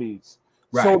 Heartbeats.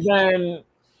 Right. So then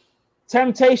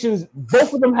Temptations,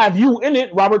 both of them have you in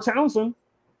it, Robert Townsend.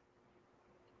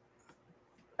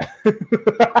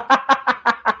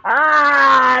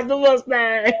 The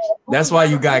mustache. That's why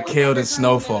you got killed in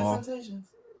Snowfall.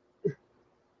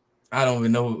 I don't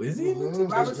even know. Is he?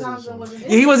 Robert Townsend wasn't.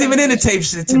 He wasn't even in the tape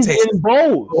shit. He's in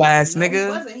both. Ass No, nigga. he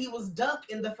wasn't. He was Duck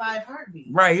in the 5 Heartbeats.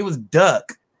 Right, he was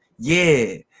Duck.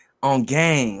 Yeah, on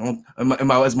Gang. On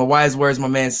my wise words, my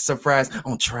man Sir Fries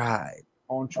on Tribe.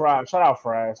 On Tribe. Shout out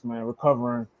Fries, man.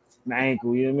 Recovering the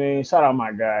ankle. You know what I mean? Shout out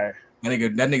my guy. That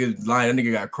nigga lying. That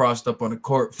nigga got crossed up on the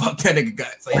court. Fuck that nigga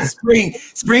got. It's like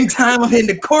springtime. I'm in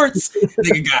the courts.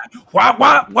 Nigga got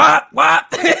wop.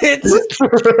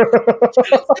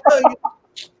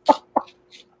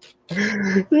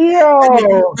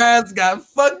 Yo, Guys got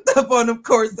fucked up on the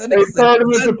courts. That they nigga turned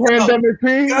him into guns out. Pandemic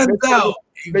P. Guns out.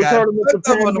 He They got turned him into fucked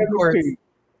up on the Pandemic courts. P.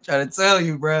 Trying to tell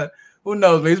you, bro. Who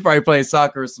knows? Man, he's probably playing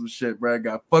soccer or some shit, bro.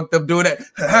 Got fucked up doing that.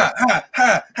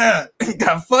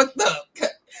 Got fucked up.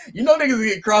 You know niggas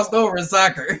get crossed over in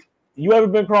soccer. You ever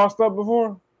been crossed up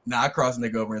before? Nah, I crossed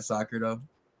nigga over in soccer though.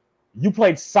 You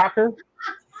played soccer?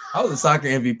 I was a soccer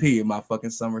MVP in my fucking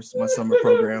summer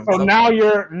program. So now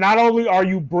you're not only are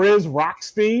you Briz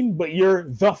Rockstein, but you're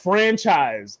the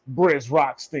franchise Briz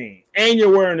Rockstein, and you're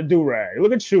wearing a do-rag.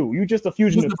 Look at you. You just a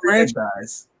fusion Who's of the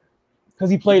franchise? because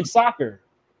he played soccer.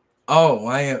 Oh,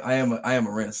 I am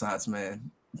a Renaissance man.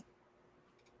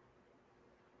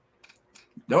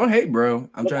 Don't hate, bro.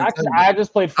 I'm trying to tell you. I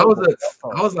just played football.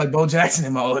 I was like Bo Jackson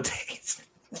in my old days.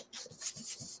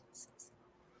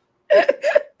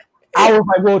 I was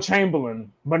like Will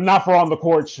Chamberlain, but not for on the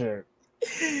court shit.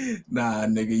 Nah,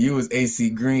 nigga, you was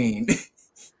AC Green.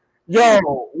 Yo,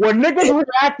 when niggas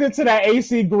reacted to that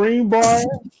AC Green bar,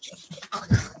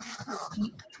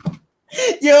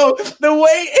 yo, the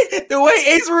way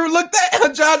Ace Room looked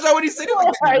at John when he said it,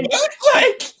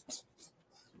 like,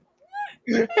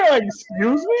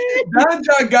 excuse me?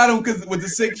 John got him because with the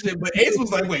sick shit, but Ace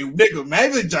was like, wait, nigga,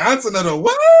 Magic Johnson or the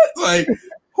what? Like,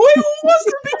 who wants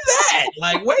to be that?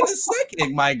 Like, wait a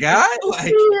second, my guy.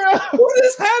 Like, what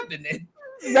is happening?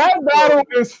 That battle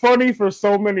is funny for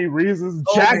so many reasons.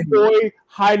 Jack Boy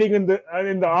hiding in the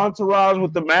entourage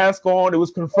with the mask on. It was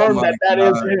confirmed that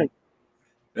is him.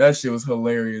 That shit was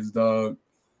hilarious, dog.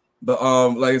 But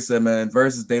like I said, man,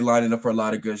 versus they lining up for a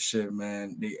lot of good shit,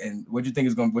 man. And what do you think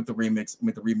is going with the remix?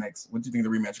 What do you think the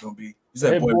rematch is going to be? You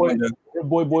said Boy Wonder.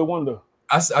 Boy Wonder.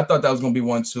 I thought that was going to be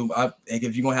one too. I think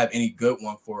if you're going to have any good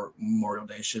one for Memorial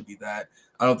Day, it should be that.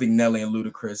 I don't think Nelly and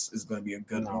Ludacris is going to be a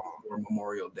good one for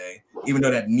Memorial Day, even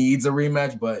though that needs a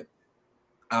rematch. But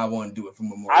I want to do it for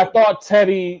Memorial. I thought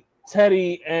Teddy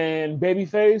and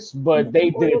Babyface, but they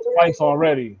did it twice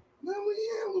already. Nelly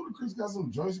and Ludacris got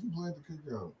some joints you can play at the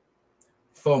cookout.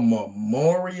 For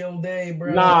Memorial Day,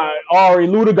 bro. Nah, Ari,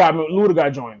 Luda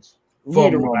got joints. For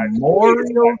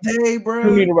Memorial Day, bro.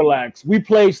 You need to relax. We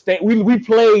played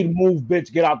Move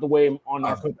Bitch Get Out the Way on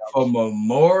that cookout. For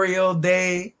Memorial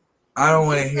Day, I don't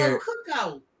want to hear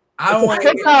cookout. I don't want to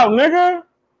cookout, nigga.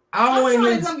 I'm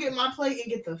trying to come get my plate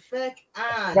and get the feck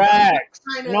on. Facts.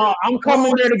 No, I'm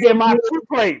coming there to get my 2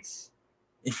 plates.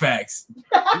 Facts.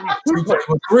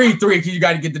 3, because you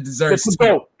got to get the desserts.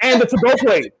 And the to-go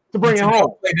plate to bring it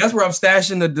home. That's where I'm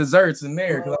stashing the desserts in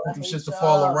there because I want them shits to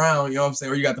fall around. You know what I'm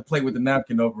saying? Or you got the plate with the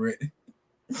napkin over it.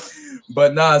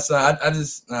 But nah, so I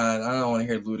don't want to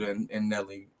hear Luda and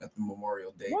Nelly at the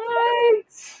Memorial Day. What?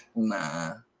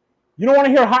 Nah. You don't want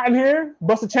to hear Hot in Here?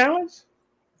 Bust a challenge?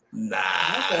 Nah.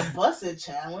 That's a busted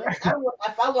challenge. If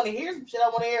I want to hear some shit, I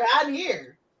want to hear Hot in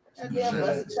Here. That damn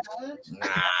busted challenge. Nah,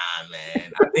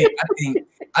 man.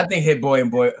 I think Hit Boy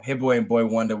and Boy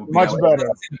Wonder would be much better.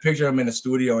 I see the picture of him in the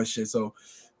studio and shit. So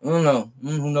I don't know.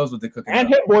 Who knows what they're cooking? And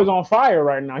Hit Boy's on fire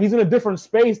right now. He's in a different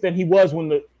space than he was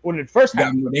when it first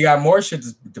happened. They got more shit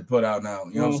to put out now.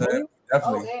 You know what I'm saying?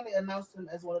 Definitely. Oh, and they announced him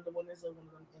as one of the winners of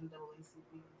the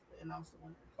NAACP. They announced him.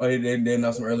 Oh, they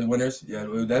announced some early winners. Yeah,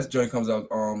 that joint comes out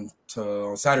on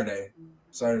Saturday.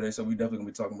 Saturday, so we definitely gonna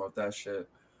be talking about that shit.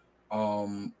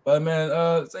 But man,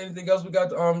 is there anything else we got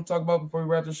to talk about before we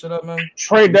wrap this shit up, man?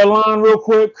 Trade deadline real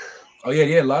quick. Oh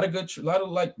yeah, a lot of good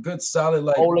solid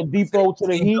like Oladipo to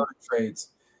the Heat trades.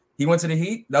 He went to the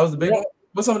Heat. That was the big one.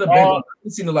 What's some of the big ones?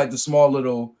 We've seen the small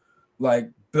little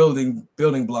like building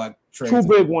block trades. 2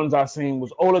 big ones I seen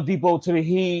was Oladipo to the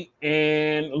Heat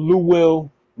and Lou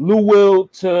Will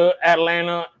to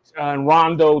Atlanta and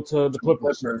Rondo to the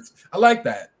Clippers. I like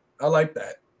that.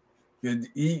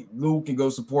 Lou can go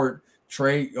support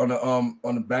Trey on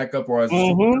the backup, or as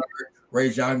Ray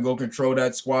John can go control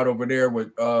that squad over there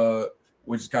with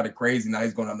which is kind of crazy. Now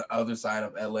he's going on the other side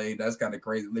of LA. That's kind of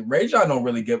crazy. Ray John don't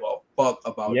really give a fuck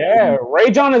about. Yeah, Ray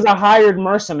John is a hired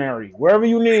mercenary. Wherever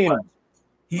you need him,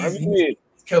 he's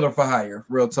killer for hire.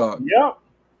 Real talk. Yep.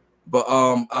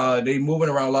 But they moving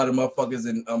around a lot of motherfuckers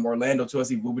in Orlando too. I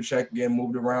see Bubacek getting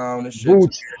moved around and shit.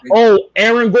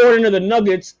 Aaron Gordon of the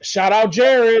Nuggets. Shout out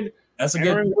Jared. That's a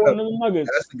Aaron Gordon of the Nuggets.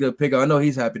 That's a good pick. I know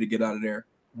he's happy to get out of there.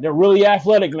 They're really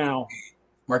athletic now.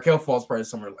 Markelle Fultz probably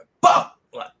somewhere like bop.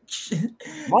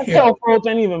 Markelle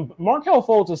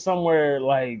Fultz is somewhere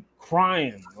like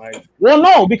crying. Like, well,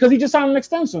 no, because he just signed an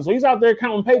extension, so he's out there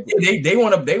counting paper. Yeah, they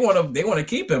want to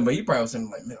keep him, but he probably was saying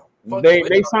like, no.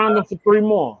 They signed him for 3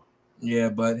 more. Yeah,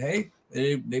 but hey,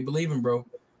 they believe him, bro.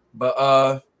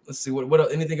 But let's see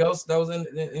what anything else that was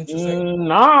interesting.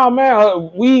 Nah,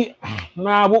 man,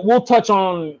 we'll touch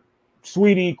on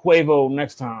Sweetie Quavo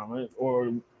next time,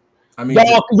 or I mean,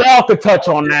 y'all could touch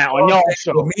on that on y'all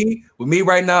show. With me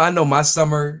right now, I know my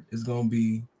summer is gonna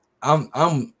be. I'm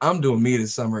doing me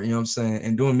this summer. You know what I'm saying?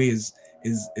 And doing me is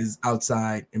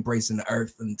outside, embracing the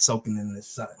earth and soaking in the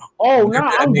sun. Oh no,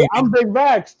 I'm big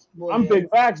vaxxed. I'm big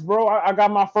vaxxed, bro. I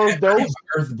got my first dose. I am an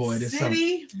earth boy this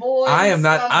city summer. Boy. I am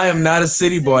not a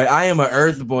city boy. I am an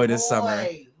earth boy this summer.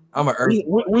 I'm an earth.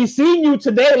 We seen you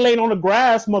today laying on the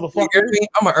grass, motherfucker.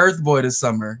 I'm an earth boy this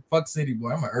summer. Fuck city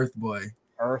boy. I'm an earth boy.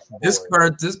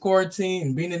 This quarantine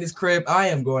and being in this crib, I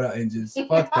am going out and just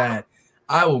fuck that.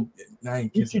 I ain't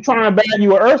kissing. You trying to bag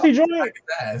you an earthy joint?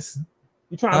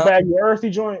 You trying to bag your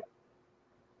earthy joint?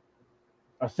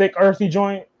 A thick earthy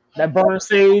joint that burns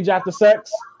sage after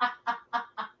sex?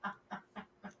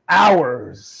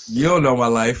 Hours. You don't know my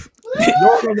life.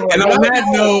 And on that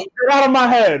note, get out of my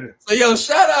head. So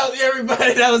shout out to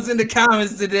everybody that was in the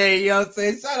comments today. You know what I'm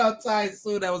saying? Shout out Ty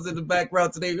Sue that was in the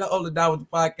background today. You're holding down with the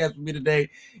podcast with me today.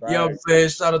 Right. You know what I'm saying?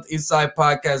 Shout out to Eastside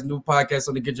Podcast, new podcast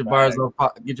on the Get Your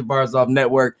Bars Off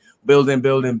Network. Building.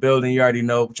 You already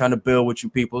know. We're trying to build with you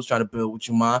people. Trying to build with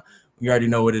you, ma. You already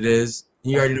know what it is.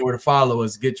 You already know where to follow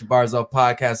us. Get Your Bars Off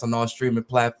Podcast on all streaming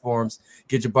platforms.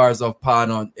 Get Your Bars Off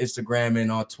Pod on Instagram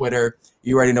and on Twitter.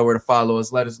 You already know where to follow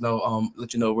us. Let us know.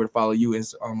 Let you know where to follow you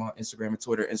on Instagram and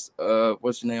Twitter.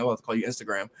 What's your name? I'll call you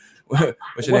Instagram.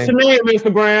 What's your name,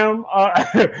 Instagram?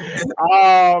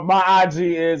 My IG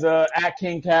is at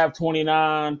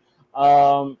KingCab29.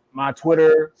 My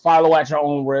Twitter, follow at your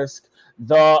own risk.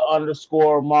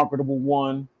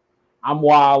 _marketable1. I'm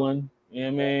wildin'. You know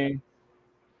what I mean?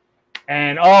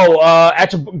 And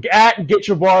at Get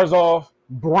Your Bars Off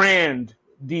brand.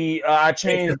 I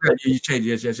changed. You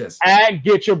changed. Yes. At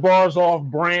Get Your Bars Off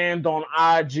brand on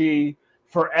IG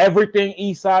for everything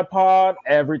Eastside Pod.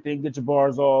 Everything Get Your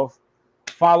Bars Off.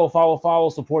 Follow.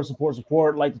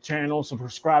 Support. Like the channel.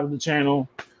 Subscribe to the channel.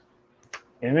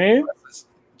 Amen.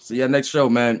 See ya next show,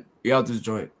 man. We out this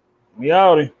joint. We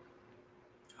outie.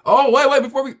 Oh wait!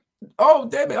 Before we. Oh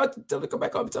damn it! I'll tell to come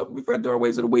back up. We forgot to do our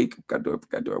waves of the week. Got to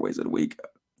do our waves of the week.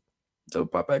 So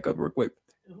pop back up real quick.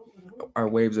 Our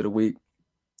waves of the week.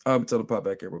 Tell them pop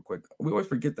back here real quick. We always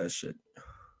forget that shit.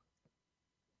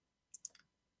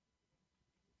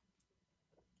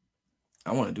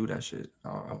 I want to do that shit.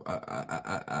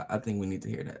 I think we need to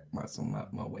hear that my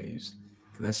waves.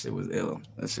 That shit was ill.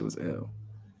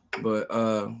 But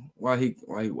why he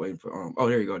waiting for oh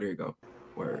there you go.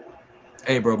 Word.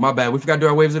 Hey bro, my bad. We forgot to do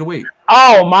our waves of the week.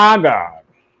 Oh my god.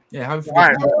 Yeah, how we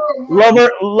forget?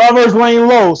 Lovers Lane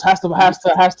Lowe's has to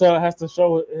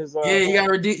show his. Yeah, you got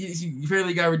redeem. You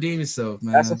really got to redeem yourself,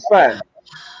 man. That's a fact.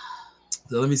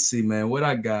 So let me see, man. What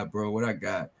I got, bro? Do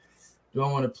I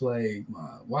want to play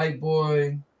my white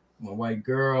boy, my white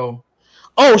girl?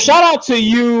 Oh, shout out to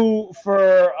you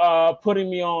for putting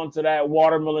me on to that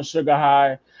Watermelon Sugar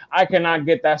High. I cannot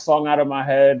get that song out of my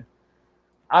head.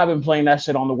 I've been playing that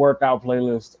shit on the workout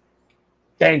playlist.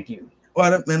 Thank you.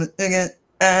 Watermelon Sugar.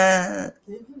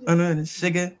 Under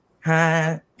sugar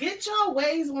high. Get your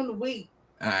ways on the week.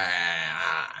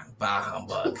 Bah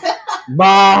humbug.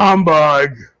 Let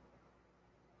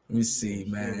me see,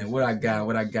 man. What I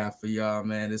got for y'all,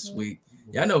 man, this week.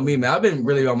 Y'all know me, man. I've been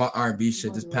really on my R&B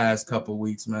shit this past couple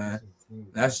weeks, man.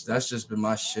 That's just been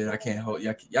my shit. I can't hold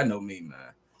y'all know me,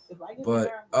 man.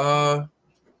 But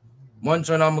one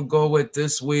joint I'm gonna go with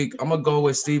this week. I'm gonna go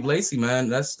with Steve Lacy, man.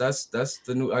 That's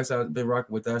the new ice I've been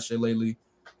rocking with that shit lately.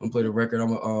 I'm gonna play the record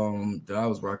that I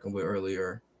was rocking with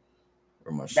earlier.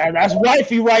 Or my shit. That's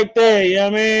wifey right there, you know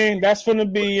what I mean? That's gonna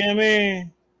be, you know what I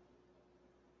mean?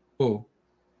 Who?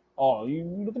 Oh, you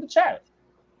look at the chat.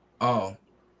 Oh.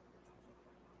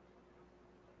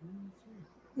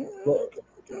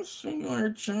 The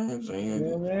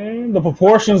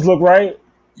proportions look right.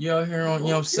 You out here on, you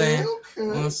know what I'm saying? Okay. You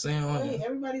know what I'm saying? Hey,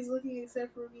 everybody's looking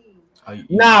except for me.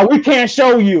 Nah, we can't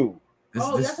show you.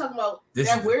 Y'all talking about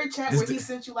that weird chat where he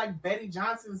sent you like Betty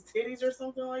Johnson's titties or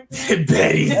something like that?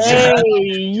 Betty Johnson.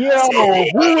 Hey, yo,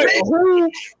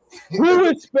 who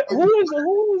is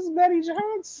Betty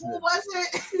Johnson? Who was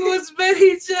it? Who was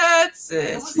Betty Johnson?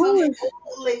 It was some old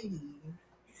lady.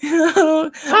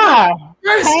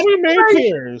 Patty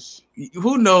Makers.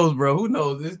 Who knows, bro? Who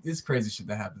knows? This crazy shit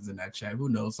that happens in that chat. Who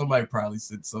knows? Somebody probably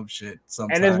said some shit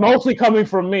sometime. And it's mostly coming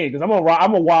from me because I'm a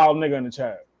wild nigga in the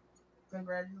chat.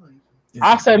 Congratulations.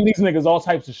 I send these niggas all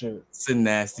types of shit. It's a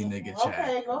nasty nigga chat.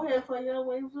 Okay, go ahead for your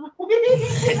way.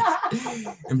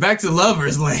 And back to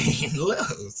Lover's Lane.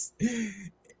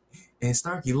 And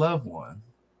Starkey Love one.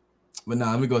 But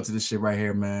nah, let me go to this shit right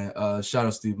here, man. Shout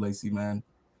out Steve Lacy, man.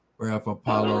 We're up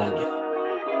Apollo.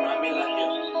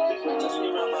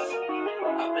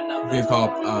 It's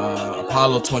called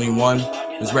Apollo 21.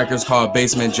 This record's called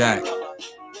Basement Jack.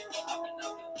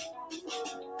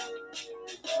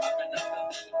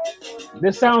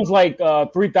 This sounds like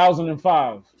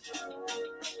 3005.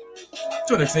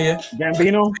 What I say,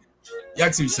 Gambino? Yeah, I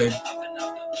see what you say.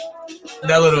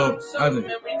 That little.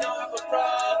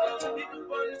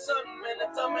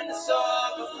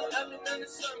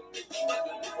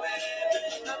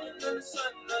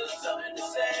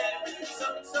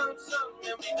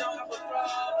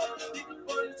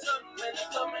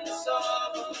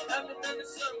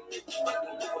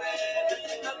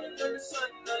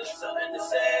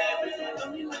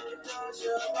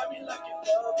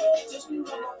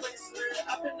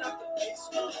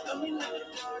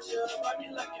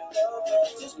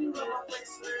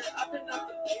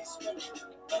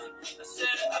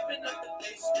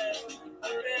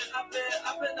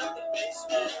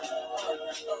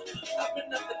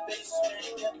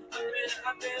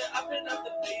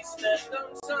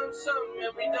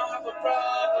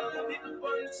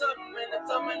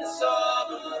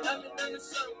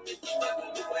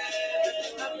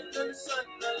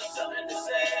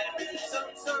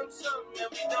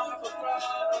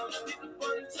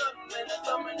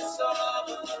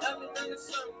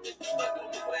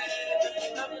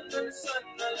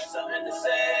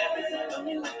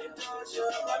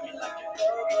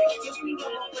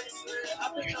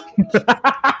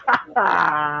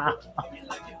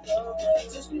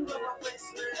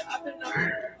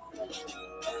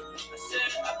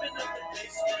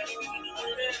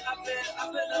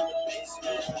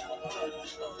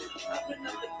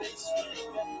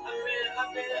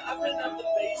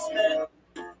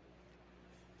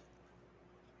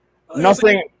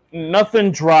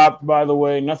 Nothing dropped, by the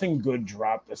way. Nothing good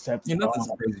dropped except nothing's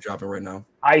crazy dropping right now.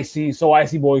 Icy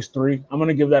Boys 3. I'm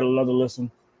gonna give that another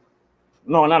listen.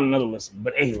 No, not another listen,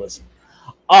 but a listen.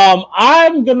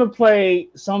 I'm gonna play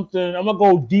something. I'm gonna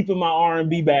go deep in my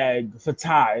R&B bag for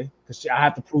Ty because I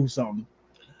have to prove something.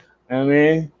 I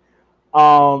mean,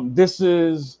 this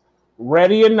is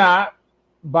Ready or Not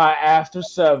by After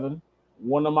 7,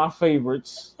 one of my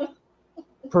favorites,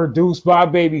 produced by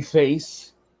Babyface.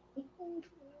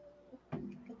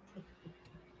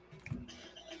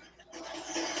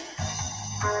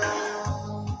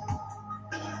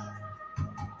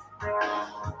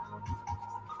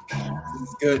 This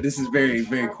is good. This is very,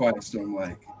 very Quiet Storm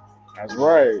like. That's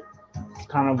right.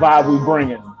 Kind of vibe we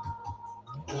bringing.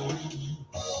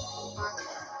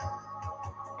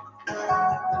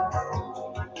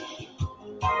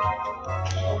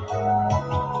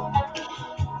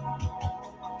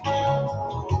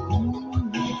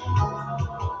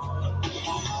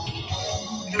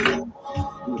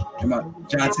 Come on,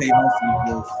 John Tate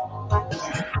Hustle.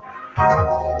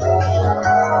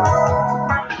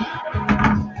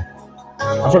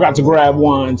 I forgot to grab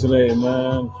wine today,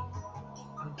 man.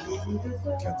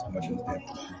 Got too much in the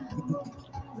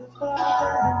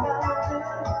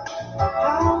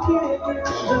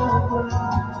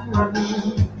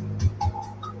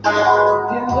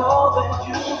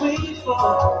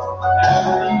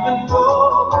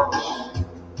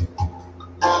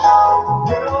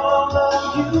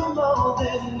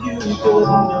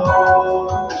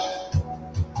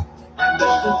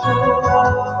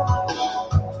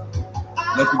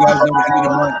let you guys know the end of the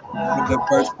month, the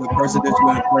first edition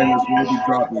of the playlist will be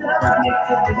dropping. The first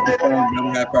that we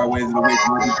have for our ways of the week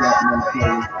will be dropping on the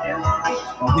playlist.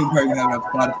 I think we probably have it on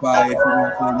Spotify if you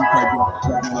want to. We probably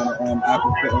drop it on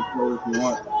Apple Fitness if you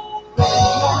want.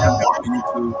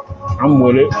 I'm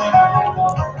with it.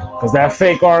 Because that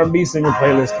fake R&B single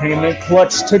playlist came in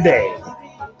clutch today.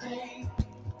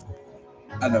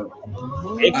 I know.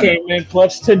 It came in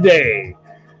clutch today.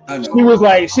 I know.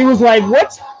 She was like,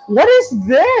 what is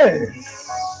this?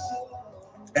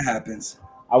 It happens.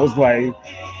 I was like,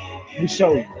 let me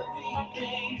show you.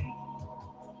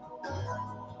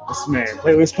 This man,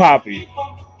 Playlist Poppy.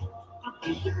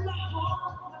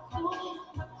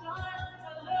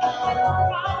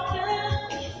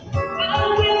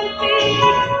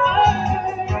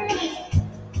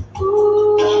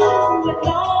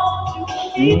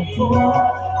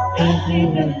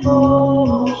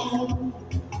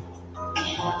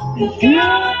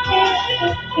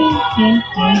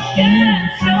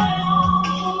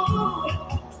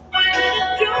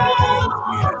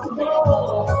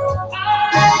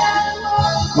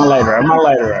 My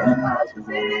lighter.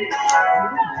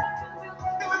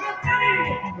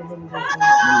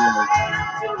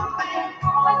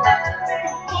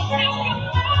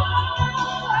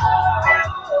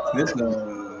 This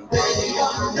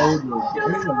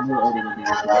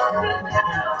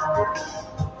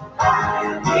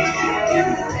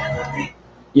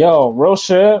Yo, real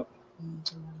shit.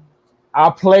 I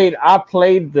played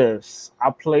this.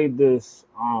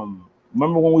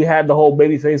 Remember when we had the whole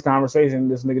Babyface conversation?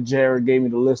 This nigga Jared gave me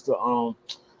the list of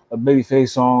Babyface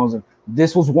songs, and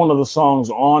this was one of the songs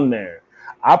on there.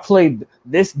 I played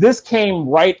this. This came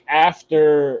right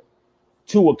after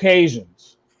Two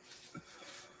Occasions.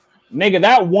 Nigga,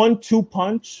 that 1-2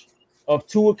 punch of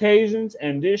Two Occasions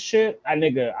and this shit,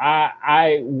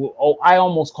 I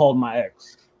almost called my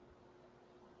ex.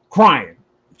 Crying.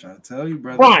 I'm trying to tell you,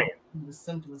 brother. Crying. The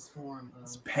simplest form of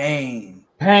It's pain.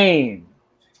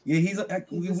 Yeah, we had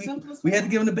to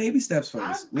give him the baby steps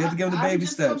first. We had to give him the baby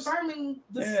steps. So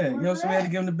we had to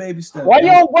give him the baby steps. Why you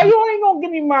ain't gonna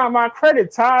give me my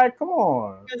credit, Ty? Come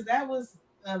on. Because that was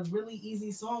a really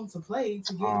easy song to play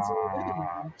to get into a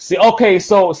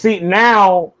video.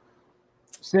 Now,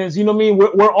 since you know me,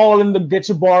 we're all in the Get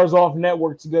Your Bars Off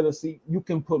network together. See, you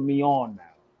can put me on now.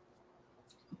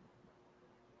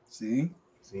 See,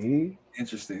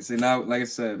 interesting. See, now, like I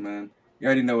said, man, you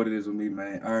already know what it is with me,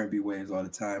 man. R&B waves all the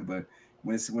time, but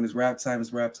when it's rap time,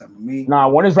 it's rap time with me. Nah,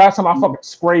 when it's rap time, I fucking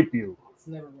scrape you. It's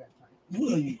never rap time.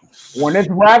 When it's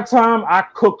rap time, I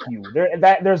cook you.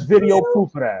 There's video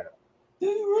proof of that. Do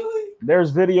you really?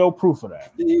 There's video proof of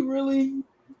that. Do you really?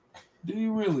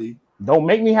 Don't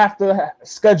make me have to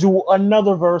schedule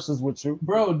another verses with you,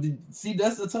 bro.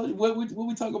 That's I told you what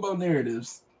we talk about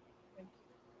narratives.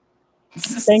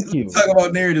 Thank you. Talk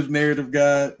about narrative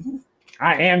God.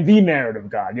 I am the narrative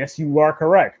God. Yes, you are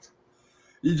correct.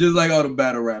 You just like all the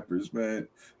battle rappers, man.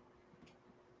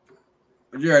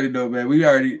 But you already know, man.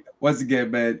 Once again,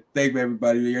 man. Thank you,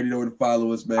 everybody. You already know where to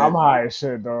follow us, man. I'm high as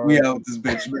shit, dog. We out with this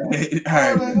bitch, man.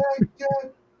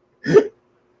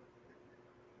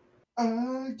 All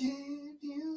right, man.